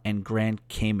Juan, and Grand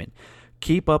Cayman.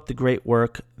 Keep up the great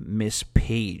work, Miss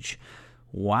Page.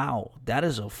 Wow, that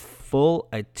is a full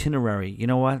itinerary. You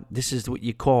know what? This is what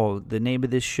you call, the name of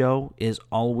this show is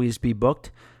Always Be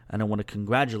Booked. And I want to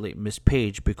congratulate Miss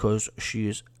Page because she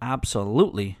is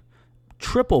absolutely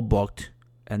triple booked.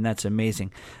 And that's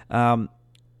amazing.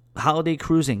 Holiday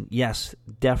cruising, yes,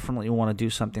 definitely want to do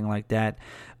something like that.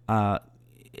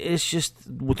 It's just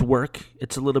with work,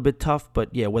 it's a little bit tough.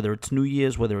 But yeah, whether it's New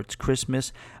Year's, whether it's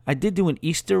Christmas. I did do an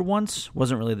Easter once.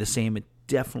 Wasn't really the same. It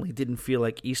definitely didn't feel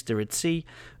like Easter at sea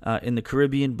in the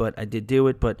Caribbean, but I did do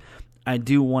it. But I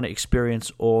do want to experience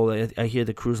all. I hear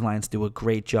the cruise lines do a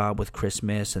great job with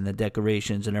Christmas and the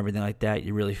decorations and everything like that.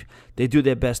 They do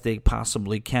their best they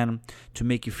possibly can to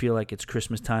make you feel like it's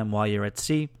Christmas time while you're at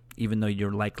sea, even though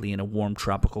you're likely in a warm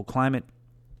tropical climate.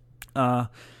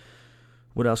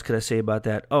 What else could I say about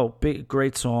that? Oh,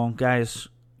 great song, guys.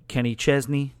 Kenny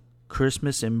Chesney,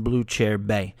 Christmas in Blue Chair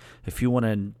Bay. If you want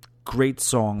a great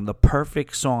song, the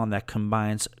perfect song that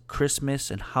combines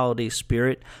Christmas and holiday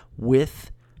spirit with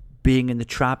being in the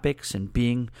tropics and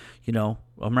being,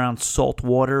 around salt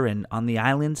water and on the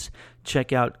islands,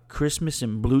 check out Christmas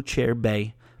in Blue Chair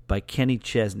Bay by Kenny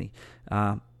Chesney.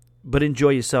 But enjoy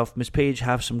yourself, Miss Page.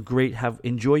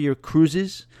 Enjoy your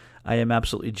cruises. I am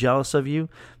absolutely jealous of you.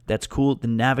 That's cool. The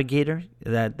Navigator.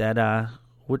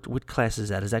 What class is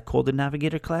that? Is that called the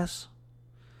Navigator class?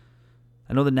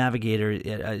 I know the Navigator.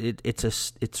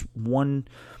 It's one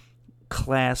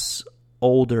class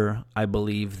older, I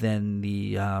believe, than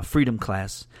the Freedom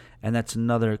class, and that's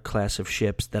another class of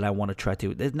ships that I want to try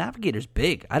to. The Navigator's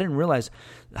big. I didn't realize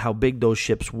how big those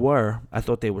ships were. I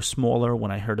thought they were smaller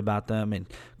when I heard about them, and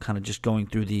kind of just going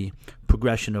through the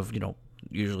progression of,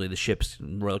 usually the ships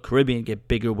in Royal Caribbean get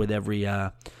bigger with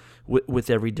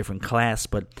every different class.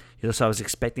 But so I was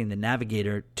expecting the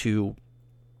Navigator to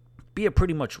be a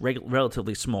pretty much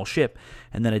relatively small ship,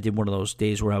 and then I did one of those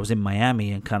days where I was in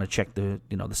Miami and kind of checked the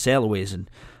sailaways, and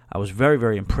I was very,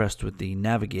 very impressed with the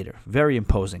Navigator. Very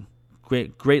imposing,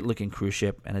 great looking cruise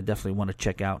ship, and I definitely want to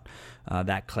check out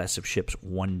that class of ships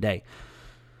one day.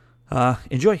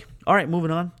 Enjoy. All right,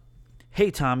 moving on.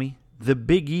 Hey, Tommy, the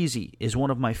Big Easy is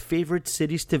one of my favorite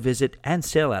cities to visit and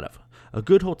sail out of. A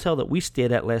good hotel that we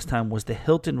stayed at last time was the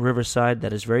Hilton Riverside,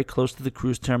 that is very close to the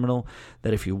cruise terminal,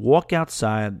 that if you walk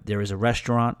outside, there is a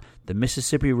restaurant, the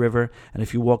Mississippi River, and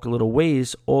if you walk a little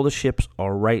ways, all the ships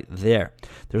are right there.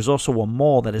 There's also a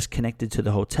mall that is connected to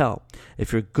the hotel.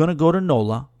 If you're going to go to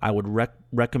NOLA, I would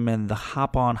recommend the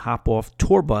hop-on, hop-off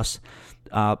tour bus,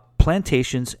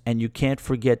 Plantations, and you can't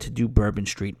forget to do Bourbon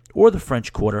Street or the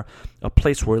French Quarter. A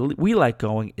place where we like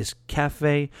going is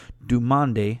Café du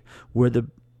Monde, where the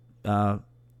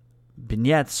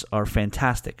vignettes are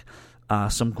fantastic.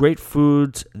 Some great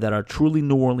foods that are truly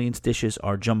New Orleans dishes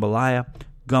are jambalaya,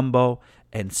 gumbo,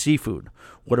 and seafood.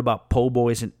 What about po'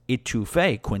 boys and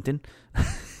etouffee, Quentin?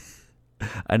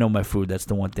 I know my food. That's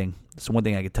the one thing. It's the one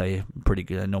thing I can tell you. I'm pretty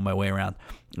good. I know my way around.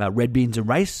 Red beans and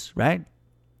rice, right?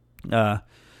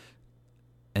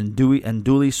 And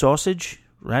Dooley sausage,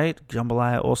 right?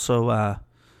 Jambalaya also.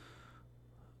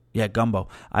 Gumbo.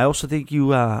 I also think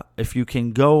if you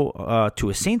can go to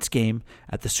a Saints game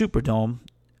at the Superdome,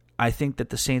 I think that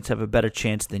the Saints have a better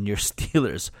chance than your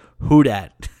Steelers. Who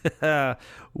dat?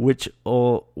 Which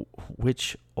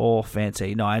all fans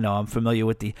say. No, I know. I'm familiar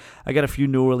with I got a few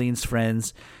New Orleans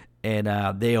friends,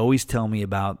 and they always tell me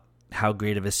about how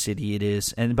great of a city it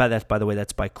is. And by the way,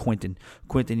 that's by Quentin.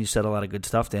 Quentin, you said a lot of good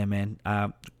stuff there, man.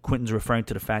 Quentin's referring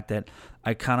to the fact that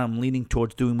I kind of am leaning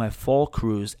towards doing my fall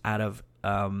cruise out of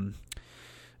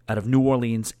New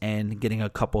Orleans and getting a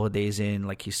couple of days in,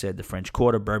 like he said, the French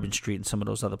Quarter, Bourbon Street, and some of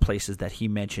those other places that he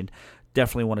mentioned.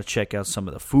 Definitely want to check out some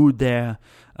of the food there.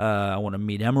 I want to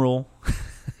meet Emerald.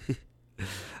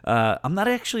 I'm not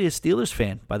actually a Steelers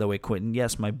fan, by the way, Quentin.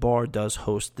 Yes, my bar does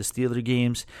host the Steelers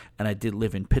games, and I did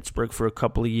live in Pittsburgh for a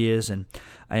couple of years, and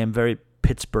I am very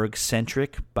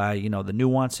Pittsburgh-centric by, the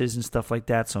nuances and stuff like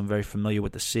that, so I'm very familiar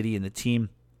with the city and the team.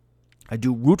 I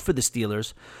do root for the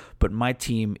Steelers, but my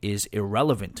team is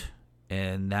irrelevant,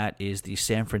 and that is the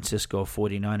San Francisco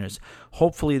 49ers.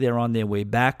 Hopefully they're on their way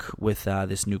back with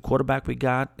this new quarterback we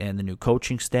got and the new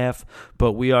coaching staff,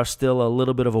 but we are still a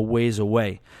little bit of a ways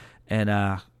away.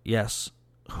 And yes,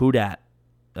 who dat?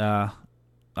 I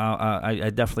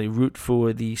definitely root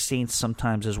for the Saints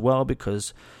sometimes as well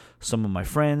because some of my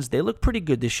friends, they look pretty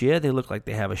good this year. They look like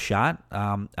they have a shot.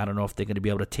 I don't know if they're going to be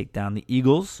able to take down the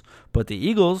Eagles, but the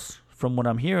Eagles, from what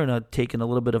I'm hearing, are taking a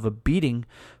little bit of a beating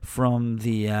from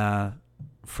the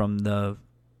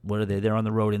what are they? They're on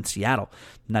the road in Seattle.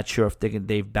 Not sure if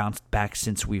they've bounced back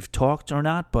since we've talked or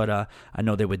not, but I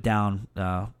know they were down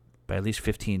by at least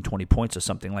 15, 20 points or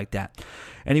something like that.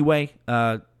 Anyway,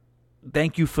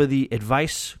 thank you for the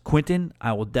advice, Quentin.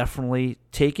 I will definitely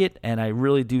take it, and I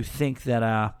really do think that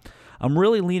I'm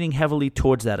really leaning heavily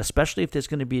towards that, especially if there's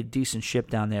going to be a decent ship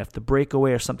down there. If the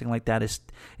Breakaway or something like that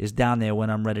is down there when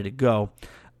I'm ready to go,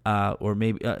 or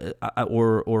maybe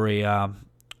or a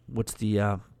what's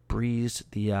the Breeze,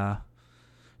 the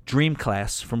Dream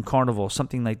Class from Carnival,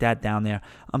 something like that down there,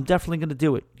 I'm definitely going to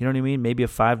do it. You know what I mean? Maybe a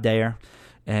 5-dayer,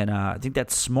 and I think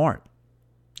that's smart.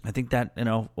 I think that,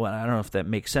 well, I don't know if that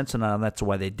makes sense or not, and that's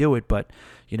why they do it, but,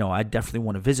 I definitely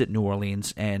want to visit New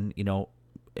Orleans, and,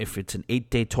 if it's an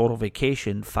 8-day total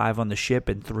vacation, 5 on the ship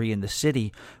and 3 in the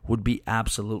city would be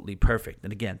absolutely perfect.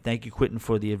 And again, thank you, Quentin,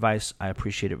 for the advice. I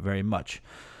appreciate it very much.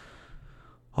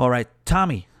 All right,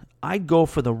 Tommy, I'd go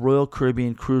for the Royal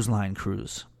Caribbean Cruise Line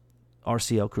cruise.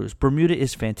 RCL cruise. Bermuda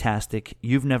is fantastic.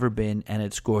 You've never been, and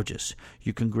it's gorgeous.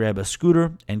 You can grab a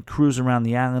scooter and cruise around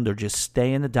the island or just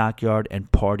stay in the dockyard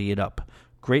and party it up.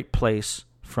 Great place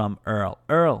from Earl.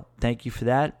 Earl, thank you for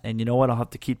that. And you know what? I'll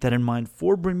have to keep that in mind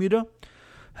for Bermuda.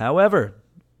 However,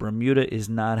 Bermuda is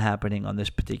not happening on this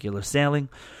particular sailing.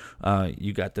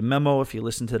 You got the memo. If you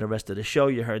listen to the rest of the show,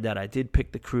 you heard that I did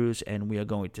pick the cruise, and we are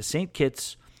going to St.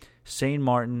 Kitts, St.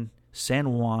 Martin,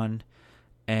 San Juan,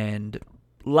 and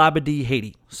Labadee,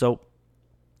 Haiti. So,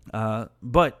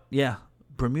 but yeah,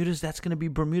 that's going to be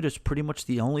Bermuda. It's pretty much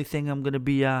the only thing I'm going to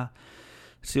be,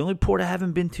 it's the only port I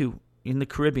haven't been to in the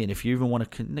Caribbean. If you even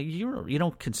want to, you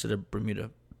don't consider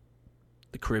Bermuda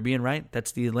the Caribbean, right?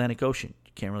 That's the Atlantic Ocean.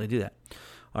 You can't really do that.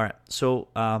 All right. So,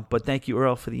 but thank you,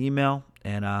 Earl, for the email,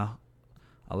 and I'll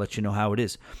let you know how it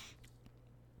is.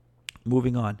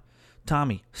 Moving on.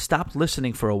 Tommy, stopped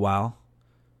listening for a while,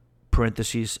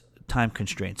 parentheses, time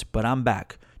constraints, but I'm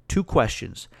back. 2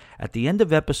 questions. At the end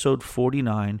of episode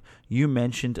 49, you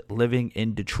mentioned living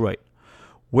in Detroit.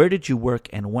 Where did you work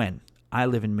and when? I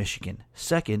live in Michigan.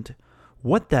 Second,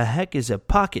 what the heck is a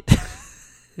pocket?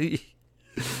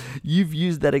 You've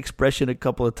used that expression a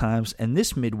couple of times, and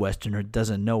this Midwesterner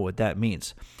doesn't know what that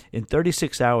means. In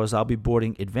 36 hours, I'll be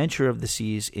boarding Adventure of the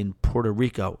Seas in Puerto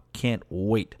Rico. Can't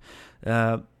wait.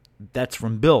 That's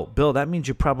from Bill. Bill, that means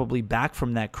you're probably back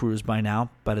from that cruise by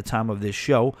now, by the time of this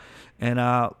show. And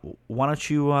why don't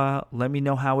you let me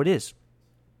know how it is?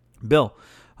 Bill,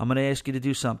 I'm going to ask you to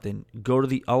do something. Go to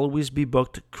the Always Be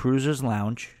Booked Cruisers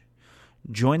Lounge,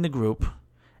 join the group,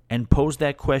 and pose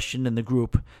that question in the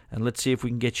group, and let's see if we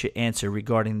can get your answer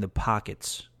regarding the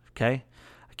pockets, okay?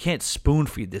 I can't spoon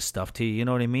feed this stuff to you, you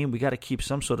know what I mean? We got to keep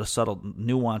some sort of subtle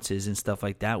nuances and stuff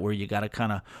like that where you got to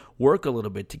kind of work a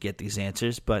little bit to get these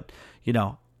answers, but,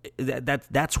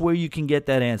 that's where you can get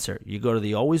that answer. You go to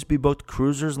the Always Be Booked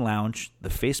Cruisers Lounge, the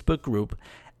Facebook group,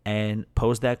 and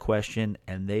pose that question,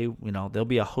 and there'll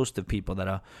be a host of people that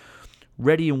are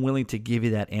ready and willing to give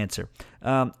you that answer.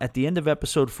 At the end of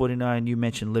episode 49, you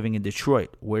mentioned living in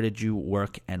Detroit. Where did you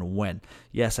work and when?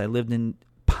 Yes, I lived in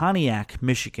Pontiac,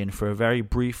 Michigan for a very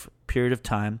brief period of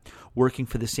time, working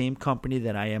for the same company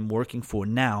that I am working for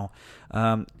now.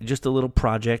 Just a little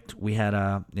project. We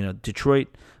had Detroit,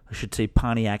 I should say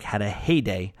Pontiac, had a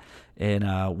heyday. And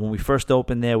when we first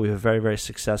opened there, we were very, very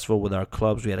successful with our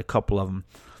clubs. We had a couple of them.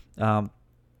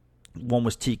 One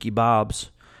was Tiki Bob's,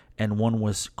 and one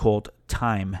was called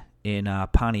Time in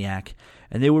Pontiac.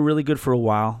 And they were really good for a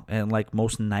while. And like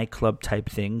most nightclub type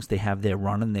things, they have their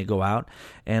run and they go out.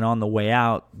 And on the way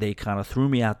out, they kind of threw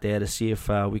me out there to see if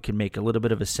we could make a little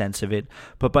bit of a sense of it.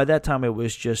 But by that time, it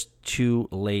was just too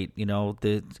late.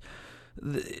 The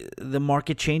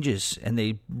market changes, and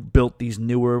they built these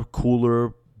newer,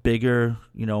 cooler, bigger,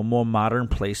 more modern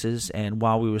places. And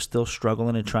while we were still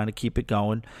struggling and trying to keep it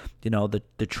going, the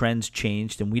trends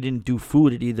changed, and we didn't do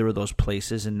food at either of those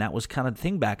places. And that was kind of the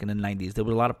thing back in the 90s. There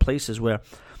were a lot of places where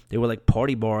they were like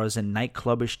party bars and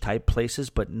nightclubish type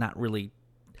places, but not really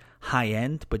high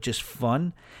end, but just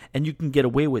fun. And you can get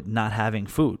away with not having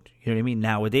food. You know what I mean?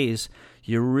 Nowadays,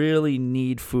 you really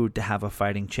need food to have a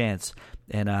fighting chance.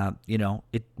 And,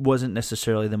 it wasn't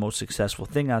necessarily the most successful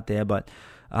thing out there, but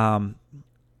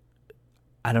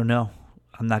I don't know.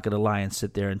 I'm not going to lie and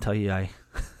sit there and tell you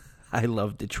I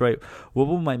love Detroit. What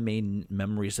were my main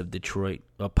memories of Detroit,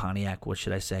 or Pontiac, what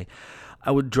should I say? I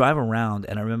would drive around,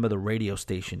 and I remember the radio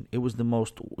station. It was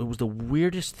the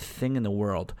weirdest thing in the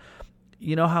world.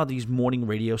 You know how these morning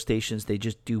radio stations, they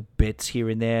just do bits here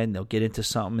and there, and they'll get into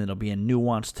something, and there'll be a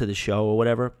nuance to the show or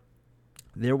whatever?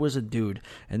 There was a dude,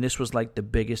 and this was like the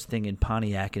biggest thing in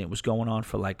Pontiac, and it was going on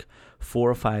for like 4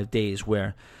 or 5 days,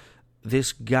 where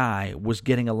this guy was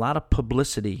getting a lot of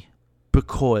publicity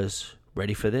because,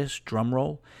 ready for this, drum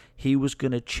roll, he was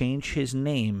going to change his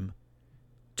name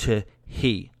to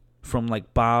he, from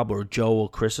like Bob or Joe or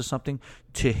Chris or something,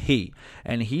 to he.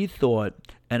 And he thought,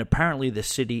 and apparently the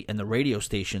city and the radio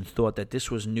station thought that this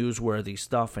was newsworthy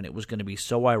stuff, and it was going to be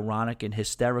so ironic and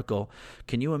hysterical.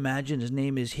 Can you imagine? His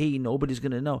name is he. Nobody's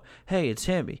going to know. Hey, it's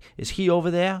him. Is he over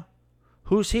there?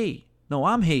 Who's he? No,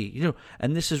 I'm he.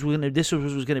 And this was going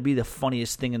to be the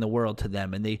funniest thing in the world to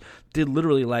them. And they did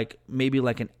literally maybe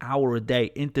an hour a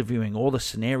day interviewing all the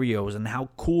scenarios and how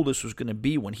cool this was going to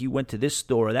be when he went to this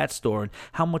store or that store, and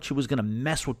how much it was going to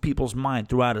mess with people's mind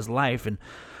throughout his life. And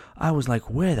I was like,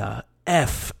 where the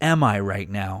F am I right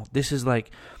now? This is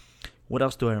like, what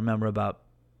else do I remember about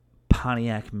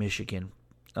Pontiac, Michigan?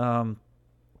 What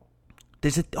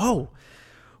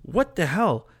the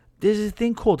hell? There's a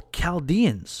thing called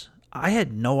Chaldeans. I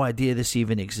had no idea this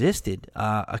even existed.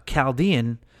 A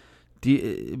Chaldean,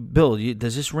 Bill,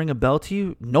 does this ring a bell to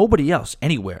you? Nobody else,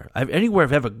 anywhere I've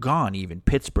ever gone, even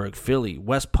Pittsburgh, Philly,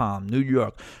 West Palm, New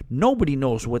York, nobody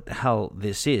knows what the hell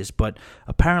this is. But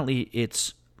apparently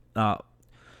it's,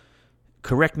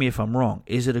 correct me if I'm wrong,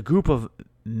 is it a group of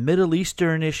Middle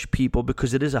Eastern-ish people,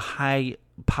 because it is a high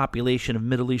population of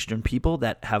Middle Eastern people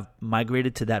that have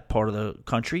migrated to that part of the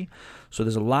country. So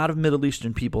there's a lot of Middle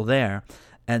Eastern people there.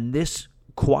 And this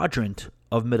quadrant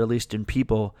of Middle Eastern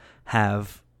people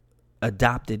have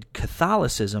adopted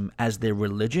Catholicism as their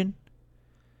religion.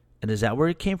 And is that where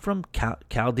it came from?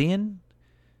 Chaldean?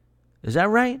 Is that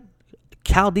right?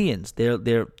 Chaldeans.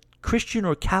 They're Christian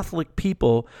or Catholic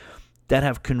people that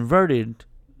have converted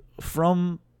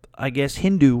from, I guess,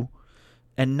 Hindu,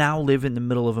 and now live in the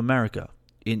middle of America,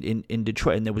 in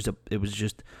Detroit. And it was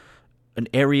just an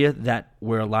area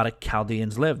where a lot of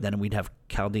Chaldeans lived. Then we'd have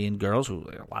Chaldean girls, who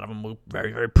a lot of them were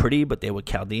very, very pretty, but they were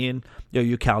Chaldean.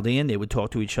 You're Chaldean. They would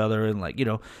talk to each other, and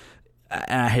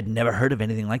I had never heard of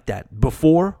anything like that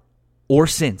before or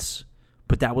since.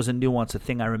 But that was a nuance, a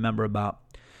thing I remember about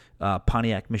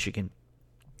Pontiac, Michigan.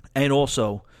 And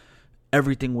also,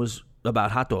 everything was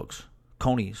about hot dogs,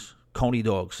 conies, coney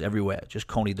dogs everywhere, just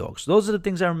coney dogs. Those are the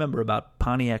things I remember about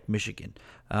Pontiac, Michigan.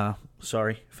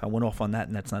 Sorry if I went off on that,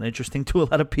 and that's not interesting to a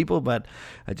lot of people, but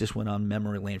I just went on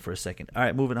memory lane for a second. All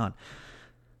right, moving on.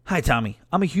 Hi, Tommy.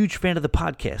 I'm a huge fan of the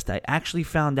podcast. I actually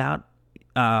found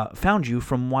you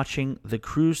from watching the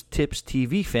Cruise Tips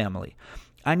TV family.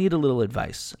 I need a little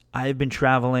advice. I have been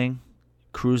traveling,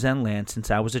 cruise and land,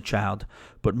 since I was a child,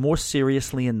 but more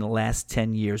seriously in the last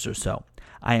 10 years or so.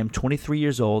 I am 23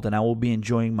 years old, and I will be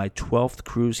enjoying my 12th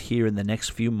cruise here in the next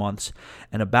few months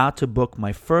and about to book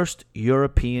my first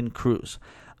European cruise.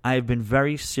 I have been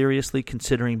very seriously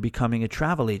considering becoming a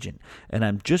travel agent, and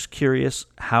I'm just curious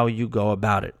how you go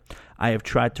about it. I have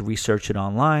tried to research it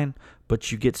online, but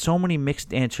you get so many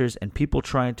mixed answers and people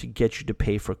trying to get you to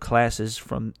pay for classes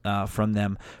from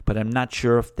them, but I'm not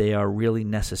sure if they are really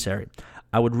necessary.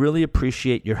 I would really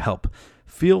appreciate your help.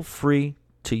 Feel free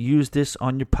to use this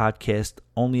on your podcast,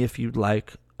 only if you'd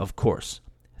like, of course.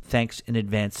 Thanks in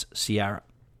advance, Sierra.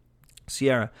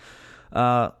 Sierra,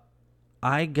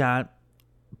 I got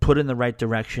put in the right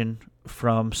direction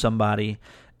from somebody,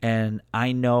 and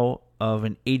I know of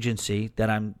an agency that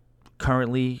I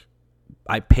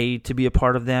paid to be a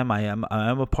part of them. I am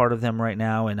a part of them right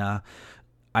now, and I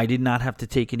did not have to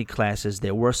take any classes.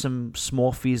 There were some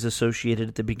small fees associated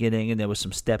at the beginning, and there were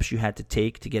some steps you had to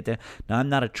take to get there. Now, I'm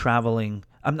not a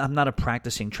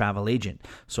practicing travel agent,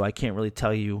 so I can't really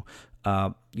tell you,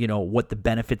 what the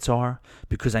benefits are,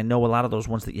 because I know a lot of those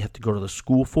ones that you have to go to the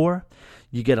school for,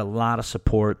 you get a lot of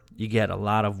support, you get a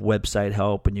lot of website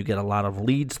help, and you get a lot of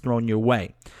leads thrown your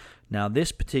way. Now,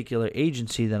 this particular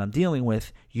agency that I'm dealing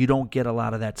with, you don't get a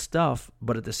lot of that stuff,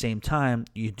 but at the same time,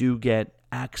 you do get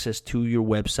access to your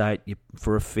website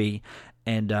for a fee,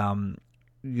 and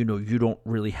you don't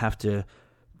really have to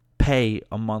pay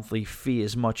a monthly fee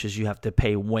as much as you have to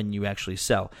pay when you actually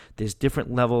sell. There's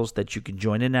different levels that you can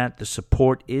join in at. The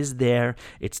support is there.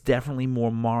 It's definitely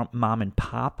more mom and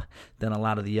pop than a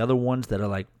lot of the other ones that are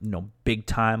like, big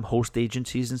time host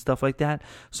agencies and stuff like that.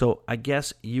 So I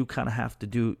guess you kind of have to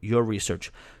do your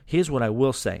research. Here's what I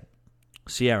will say.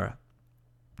 Sierra,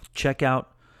 check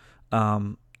out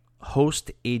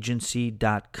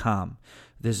hostagency.com.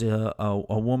 There's a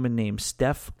woman named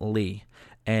Steph Lee,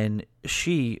 and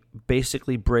she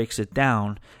basically breaks it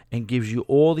down and gives you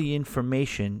all the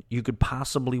information you could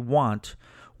possibly want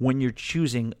when you're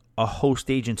choosing a host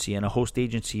agency. And a host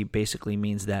agency basically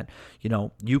means that,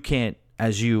 you can't,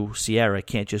 as you, Sierra,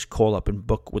 can't just call up and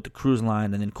book with the cruise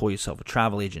line and then call yourself a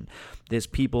travel agent. There's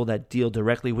people that deal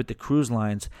directly with the cruise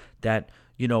lines that,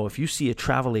 if you see a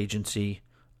travel agency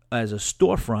as a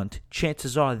storefront,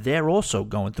 chances are they're also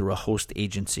going through a host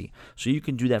agency. So you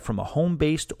can do that from a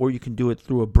home-based, or you can do it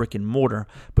through a brick and mortar,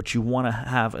 but you want to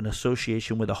have an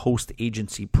association with a host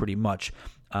agency pretty much.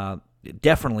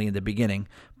 Definitely in the beginning,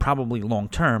 probably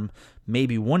long-term.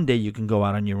 Maybe one day you can go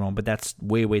out on your own, but that's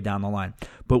way, way down the line.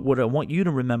 But what I want you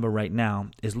to remember right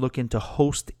now is look into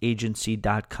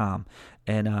hostagency.com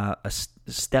and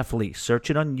Steph Lee. Search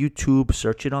it on YouTube,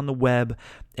 search it on the web,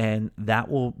 and that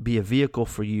will be a vehicle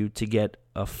for you to get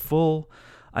a full,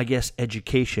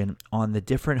 education on the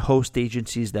different host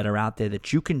agencies that are out there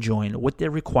that you can join, what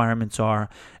their requirements are,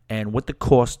 and what the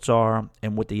costs are,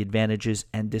 and what the advantages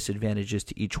and disadvantages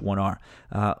to each one are.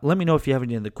 Let me know if you have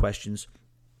any other questions,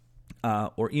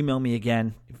 or email me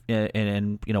again,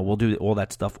 and we'll do all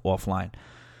that stuff offline.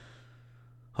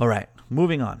 All right,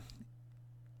 moving on.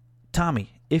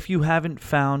 Tommy, if you haven't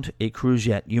found a cruise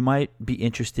yet, you might be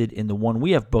interested in the one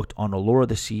we have booked on Allure of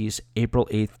the Seas, April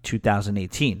 8th,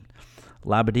 2018.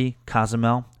 Labadee,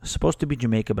 Cozumel, supposed to be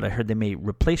Jamaica, but I heard they may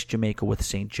replace Jamaica with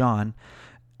St. John.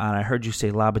 And I heard you say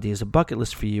Labadee is a bucket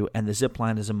list for you, and the zip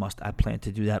line is a must. I plan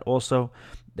to do that also.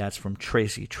 That's from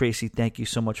Tracy. Tracy, thank you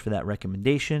so much for that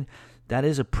recommendation. That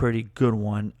is a pretty good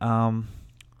one.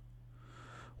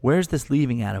 Where's this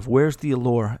leaving out of? Where's the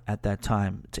Allure at that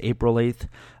time? It's April 8th.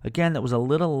 Again, that was a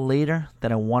little later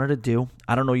than I wanted to do.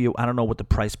 I don't know what the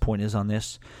price point is on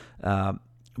this.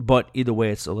 But either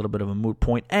way, it's a little bit of a moot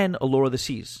point. And Allure of the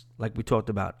Seas, like we talked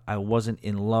about. I wasn't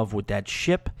in love with that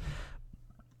ship.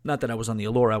 Not that I was on the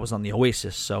Allure, I was on the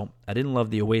Oasis. So I didn't love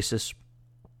the Oasis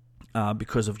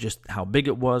because of just how big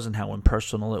it was and how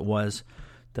impersonal it was.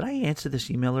 Did I answer this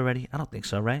email already? I don't think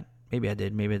so, right? Maybe I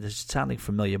did. Maybe this is sounding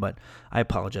familiar, but I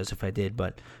apologize if I did.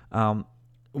 But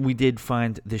we did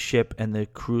find the ship and the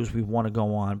cruise we want to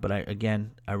go on. But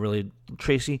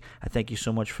Tracy, I thank you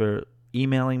so much for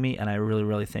emailing me, and I really,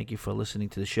 really thank you for listening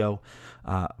to the show.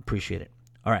 Appreciate it.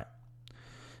 All right.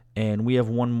 And we have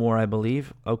one more, I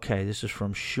believe. Okay, this is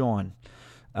from Sean.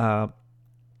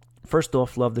 First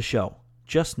off, love the show.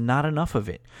 Just not enough of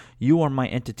it. You are my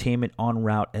entertainment en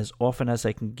route as often as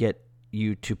I can get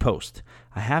you to post.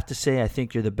 I have to say I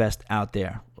think you're the best out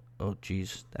there. Oh,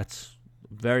 geez. That's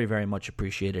very, very much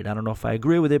appreciated. I don't know if I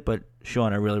agree with it, but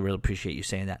Sean, I really, really appreciate you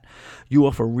saying that. You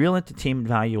offer real entertainment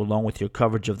value along with your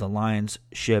coverage of the lines,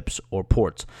 ships, or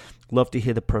ports. Love to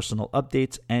hear the personal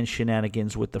updates and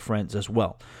shenanigans with the friends as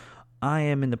well. I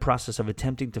am in the process of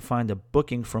attempting to find a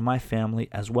booking for my family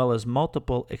as well as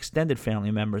multiple extended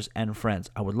family members and friends.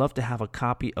 I would love to have a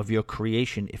copy of your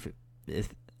creation if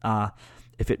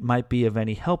it might be of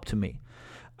any help to me.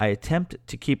 I attempt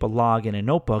to keep a log in a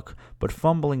notebook, but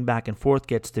fumbling back and forth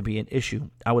gets to be an issue.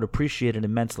 I would appreciate it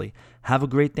immensely. Have a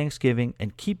great Thanksgiving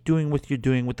and keep doing what you're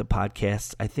doing with the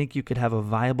podcasts. I think you could have a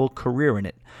viable career in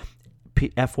it.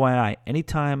 FYI,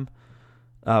 anytime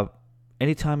I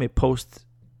post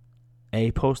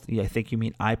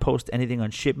anything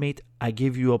on Shipmate, I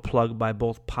give you a plug by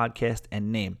both podcast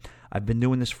and name. I've been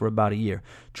doing this for about a year,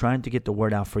 trying to get the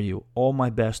word out for you. All my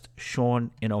best,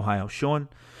 Sean in Ohio. Sean,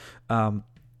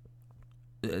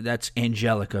 that's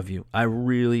angelic of you.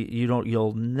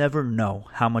 You'll never know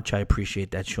how much I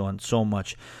appreciate that, Sean, so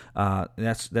much.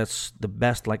 That's the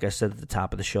best, like I said at the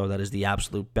top of the show, that is the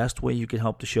absolute best way you can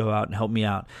help the show out and help me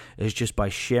out, is just by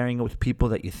sharing it with people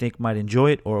that you think might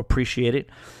enjoy it or appreciate it.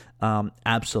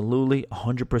 Absolutely,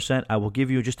 100%. I will give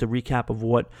you just a recap of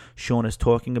what Sean is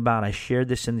talking about. I shared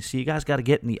this so you guys got to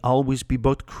get in the Always Be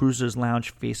Booked Cruisers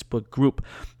Lounge Facebook group,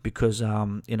 because,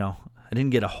 I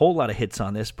didn't get a whole lot of hits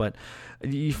on this, but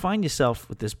you find yourself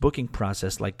with this booking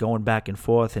process, like going back and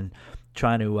forth and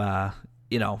trying to, all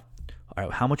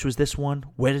right, how much was this one?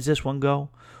 Where does this one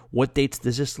go? What dates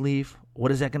does this leave? What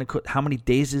is that going to cost? How many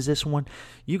days is this one?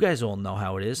 You guys all know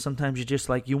how it is. Sometimes you just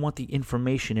you want the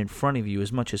information in front of you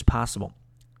as much as possible.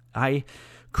 I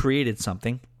created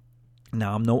something.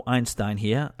 Now, I'm no Einstein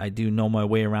here. I do know my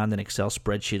way around an Excel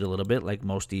spreadsheet a little bit, like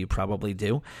most of you probably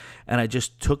do. And I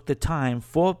just took the time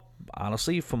for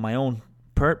my own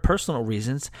personal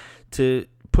reasons to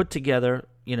put together,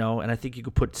 and I think you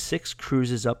could put 6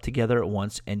 cruises up together at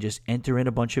once and just enter in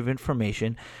a bunch of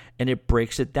information, and it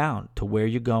breaks it down to where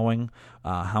you're going,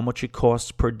 how much it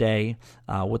costs per day,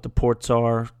 what the ports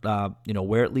are,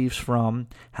 where it leaves from,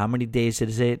 how many days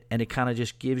is it, and it kind of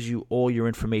just gives you all your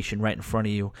information right in front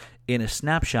of you in a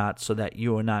snapshot, so that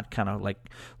you are not kind of like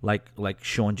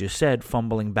Sean just said,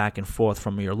 fumbling back and forth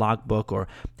from your logbook, or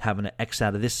having to X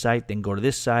out of this site, then go to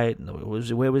this site.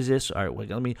 Where was this? All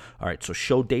right, all right, so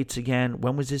show dates again.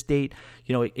 When was this date?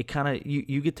 It kind of,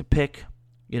 you get to pick,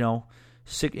 and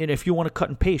if you want to cut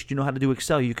and paste, you know how to do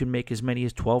Excel. You can make as many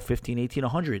as 12, 15, 18,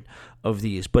 100 of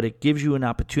these, but it gives you an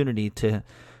opportunity to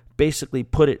basically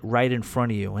put it right in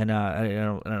front of you. And I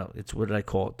don't know, it's, what did I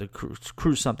call it? The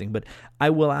cruise something. But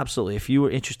I will absolutely, if you were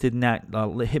interested in that,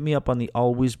 hit me up on the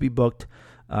Always Be Booked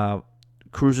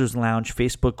Cruisers Lounge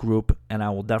Facebook group, and I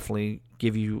will definitely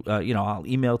give you, I'll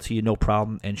email to you, no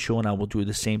problem. And Sean, I will do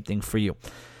the same thing for you.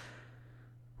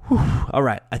 Whew. All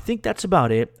right, I think that's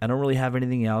about it. I don't really have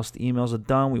anything else. The emails are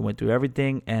done. We went through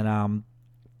everything, and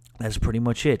that's pretty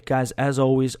much it. Guys, as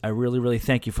always, I really, really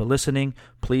thank you for listening.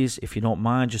 Please, if you don't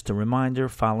mind, just a reminder,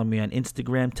 follow me on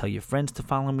Instagram. Tell your friends to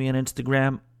follow me on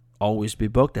Instagram. Always Be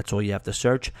Booked. That's all you have to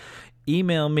search.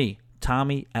 Email me,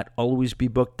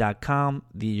 Tommy@alwaysbebooked.com.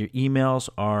 Your emails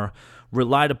are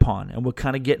relied upon, and we're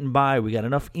kind of getting by. We got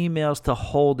enough emails to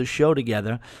hold the show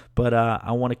together, but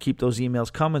I want to keep those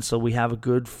emails coming, so we have a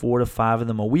good 4 to 5 of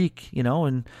them a week,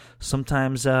 and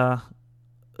sometimes we're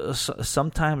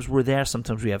there,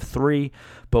 sometimes we have 3,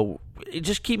 but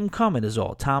just keep them coming is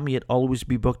all.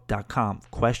 Tommy@alwaysbebooked.com.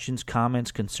 Questions,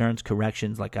 comments, concerns,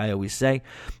 corrections, like I always say.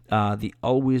 The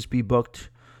Always Be Booked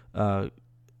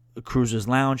Cruisers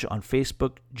Lounge on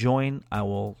Facebook. Join. I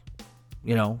will,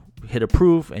 hit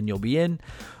approve, and you'll be in.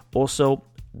 Also,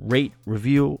 rate,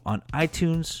 review on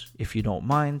iTunes if you don't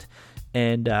mind.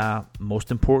 And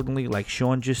most importantly, like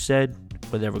Sean just said,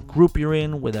 whatever group you're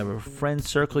in, whatever friend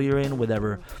circle you're in,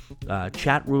 whatever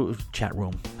chat room.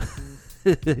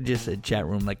 I just said chat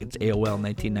room like it's AOL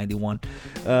 1991.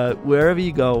 Wherever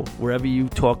you go, wherever you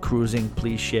talk cruising,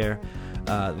 please share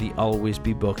the Always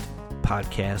Be Booked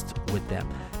podcast with them.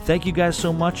 Thank you guys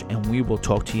so much, and we will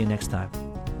talk to you next time.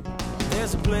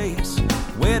 There's a place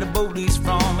where the boat leaves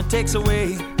from. It takes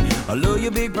away all of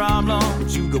your big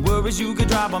problems. You got worries, you could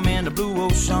drop them in the blue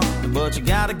ocean, but you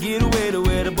gotta get away to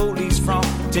where the boat leaves from.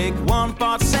 Take 1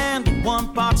 part sand,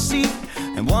 1 part sea,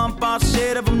 and 1 part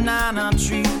shade of a 9-nut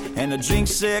tree. And the drinks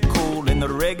set cold and the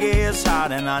reggae is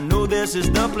hot, and I know this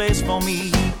is the place for me.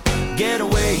 Get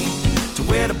away to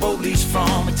where the boat leaves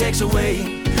from. It takes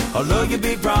away all of your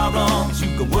big problems.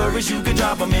 You got worries, you could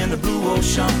drop them in the blue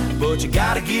ocean, but you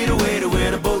gotta get away to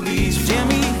where the boat leads.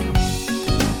 Jimmy.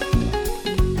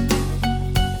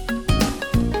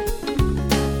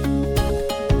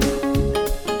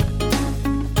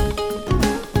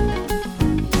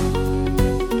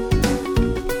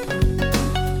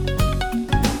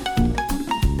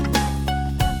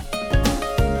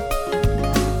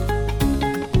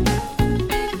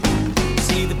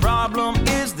 See, the problem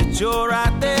is that you're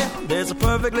right there. There's a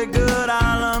perfectly good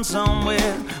island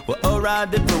somewhere where a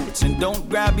ride that floats, and don't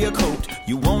grab your coat.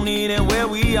 You won't need it where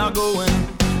we are going.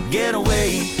 Get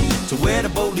away to where the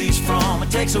boat leaves from.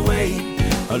 It takes away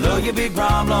all of your big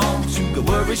problems. You got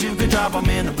worries, you could drop them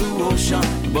in the blue ocean,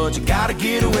 but you gotta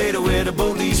get away to where the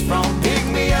boat leaves from. Pick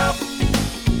me up,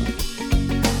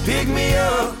 pick me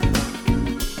up,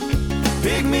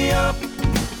 pick me up.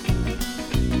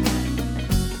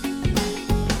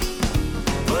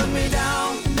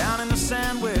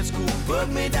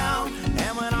 me down.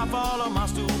 And when I fall on my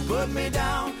stool, put me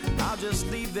down. I'll just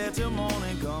sleep there till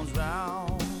morning comes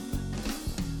round.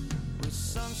 With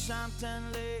sunshine,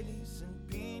 10 ladies and